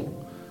anymore.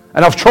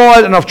 And I've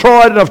tried and I've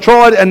tried and I've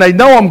tried, and they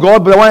know I'm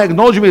God, but they won't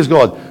acknowledge me as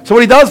God. So what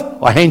he does,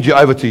 I hand you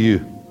over to you.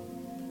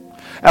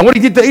 And what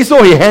he did to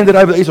Esau, he handed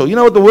over to Esau. You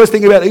know what the worst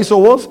thing about Esau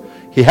was?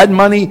 He had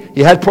money,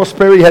 he had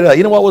prosperity,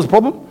 you know what was the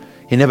problem?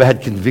 He never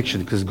had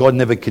conviction, because God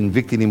never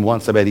convicted him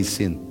once about his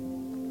sin.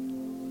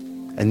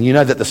 And you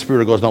know that the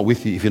Spirit of God's not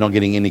with you if you're not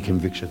getting any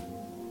conviction.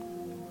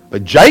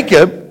 But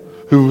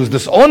Jacob, who was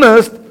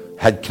dishonest,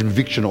 had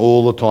conviction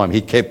all the time.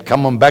 He kept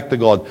coming back to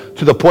God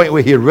to the point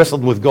where he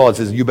wrestled with God,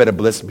 says, you better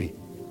bless me.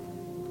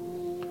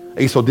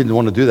 Esau didn't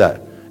want to do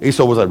that.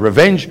 Esau was like,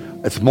 revenge,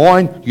 it's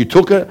mine, you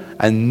took it,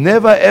 and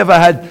never ever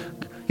had,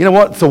 you know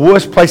what? It's the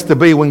worst place to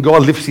be when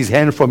God lifts his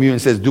hand from you and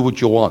says, do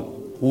what you want.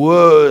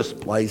 Worst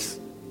place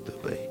to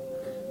be.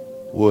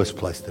 Worst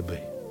place to be.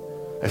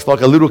 It's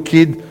like a little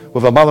kid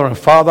with a mother and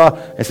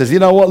father and says, you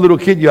know what, little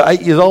kid, you're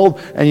 8 years old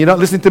and you're not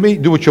listening to me,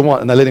 do what you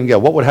want. And they let him go.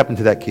 What would happen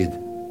to that kid?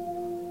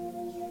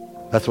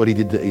 That's what he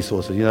did to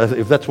Esau. So, you know,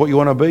 if that's what you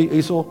want to be,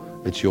 Esau,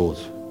 it's yours.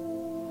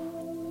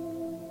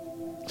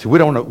 See, we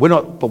don't want to, we're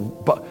not,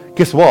 but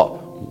guess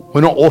what?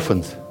 We're not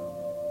orphans.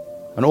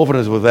 An orphan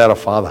is without a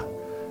father.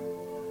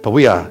 But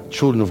we are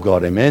children of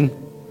God, amen?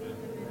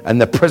 And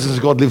the presence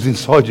of God lives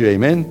inside you,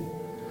 amen?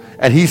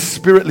 And his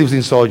Spirit lives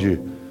inside you.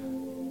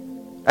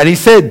 And he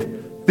said,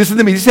 listen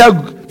to me, this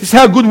is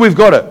how good we've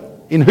got it.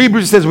 In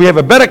Hebrews it says we have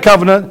a better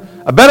covenant,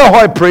 a better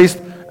high priest,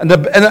 and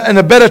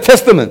a better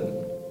testament.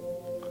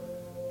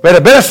 We had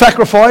a better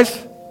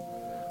sacrifice.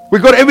 We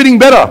got everything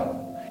better.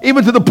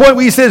 Even to the point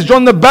where he says,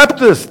 John the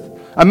Baptist,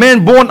 a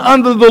man born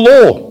under the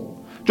law.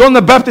 John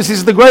the Baptist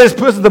is the greatest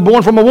person to be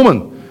born from a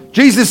woman.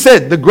 Jesus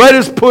said, the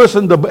greatest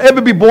person to ever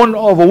be born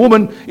of a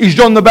woman is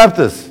John the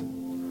Baptist.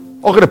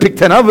 I could have picked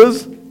 10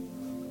 others,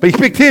 but he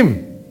picked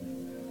him.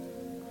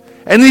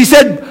 And he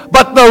said,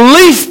 but the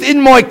least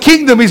in my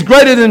kingdom is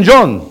greater than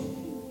John.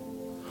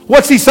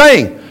 What's he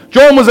saying?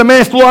 John was a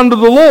man still under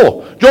the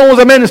law. John was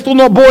a man who's still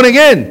not born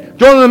again.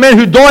 John was a man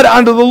who died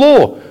under the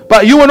law.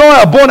 But you and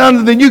I are born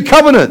under the new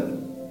covenant.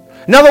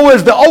 In other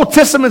words, the Old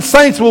Testament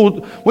saints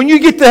will, when you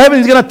get to heaven,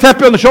 he's going to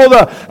tap you on the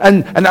shoulder,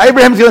 and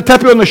Abraham's going to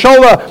tap you on the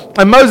shoulder,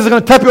 and Moses is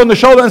going to tap you on the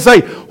shoulder and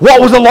say, what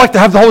was it like to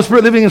have the Holy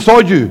Spirit living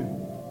inside you?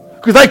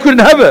 Because they couldn't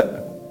have it.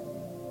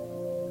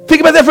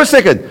 Think about that for a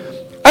second.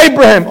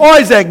 Abraham,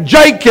 Isaac,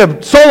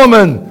 Jacob,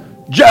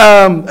 Solomon, Joseph,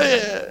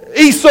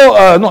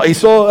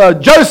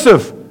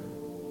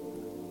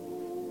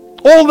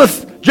 all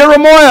this,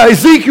 Jeremiah,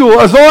 Ezekiel,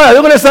 Isaiah,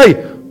 they're going to say,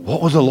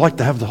 what was it like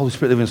to have the Holy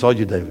Spirit live inside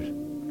you, David?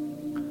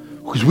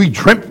 Because we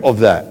dreamt of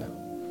that.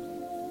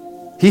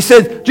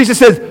 Jesus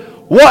said,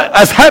 what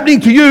is happening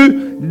to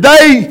you,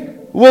 they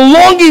were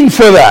longing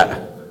for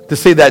that, to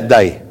see that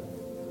day.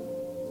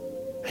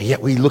 And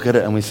yet we look at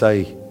it and we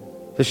say,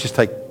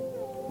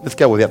 let's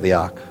go without the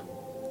ark.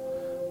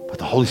 But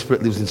the Holy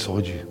Spirit lives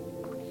inside you.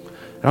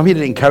 And I'm here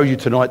to encourage you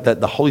tonight that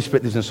the Holy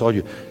Spirit lives inside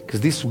you, because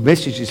this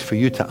message is for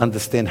you to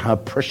understand how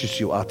precious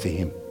you are to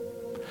Him,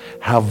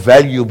 how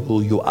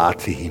valuable you are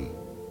to Him.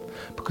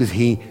 Because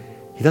He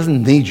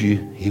doesn't need you,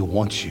 He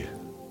wants you.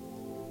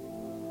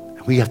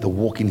 And we have to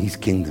walk in His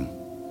kingdom.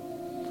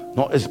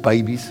 Not as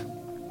babies.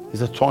 There's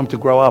a time to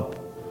grow up.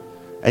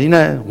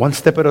 And one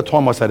step at a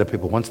time, I say to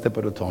people, one step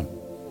at a time.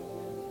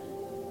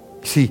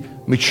 You see,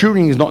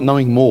 maturing is not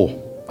knowing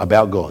more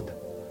about God.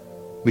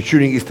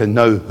 Maturing is to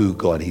know who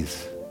God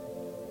is.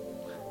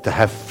 To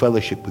have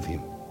fellowship with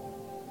Him.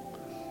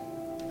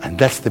 And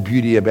that's the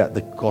beauty about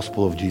the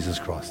gospel of Jesus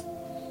Christ.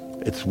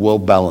 It's well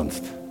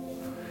balanced.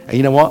 And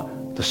you know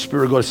what? The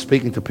Spirit of God is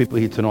speaking to people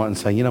here tonight and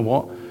saying, you know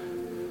what?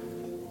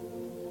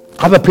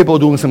 Other people are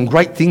doing some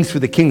great things for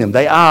the kingdom.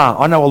 They are.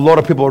 I know a lot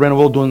of people around the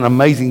world doing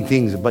amazing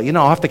things. But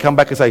I have to come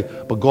back and say,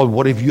 but God,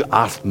 what have you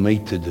asked me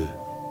to do?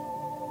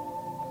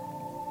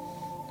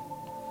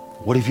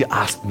 What have you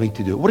asked me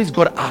to do? What has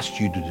God asked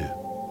you to do?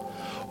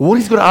 What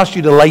has God asked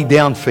you to lay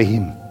down for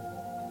Him?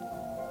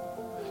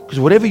 Because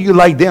whatever you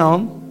lay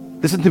down,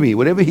 listen to me,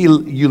 whatever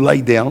you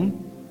lay down,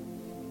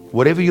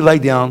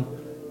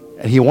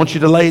 and He wants you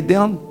to lay it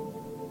down,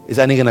 is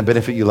only going to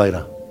benefit you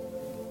later.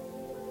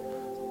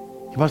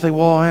 You might say,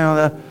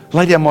 well,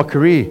 lay down my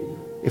career.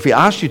 If He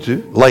asks you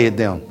to, lay it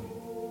down.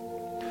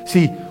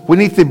 See, we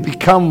need to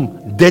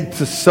become dead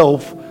to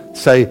self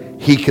so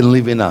He can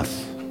live in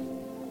us.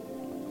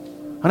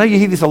 I know you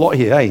hear this a lot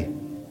here, eh?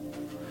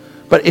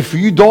 But if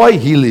you die,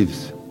 He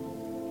lives.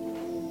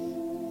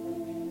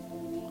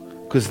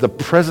 Because the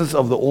presence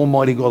of the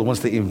Almighty God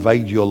wants to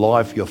invade your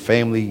life, your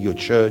family, your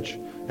church,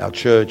 our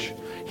church.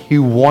 He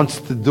wants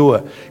to do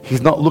it.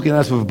 He's not looking at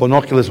us with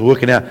binoculars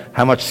working out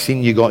how much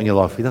sin you got in your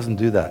life. He doesn't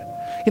do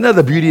that. You know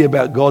the beauty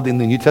about God in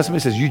the New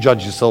Testament? It says you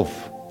judge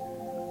yourself.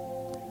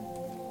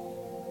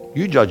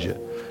 You judge it.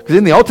 Because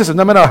in the Old Testament,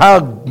 no matter how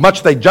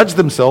much they judged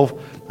themselves,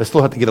 they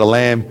still had to get a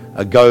lamb,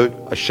 a goat,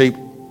 a sheep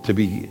to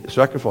be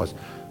sacrificed.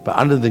 But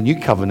under the new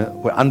covenant,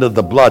 we're under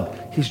the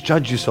blood. He's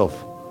judged yourself.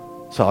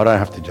 So I don't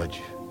have to judge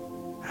you.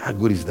 How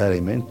good is that,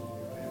 amen?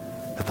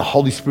 That the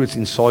Holy Spirit's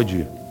inside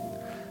you.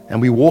 And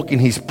we walk in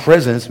His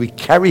presence. We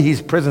carry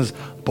His presence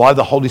by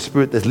the Holy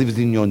Spirit that lives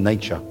in your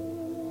nature.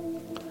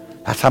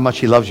 That's how much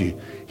He loves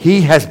you.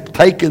 He has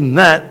taken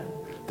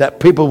that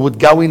people would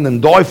go in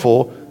and die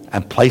for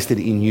and placed it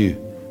in you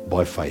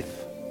by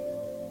faith.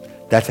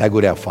 That's how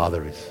good our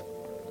Father is.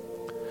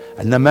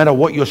 And no matter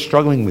what you're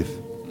struggling with,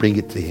 bring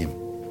it to Him.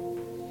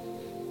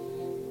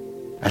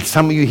 And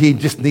some of you here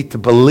just need to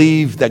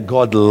believe that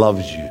God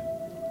loves you.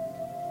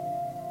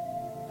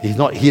 He's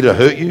not here to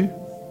hurt you.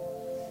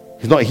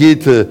 He's not here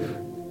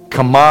to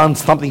command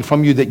something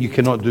from you that you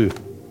cannot do.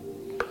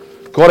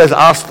 God has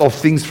asked of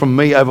things from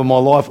me over my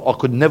life. I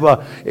could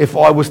never, if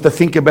I was to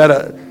think about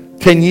it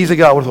 10 years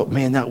ago, I would have thought,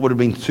 man, that would have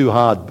been too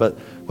hard. But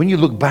when you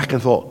look back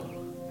and thought,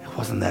 it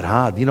wasn't that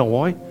hard. You know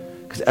why?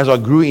 Because as I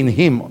grew in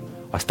Him,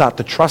 I start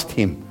to trust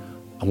Him.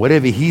 And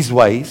whatever His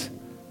ways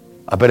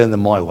are better than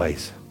my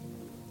ways.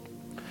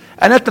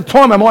 And at the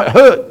time, it might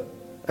hurt.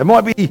 It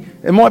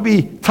might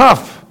be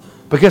tough.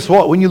 But guess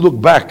what? When you look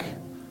back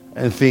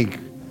and think,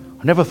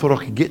 I never thought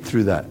I could get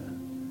through that.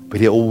 But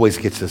He always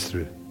gets us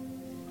through.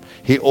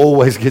 He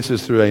always gets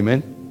us through,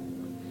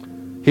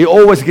 amen? He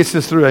always gets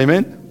us through,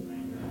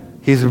 amen?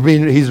 He's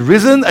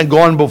risen and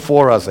gone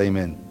before us,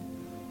 amen?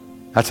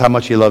 That's how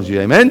much He loves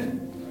you,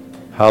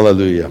 amen?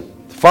 Hallelujah.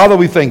 Father,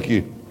 we thank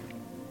You.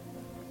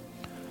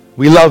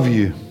 We love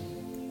You.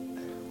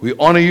 We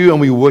honor You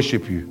and we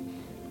worship You.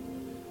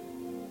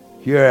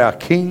 You're our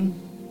King.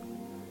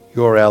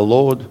 You're our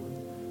Lord.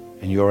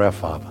 And You're our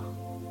Father.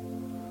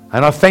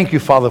 And I thank You,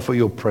 Father, for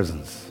Your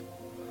presence.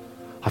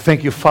 I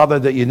thank You, Father,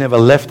 that You never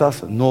left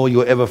us, nor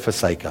You'll ever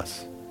forsake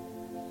us.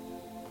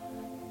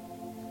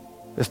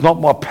 It's not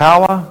by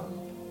power,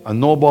 and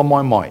nor by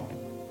my might,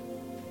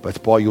 but it's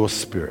by Your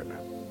Spirit.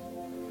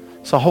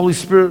 So, Holy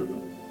Spirit,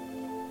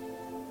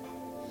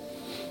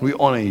 we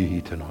honor You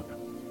here tonight.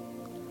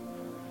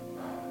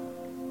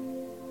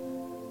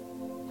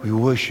 We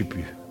worship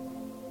You.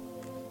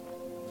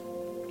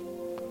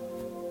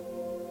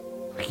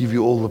 I give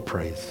you all the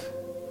praise.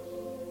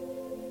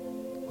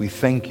 We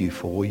thank you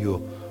for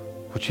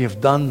what you have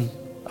done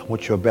and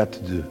what you're about to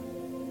do.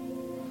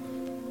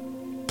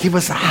 Give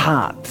us a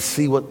heart to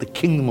see what the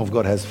kingdom of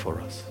God has for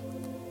us.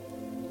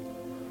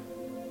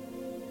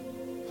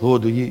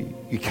 Lord,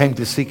 you came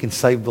to seek and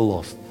save the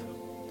lost.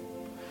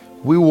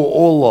 We were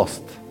all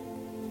lost.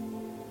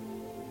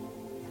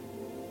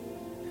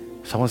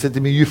 Someone said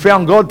to me, you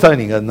found God,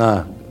 Tony? I go,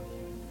 nah,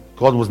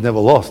 God was never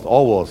lost. I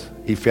was.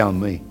 He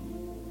found me.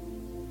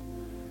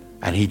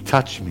 And he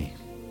touched me.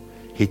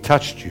 He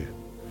touched you.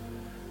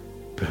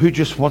 But who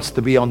just wants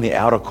to be on the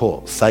outer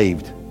court,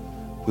 saved?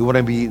 We want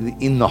to be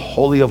in the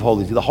Holy of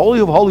Holies. The Holy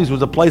of Holies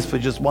was a place for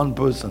just one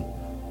person,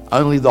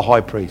 only the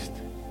high priest.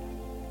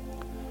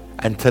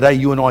 And today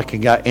you and I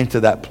can go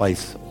enter that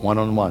place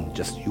one-on-one,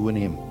 just you and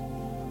him.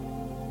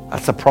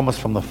 That's a promise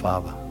from the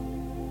Father.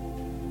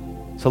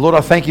 So Lord,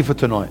 I thank you for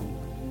tonight.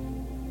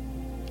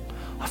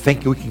 I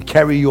thank you we can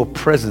carry your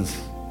presence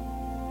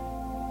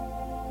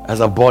as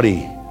a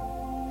body.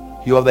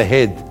 You are the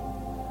head,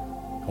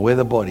 and we're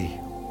the body.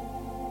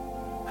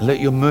 And let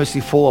your mercy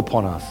fall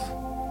upon us.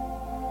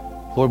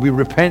 Lord, we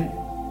repent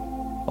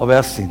of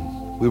our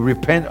sin. We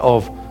repent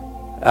of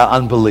our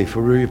unbelief.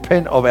 We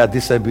repent of our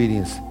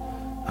disobedience.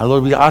 And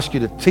Lord, we ask you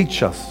to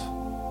teach us.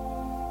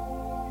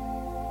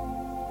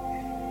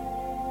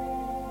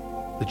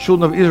 The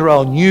children of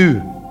Israel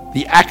knew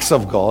the acts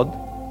of God,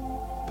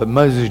 but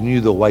Moses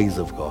knew the ways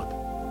of God.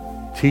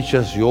 Teach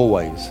us your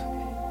ways.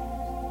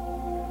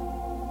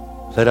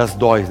 Let us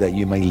die that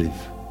you may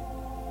live.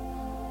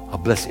 I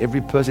bless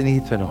every person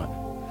here tonight.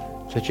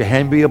 Let your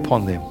hand be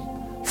upon them.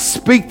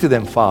 Speak to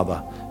them,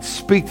 Father.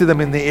 Speak to them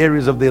in the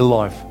areas of their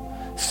life.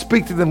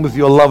 Speak to them with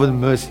your love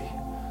and mercy.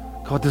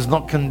 God does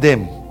not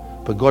condemn,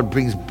 but God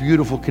brings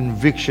beautiful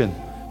conviction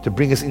to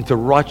bring us into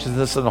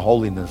righteousness and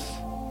holiness.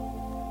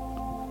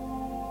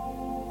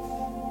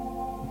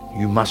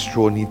 You must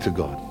draw near to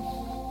God.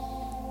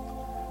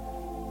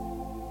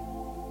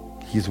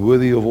 He is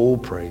worthy of all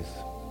praise.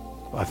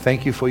 I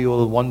thank you for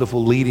your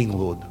wonderful leading,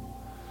 Lord.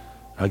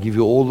 I give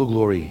you all the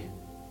glory.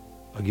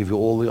 I give you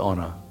all the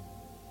honor.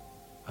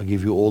 I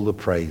give you all the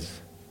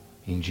praise.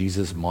 In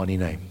Jesus' mighty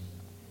name.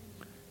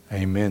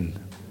 Amen.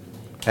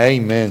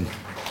 Amen.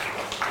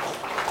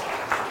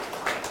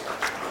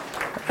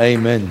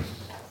 Amen.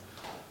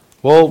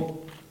 Well,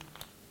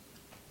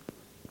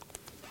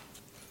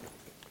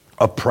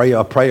 I pray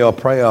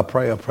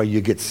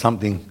you get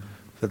something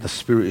that the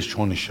Spirit is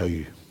trying to show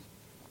you.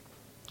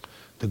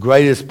 The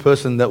greatest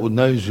person that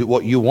knows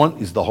what you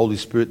want is the Holy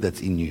Spirit that's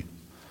in you.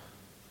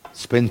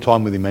 Spend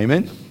time with him.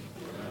 Amen.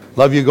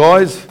 Love you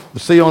guys.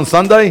 We'll see you on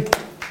Sunday.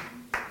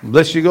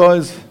 Bless you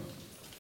guys.